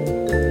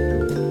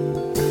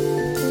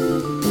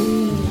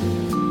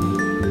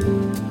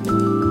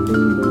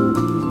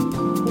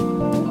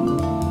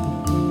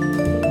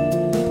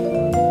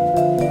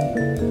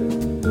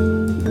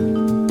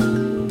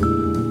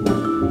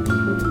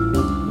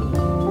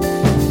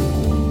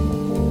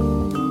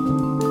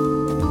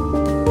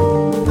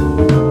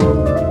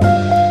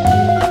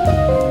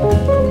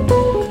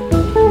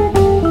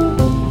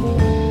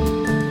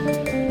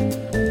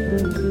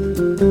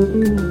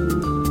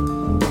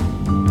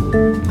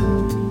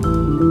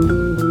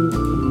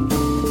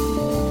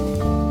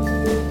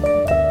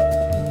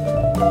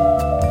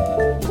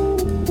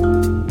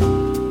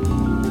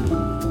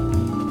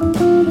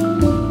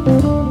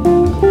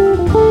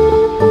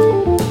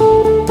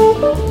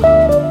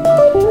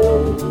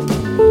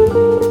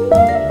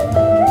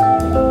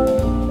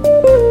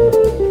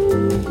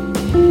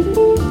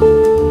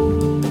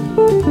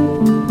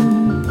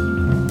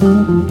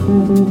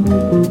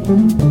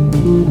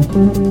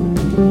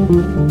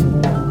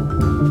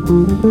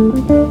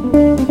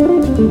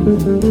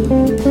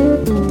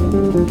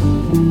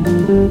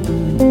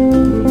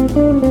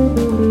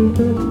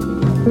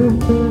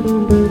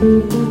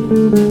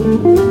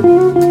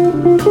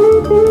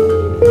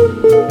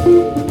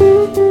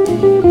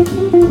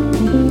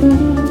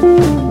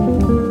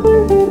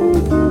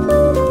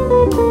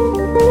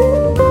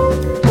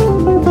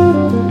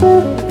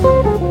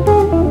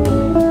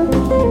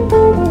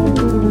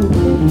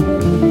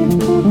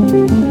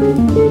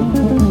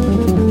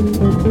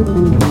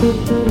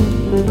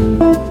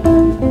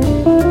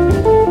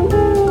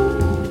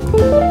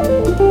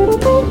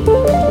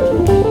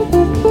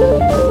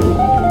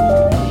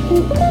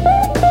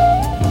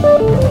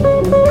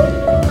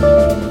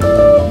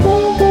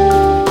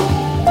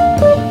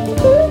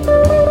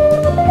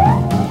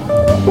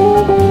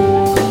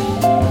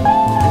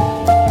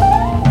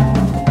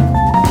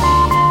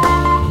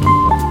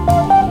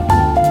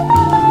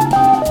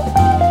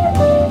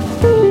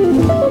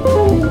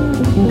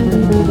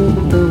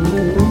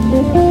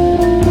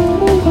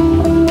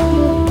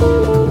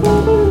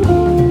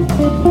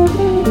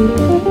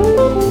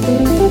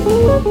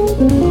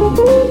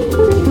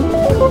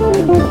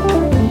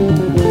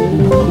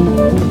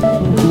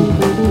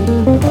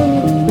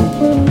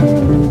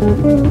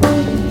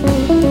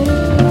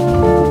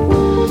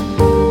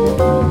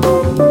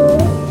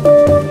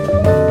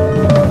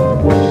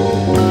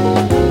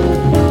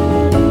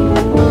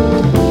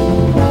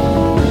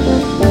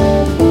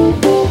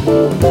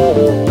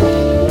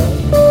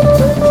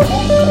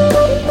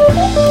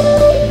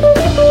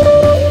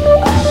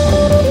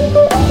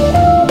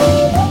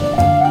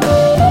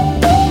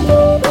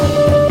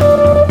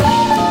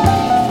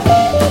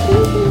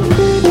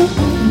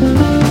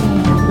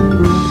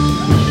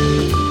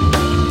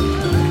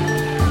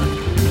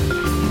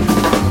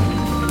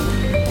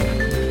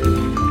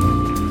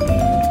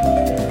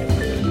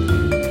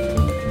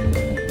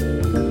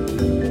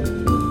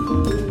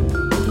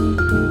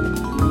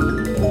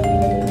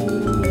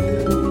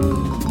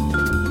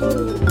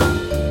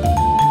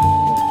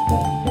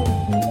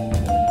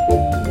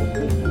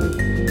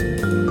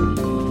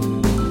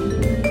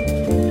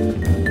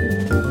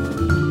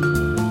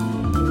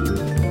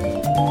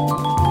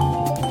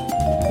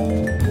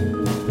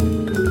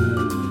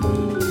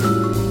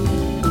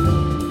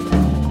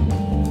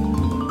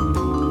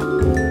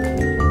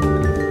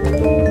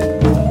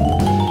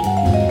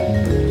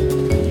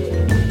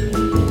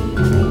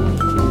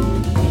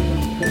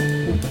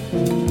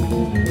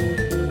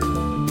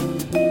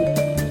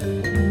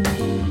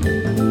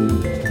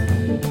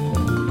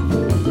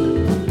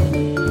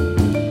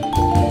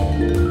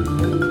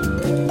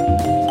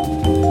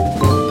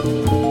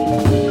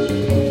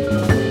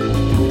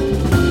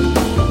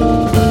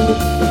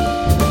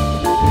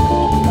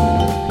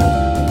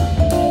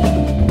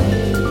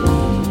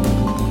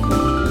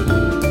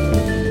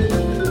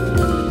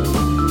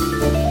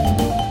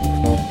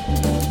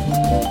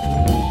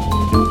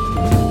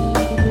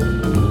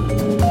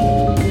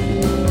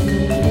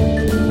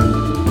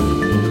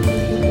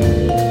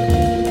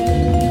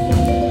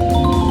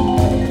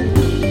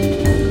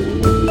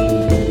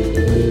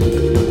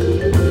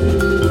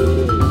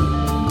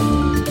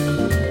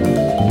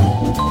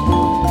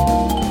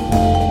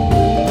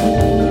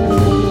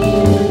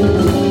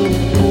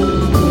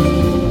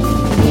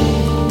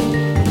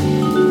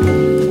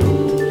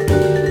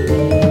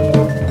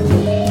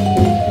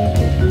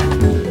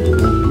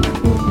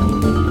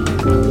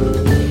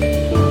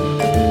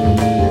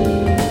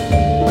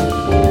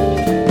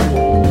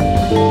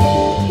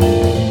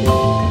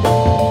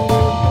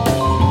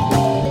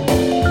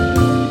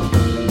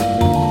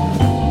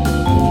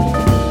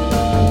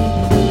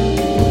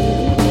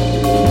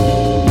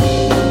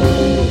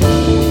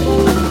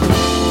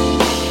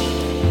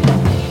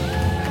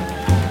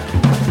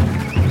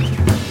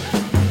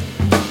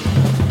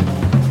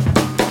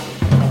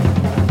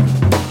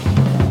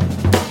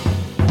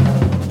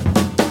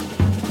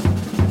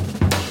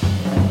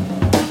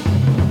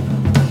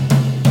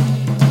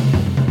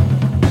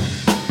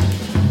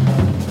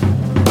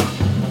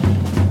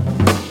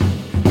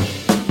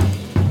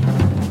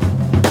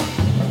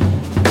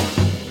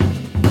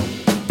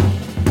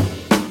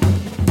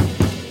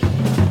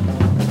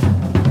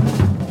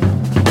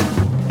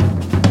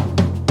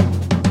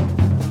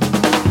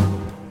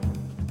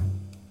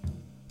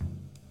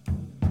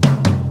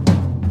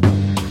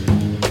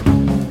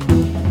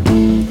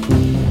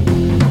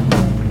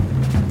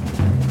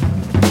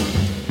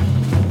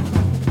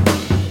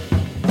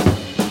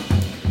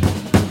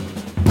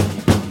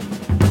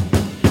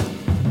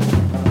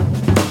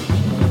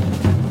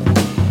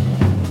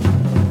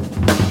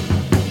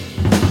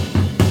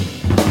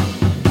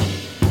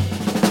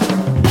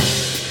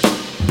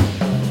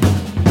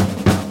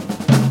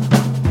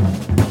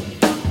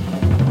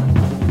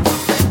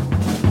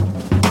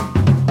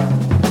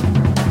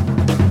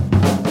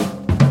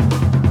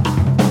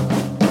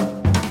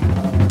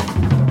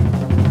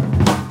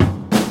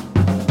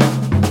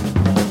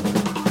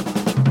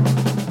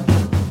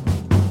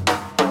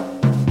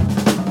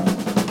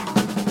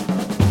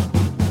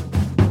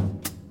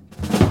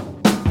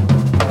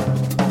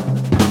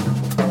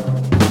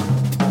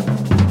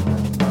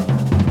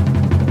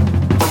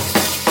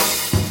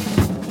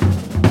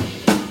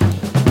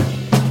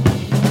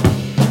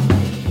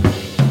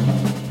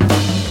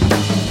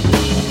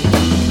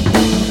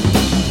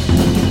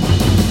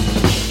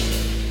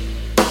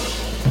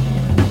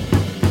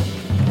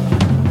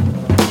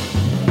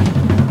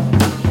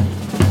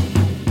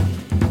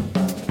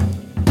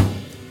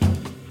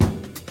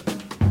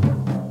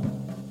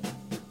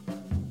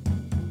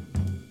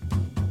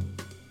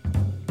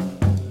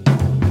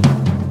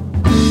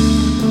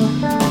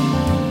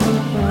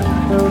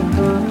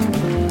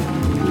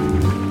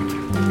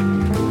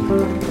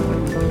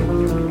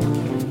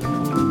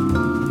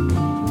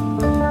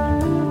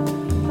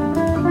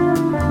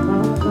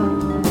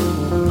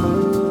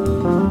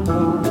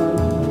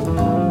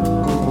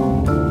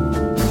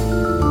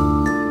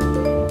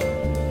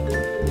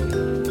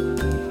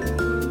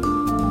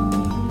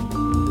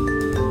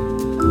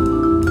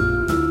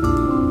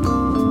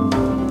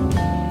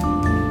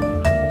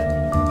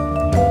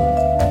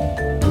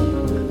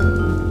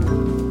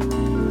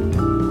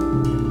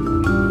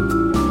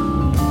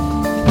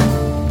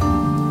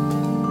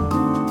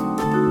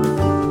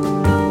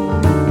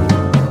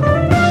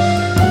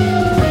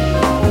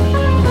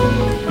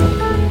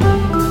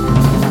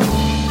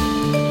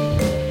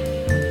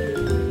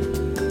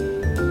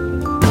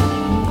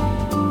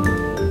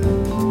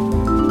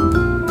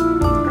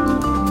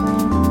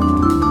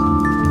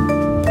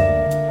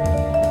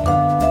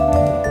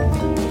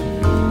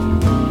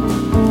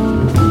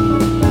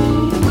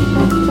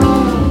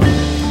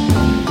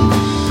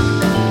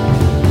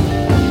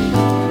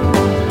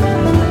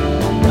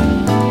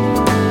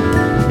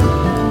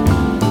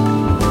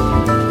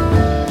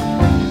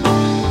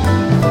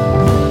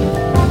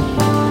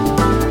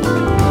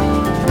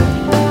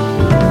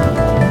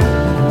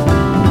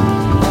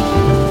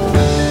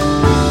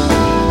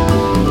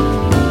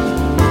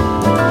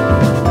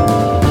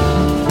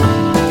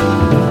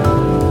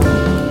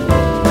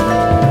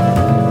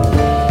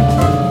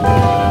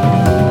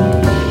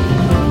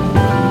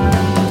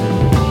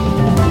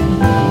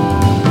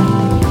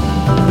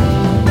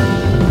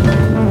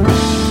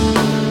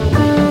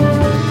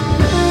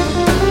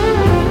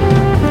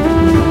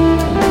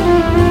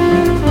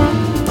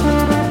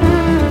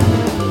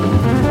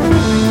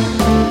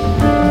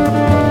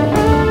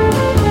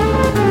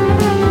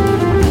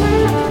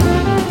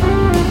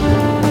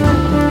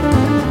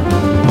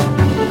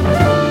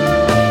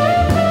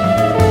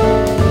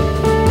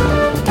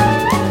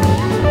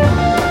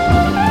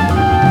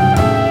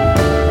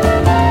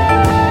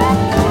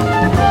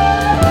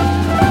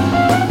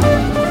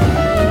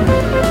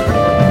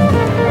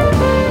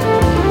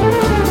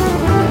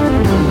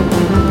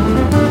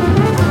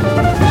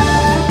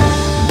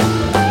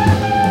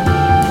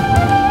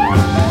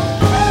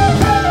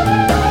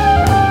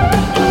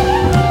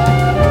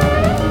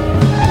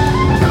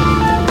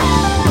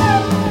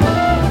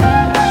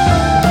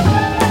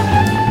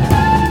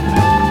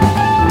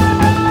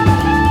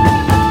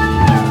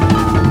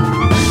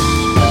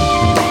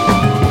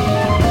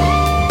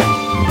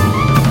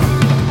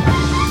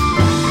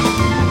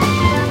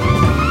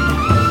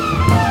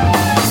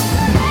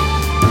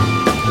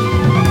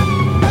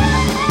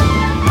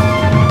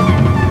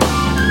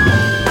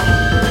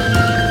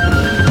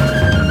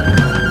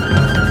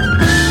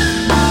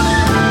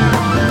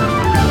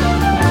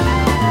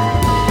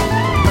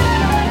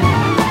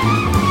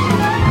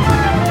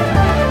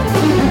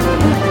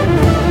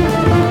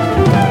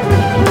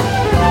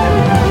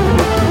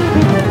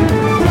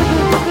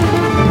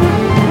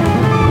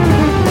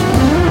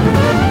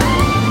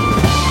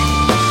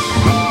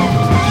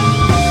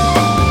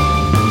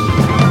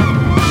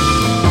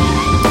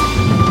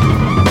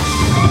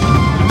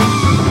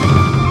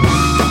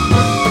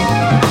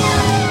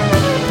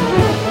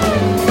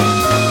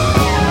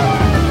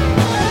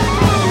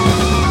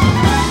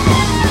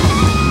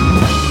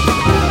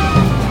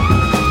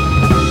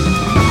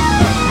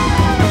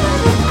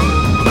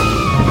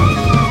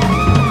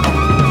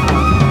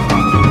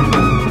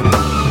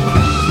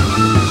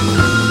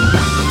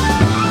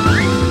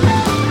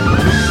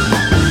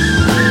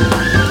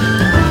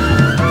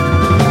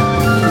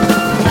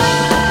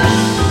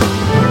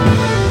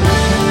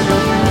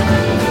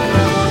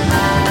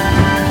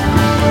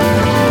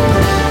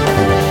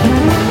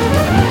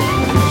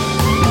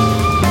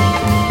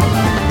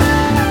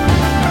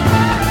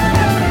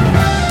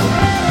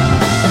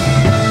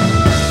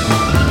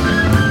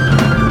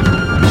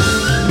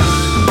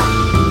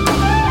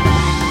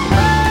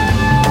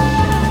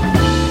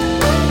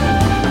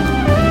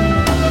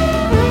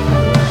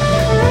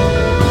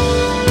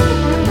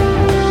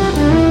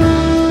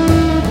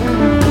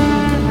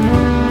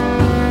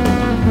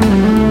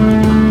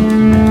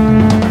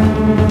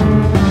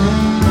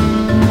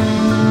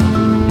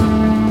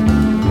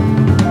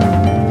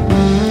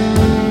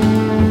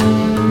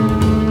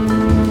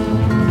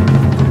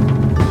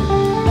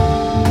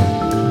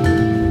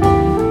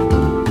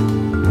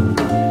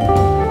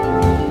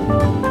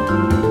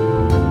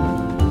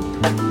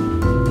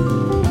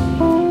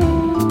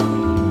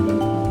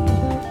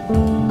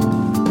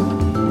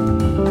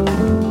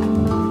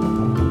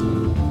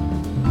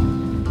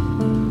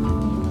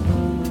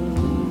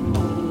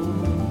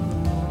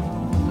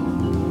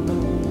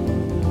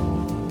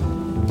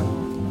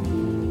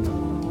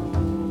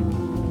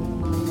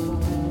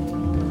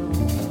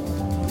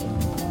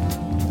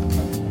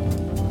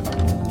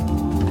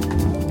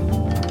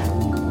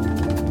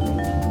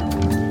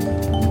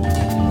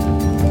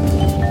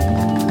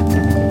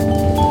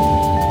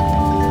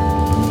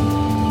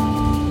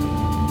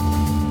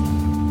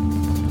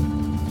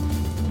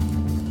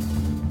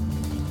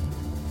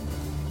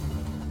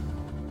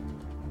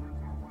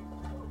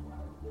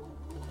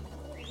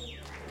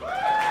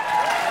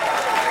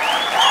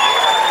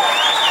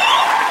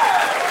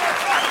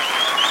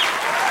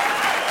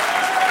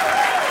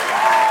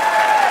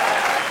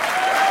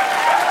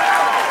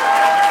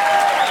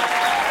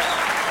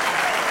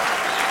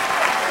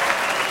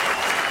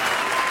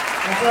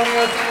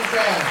 Antonio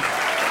Sanchez.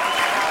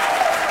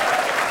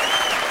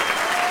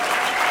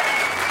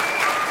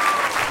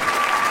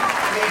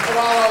 Please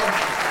follow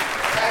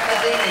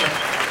Pasadena.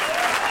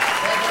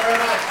 Thank you very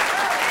much.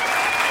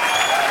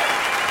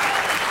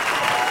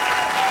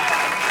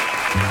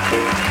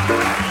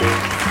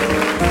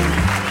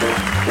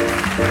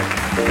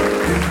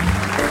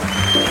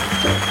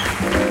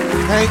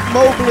 Hank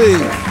Mobley.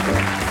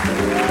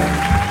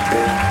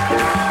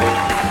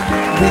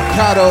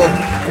 Ricardo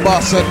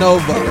Bossa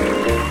Nova.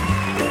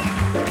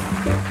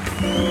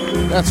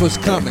 That's what's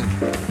coming.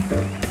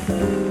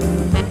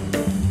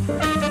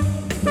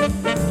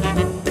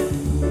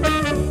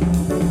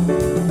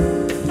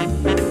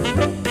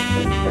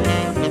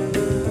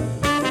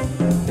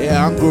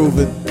 Yeah, I'm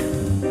grooving.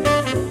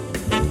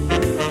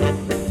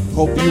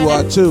 Hope you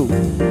are too.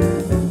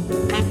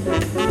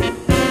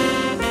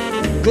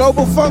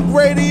 Global Funk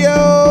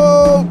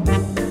Radio.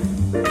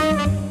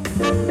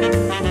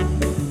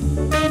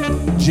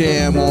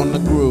 Jam on the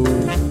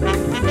groove.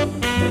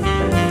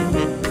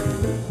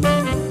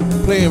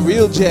 Playing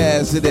real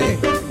jazz today.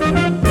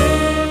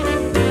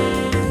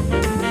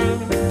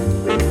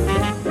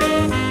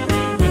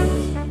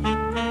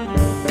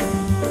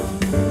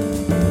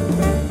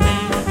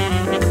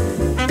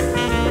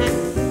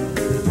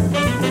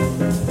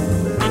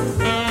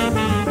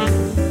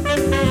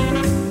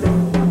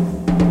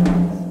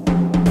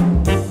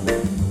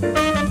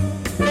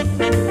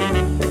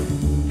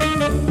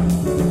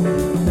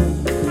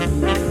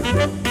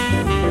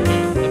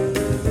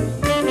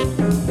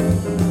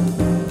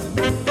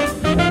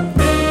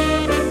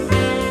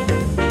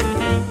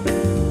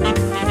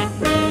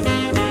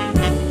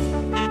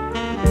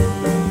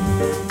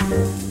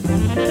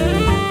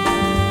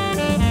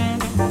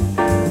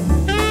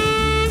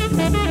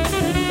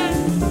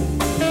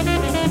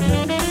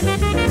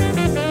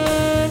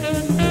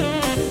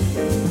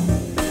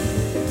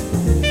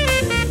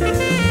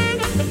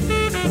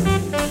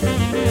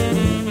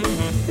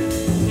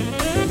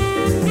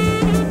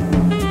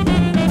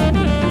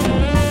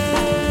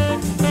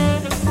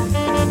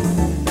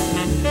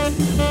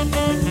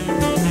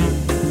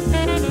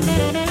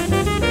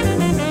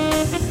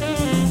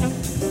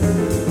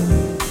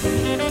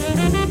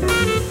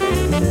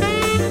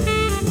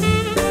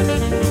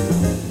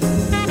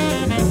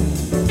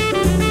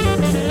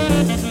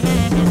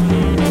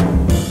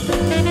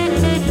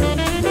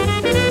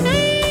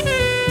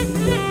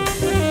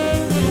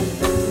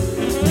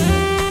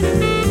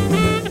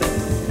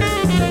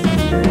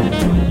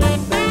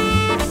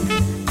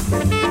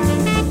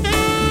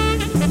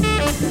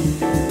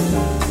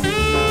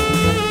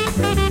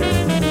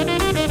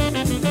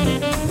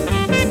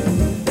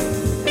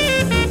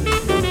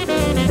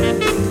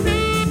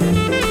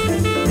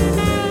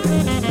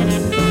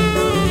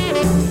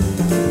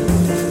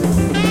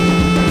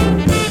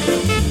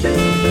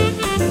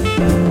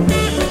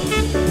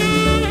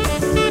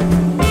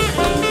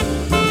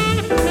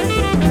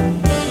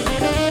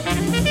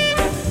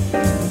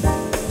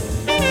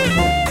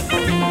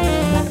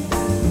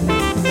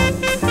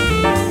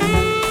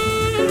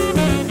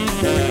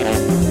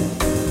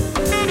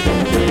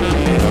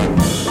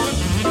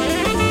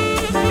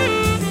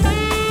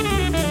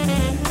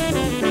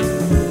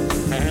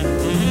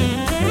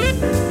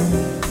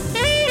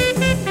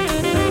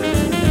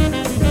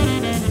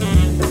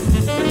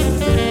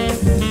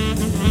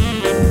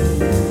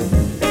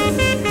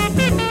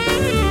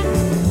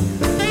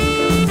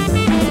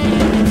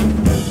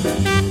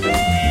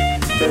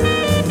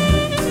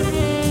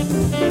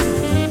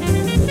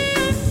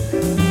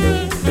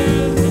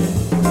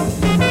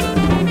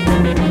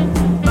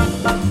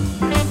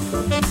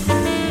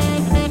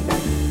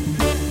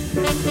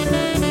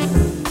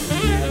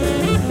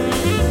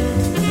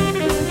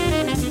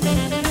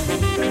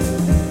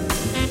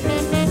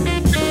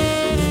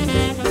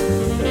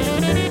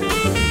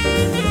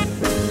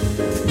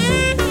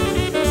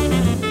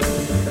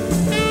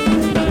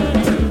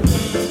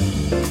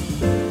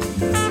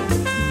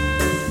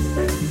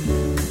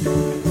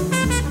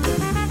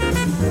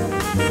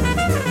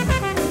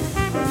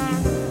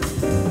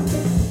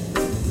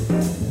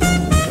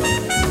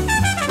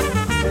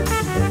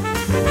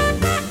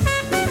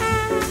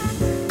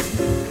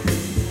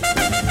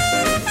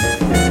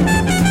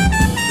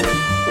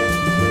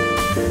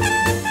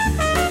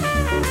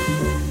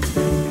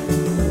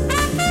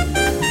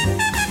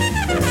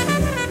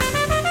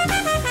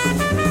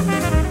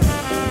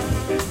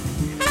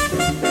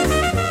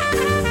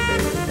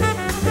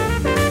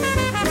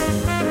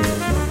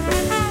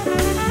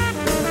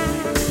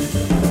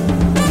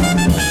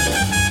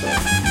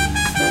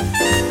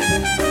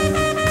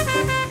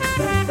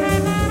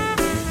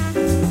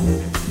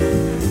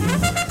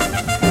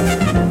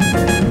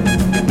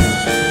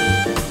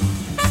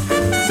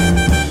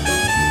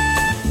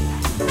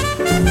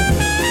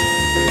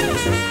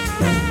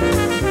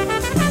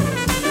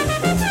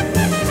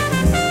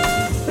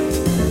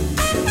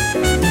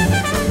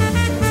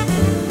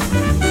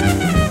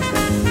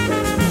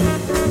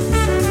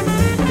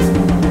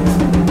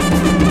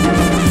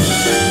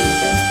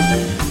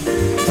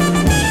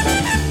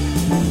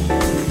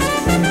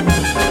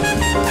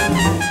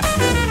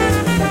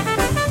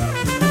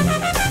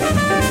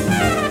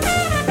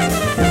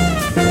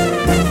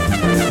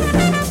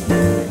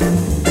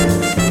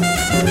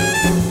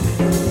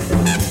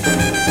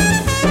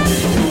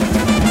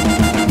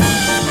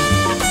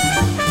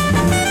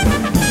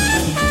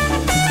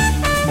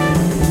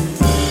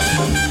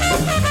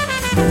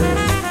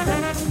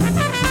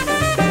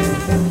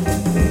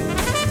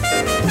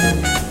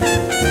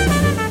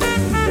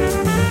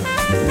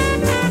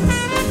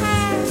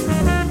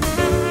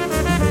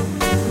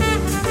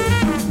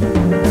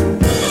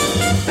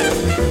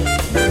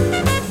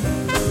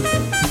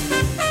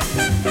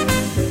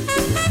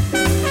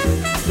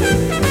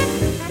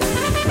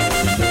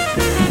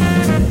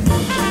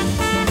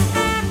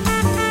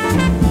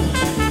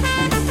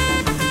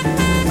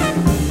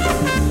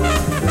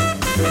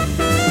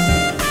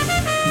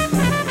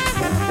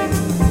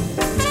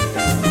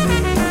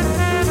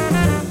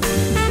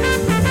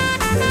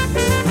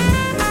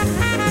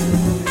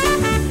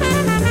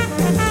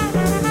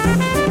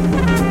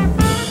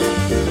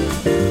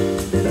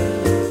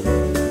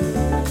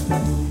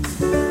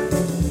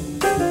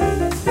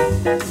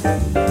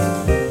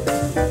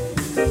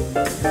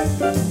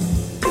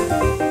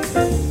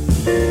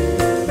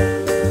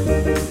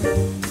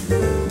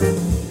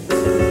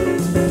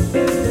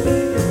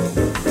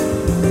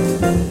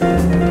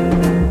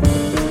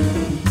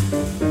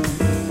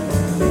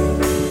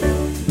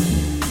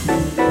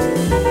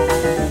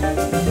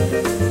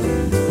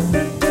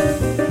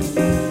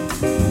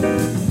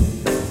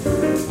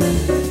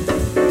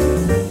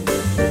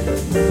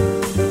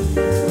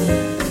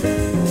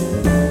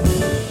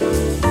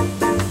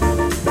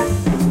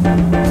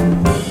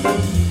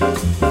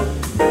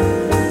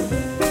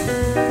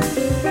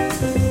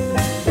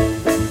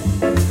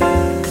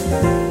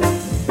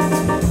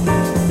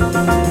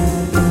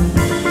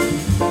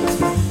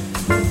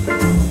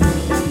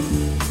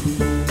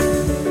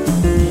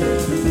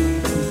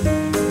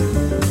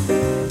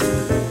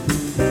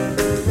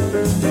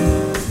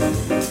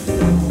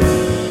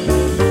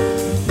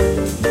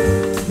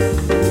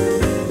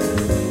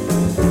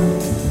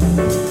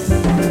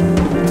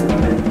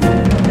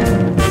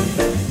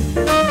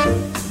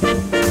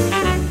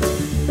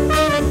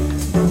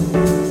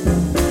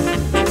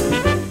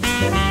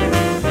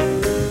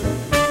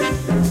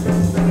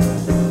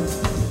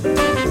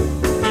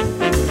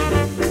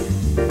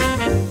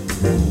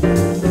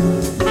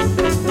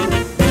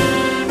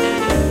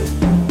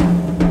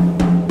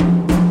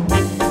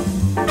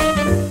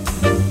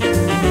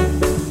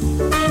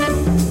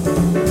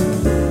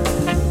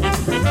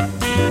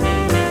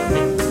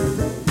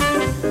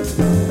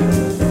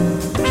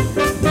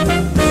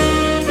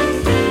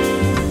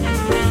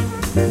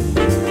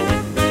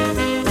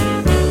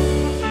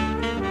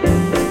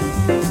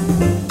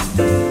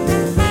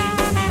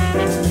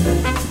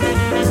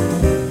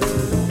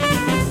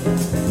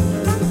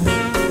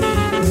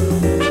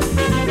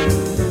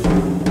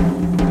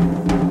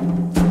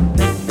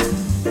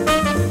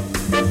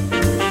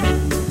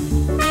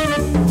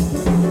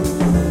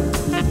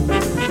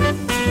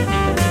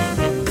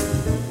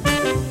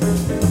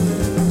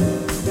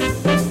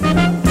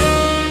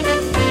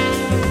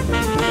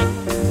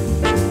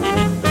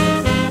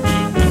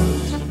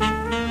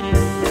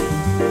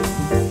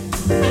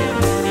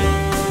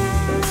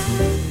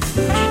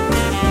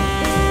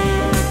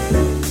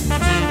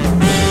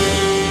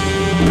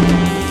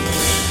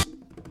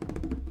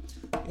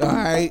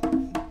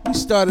 tonight. We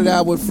started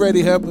out with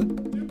Freddie Hubbard.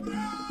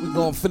 We're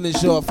going to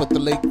finish off with the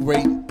late,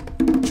 great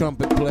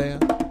trumpet player.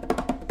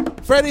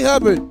 Freddie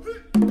Hubbard,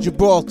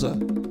 Gibraltar.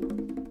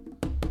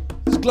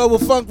 This is Global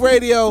Funk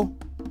Radio.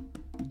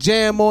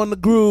 Jam on the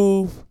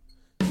groove.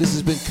 This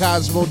has been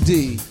Cosmo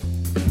D,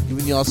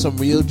 giving y'all some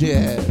real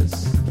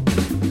jazz.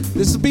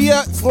 This will be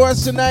it for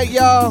us tonight,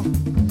 y'all.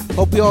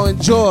 Hope y'all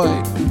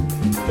enjoyed.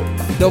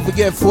 Don't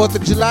forget, 4th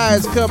of July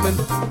is coming.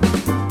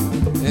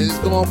 And it's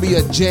going to be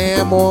a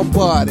jam-on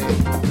party.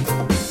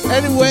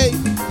 Anyway,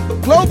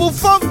 Global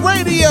Funk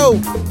Radio.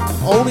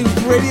 Only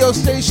radio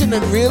station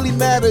that really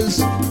matters.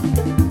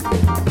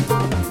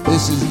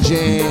 This is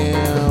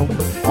Jam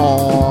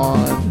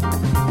on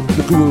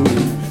the Groove.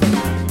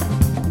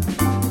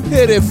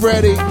 Hit it,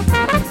 Freddie.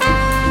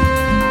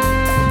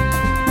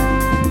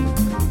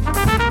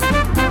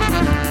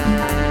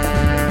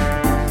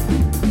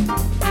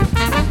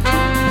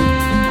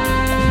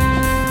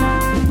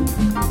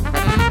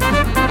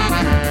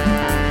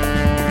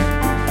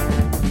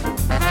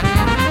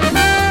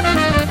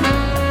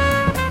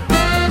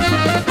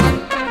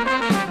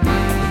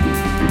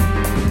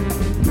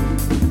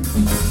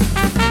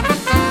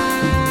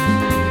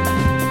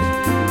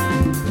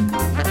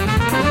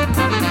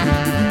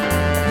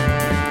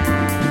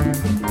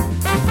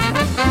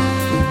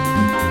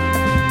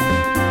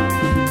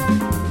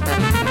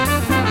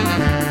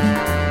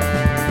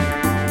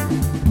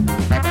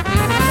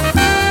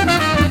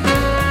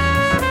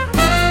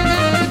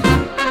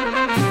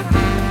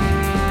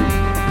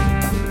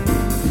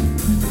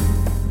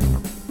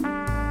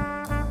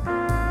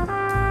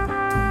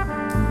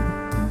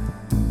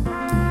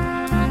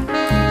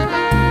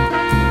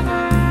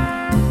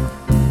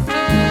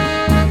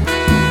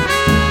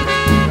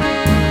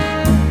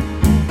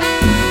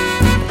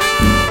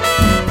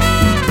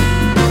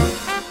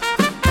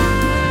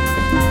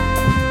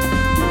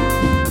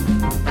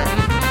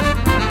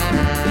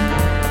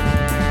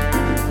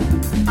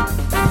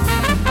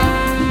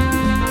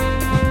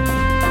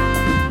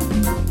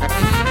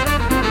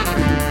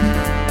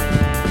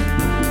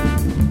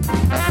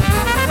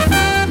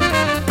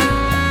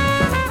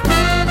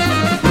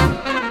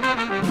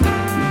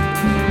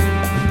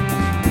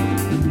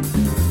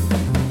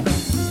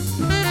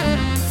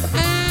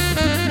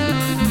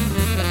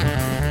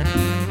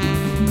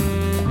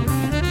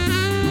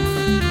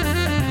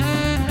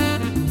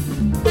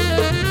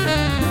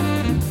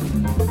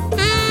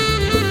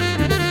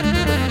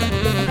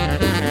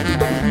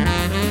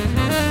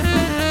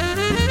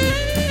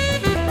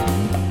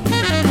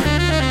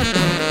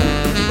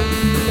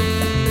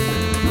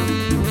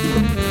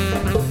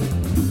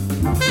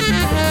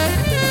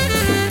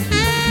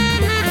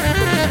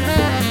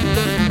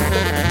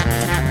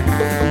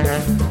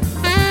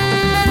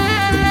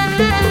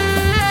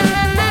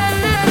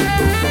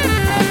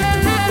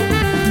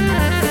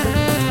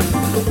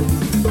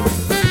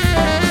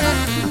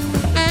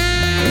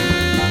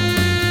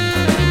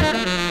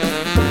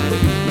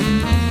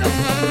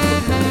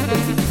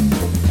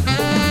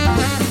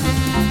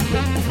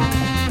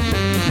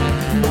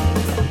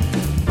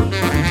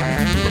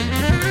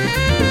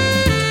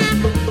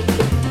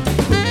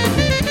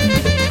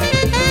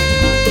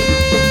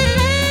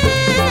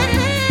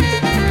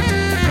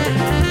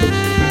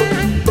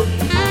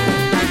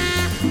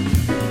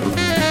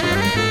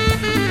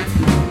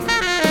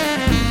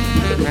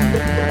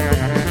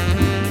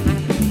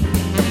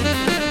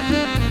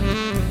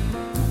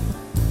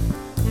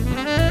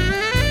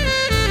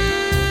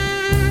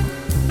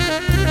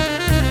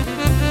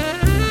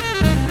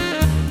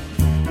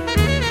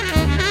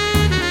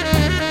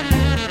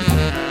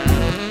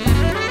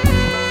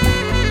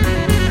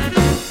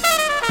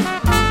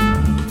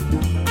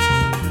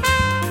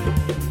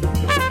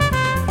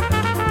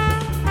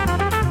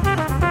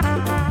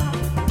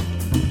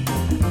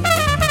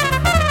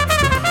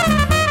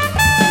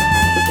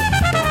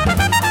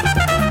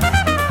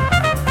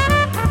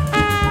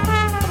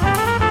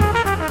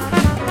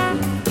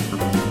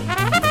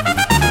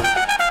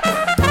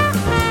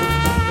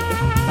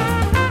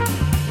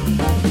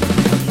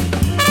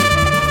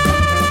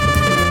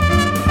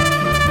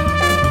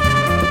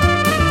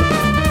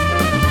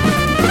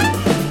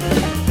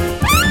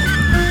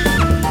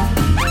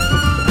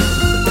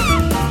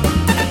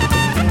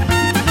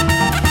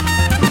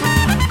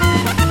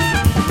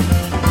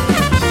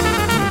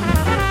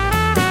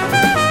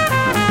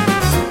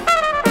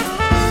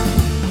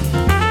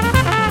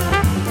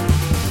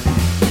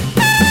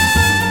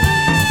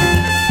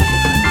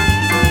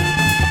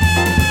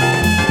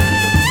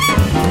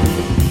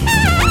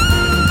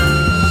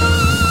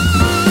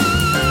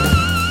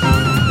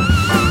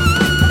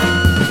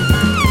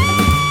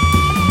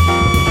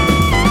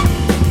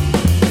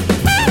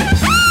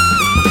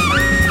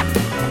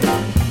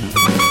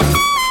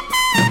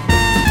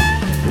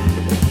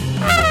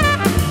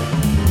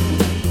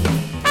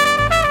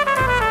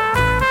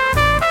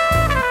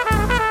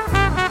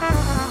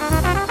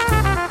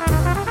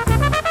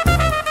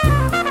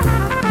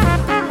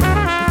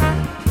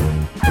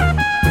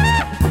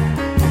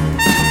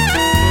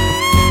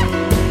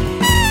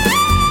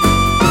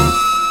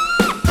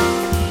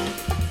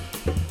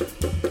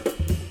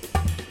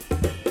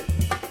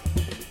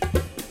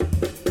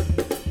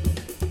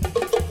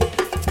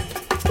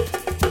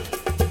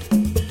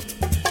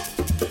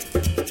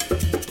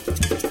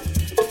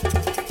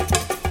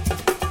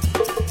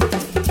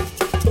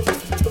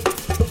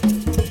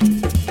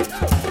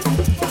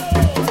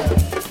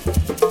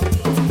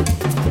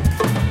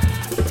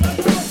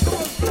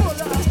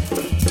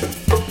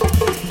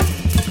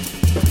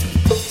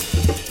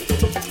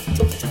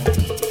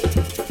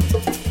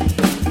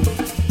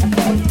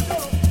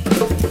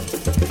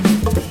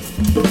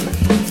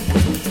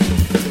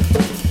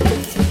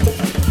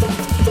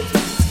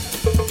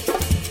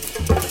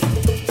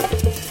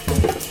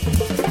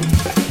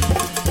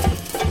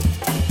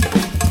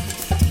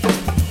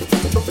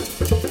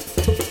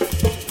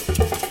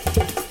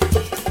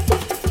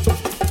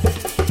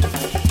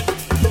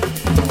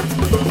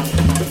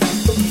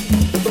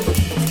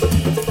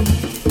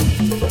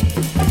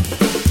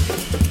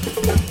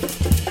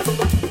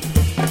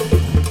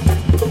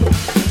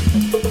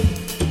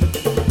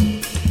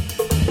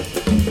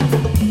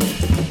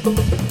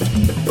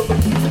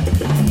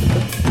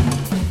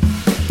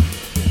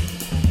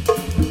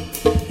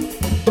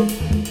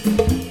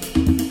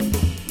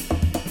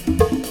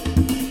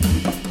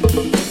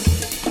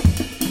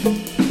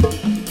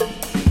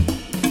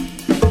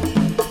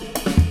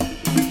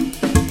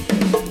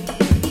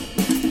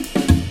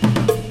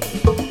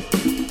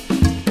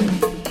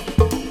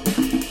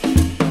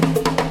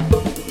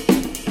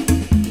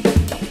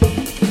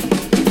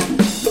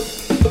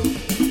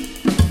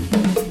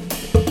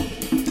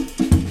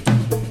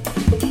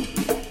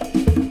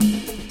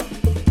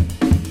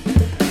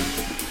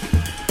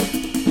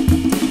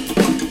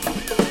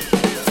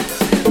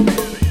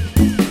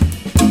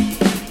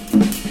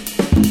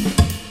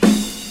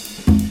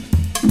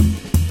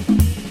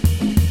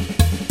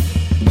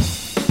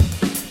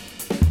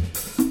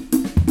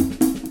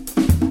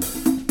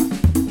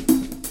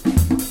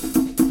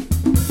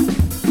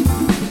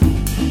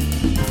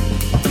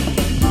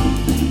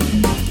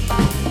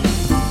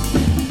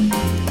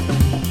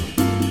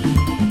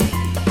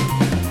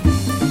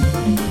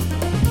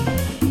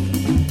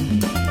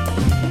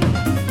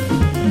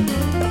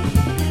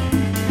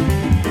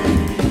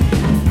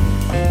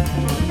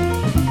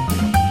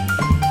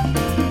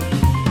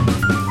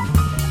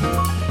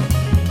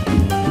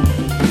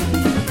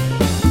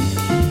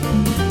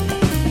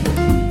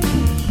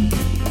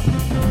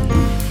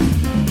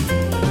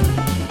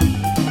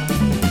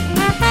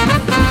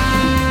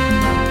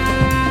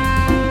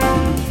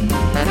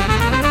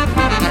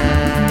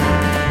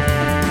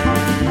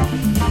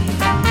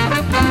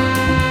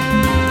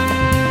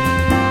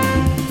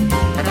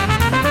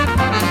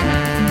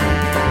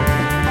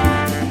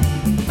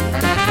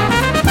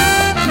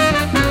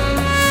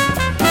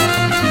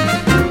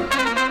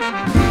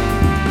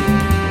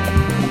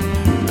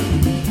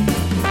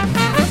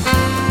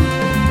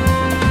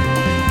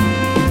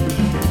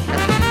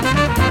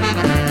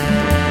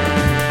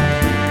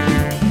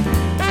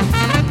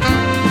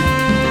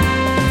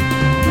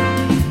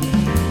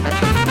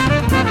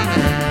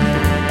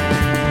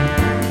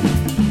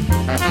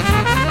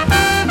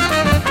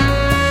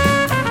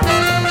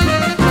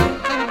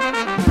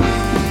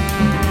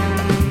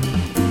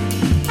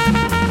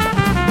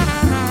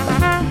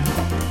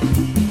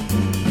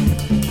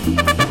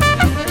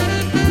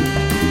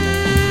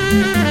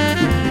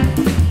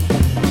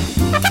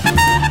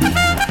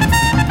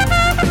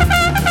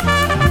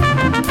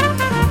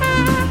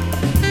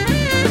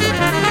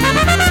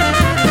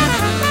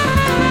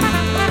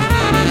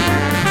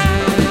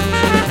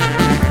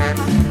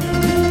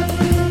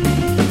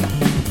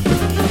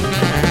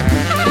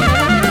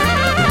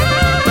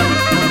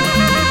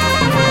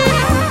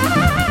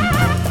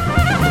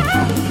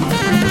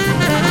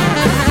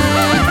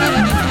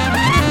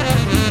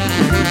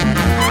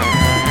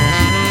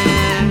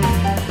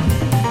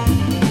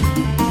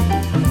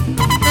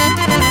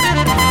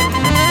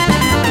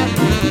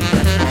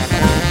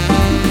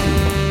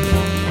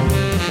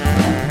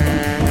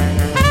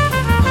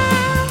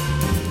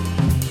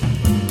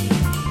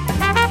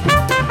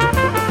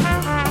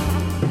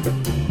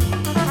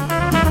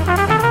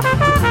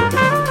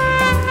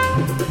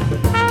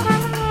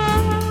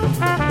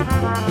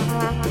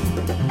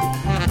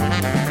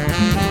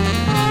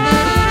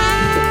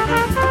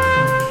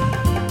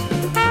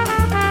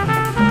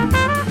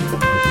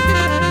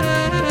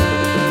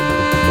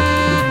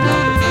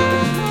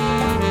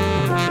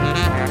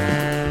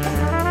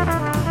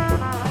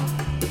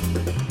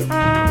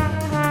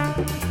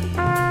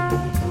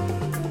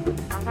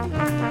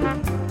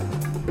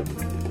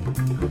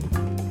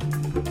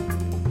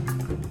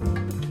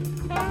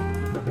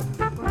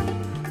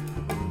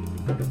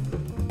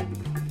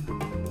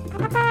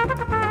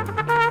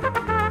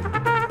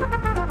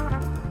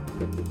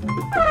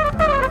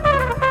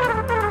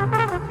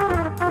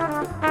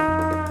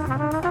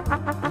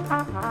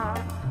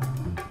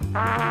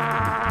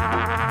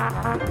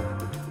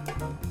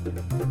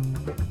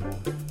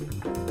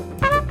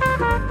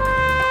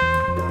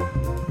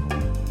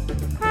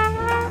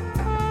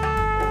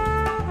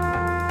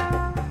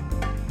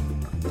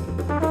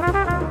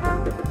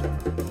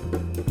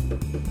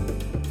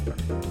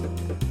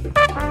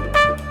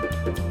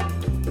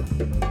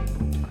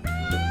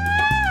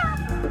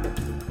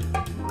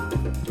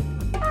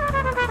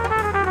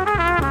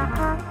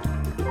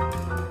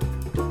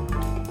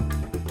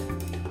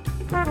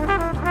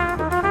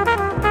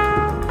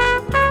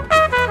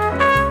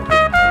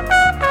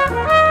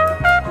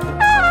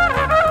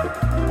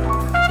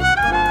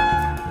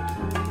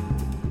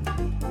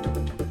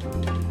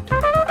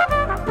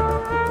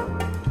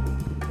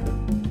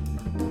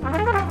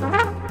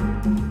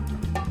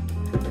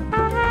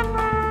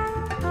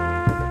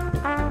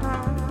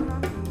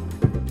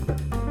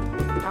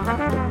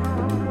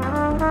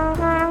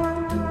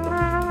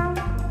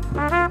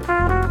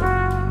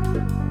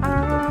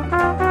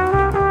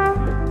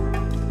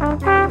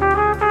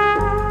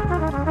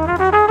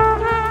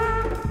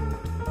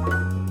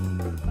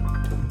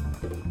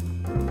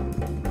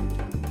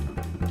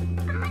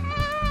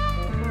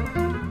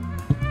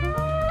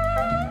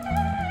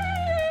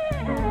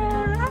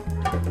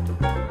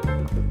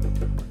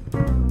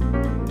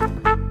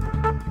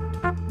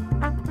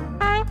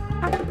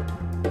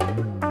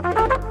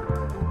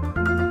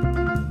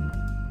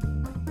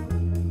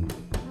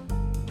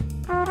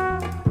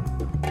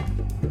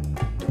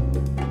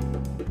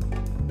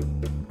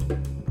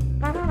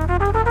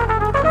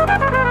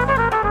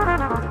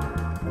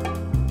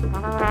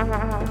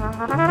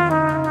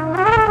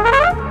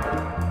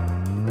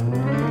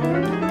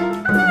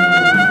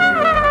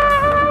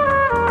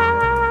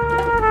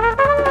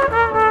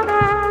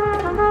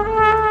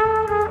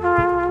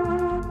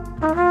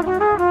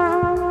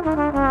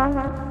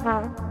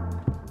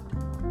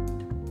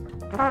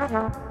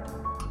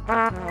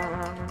 Easy.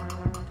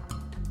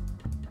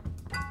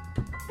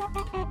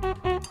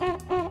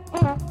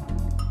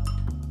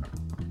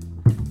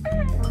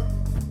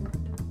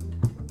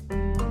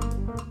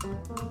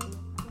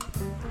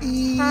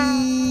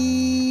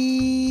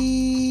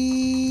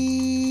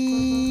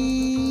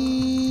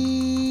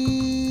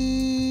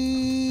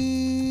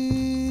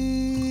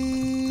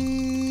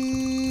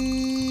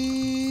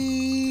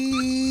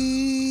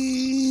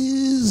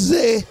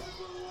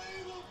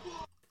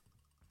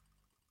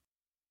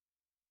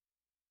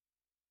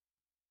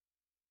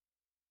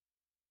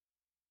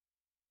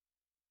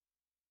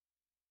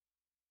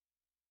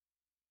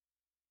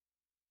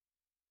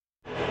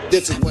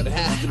 This is what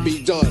has to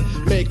be done.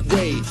 Make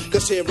way,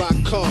 cause here I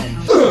come.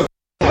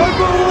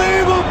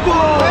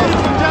 Unbelievable! Ladies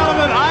and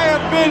gentlemen, I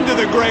have been to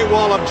the Great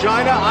Wall of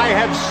China. I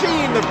have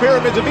seen the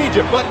pyramids of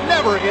Egypt, but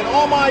never in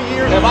all my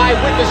years have I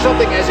witnessed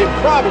something as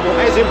improbable,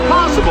 as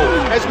impossible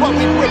as what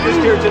we've witnessed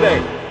here today.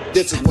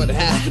 This is what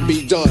has to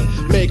be done.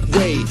 Make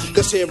way,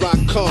 cause here I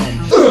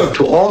come.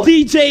 To all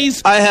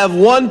DJs, I have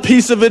one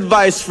piece of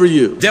advice for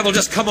you. Devil,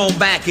 just come on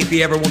back if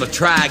you ever want to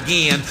try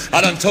again. I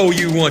done told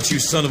you once, you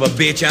son of a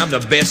bitch, I'm the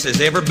best there's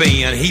ever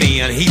been.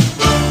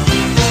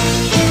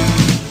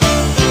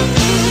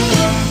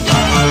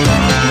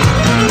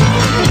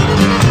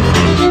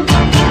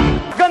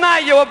 Good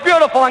night, you were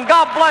beautiful, and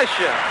God bless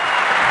you.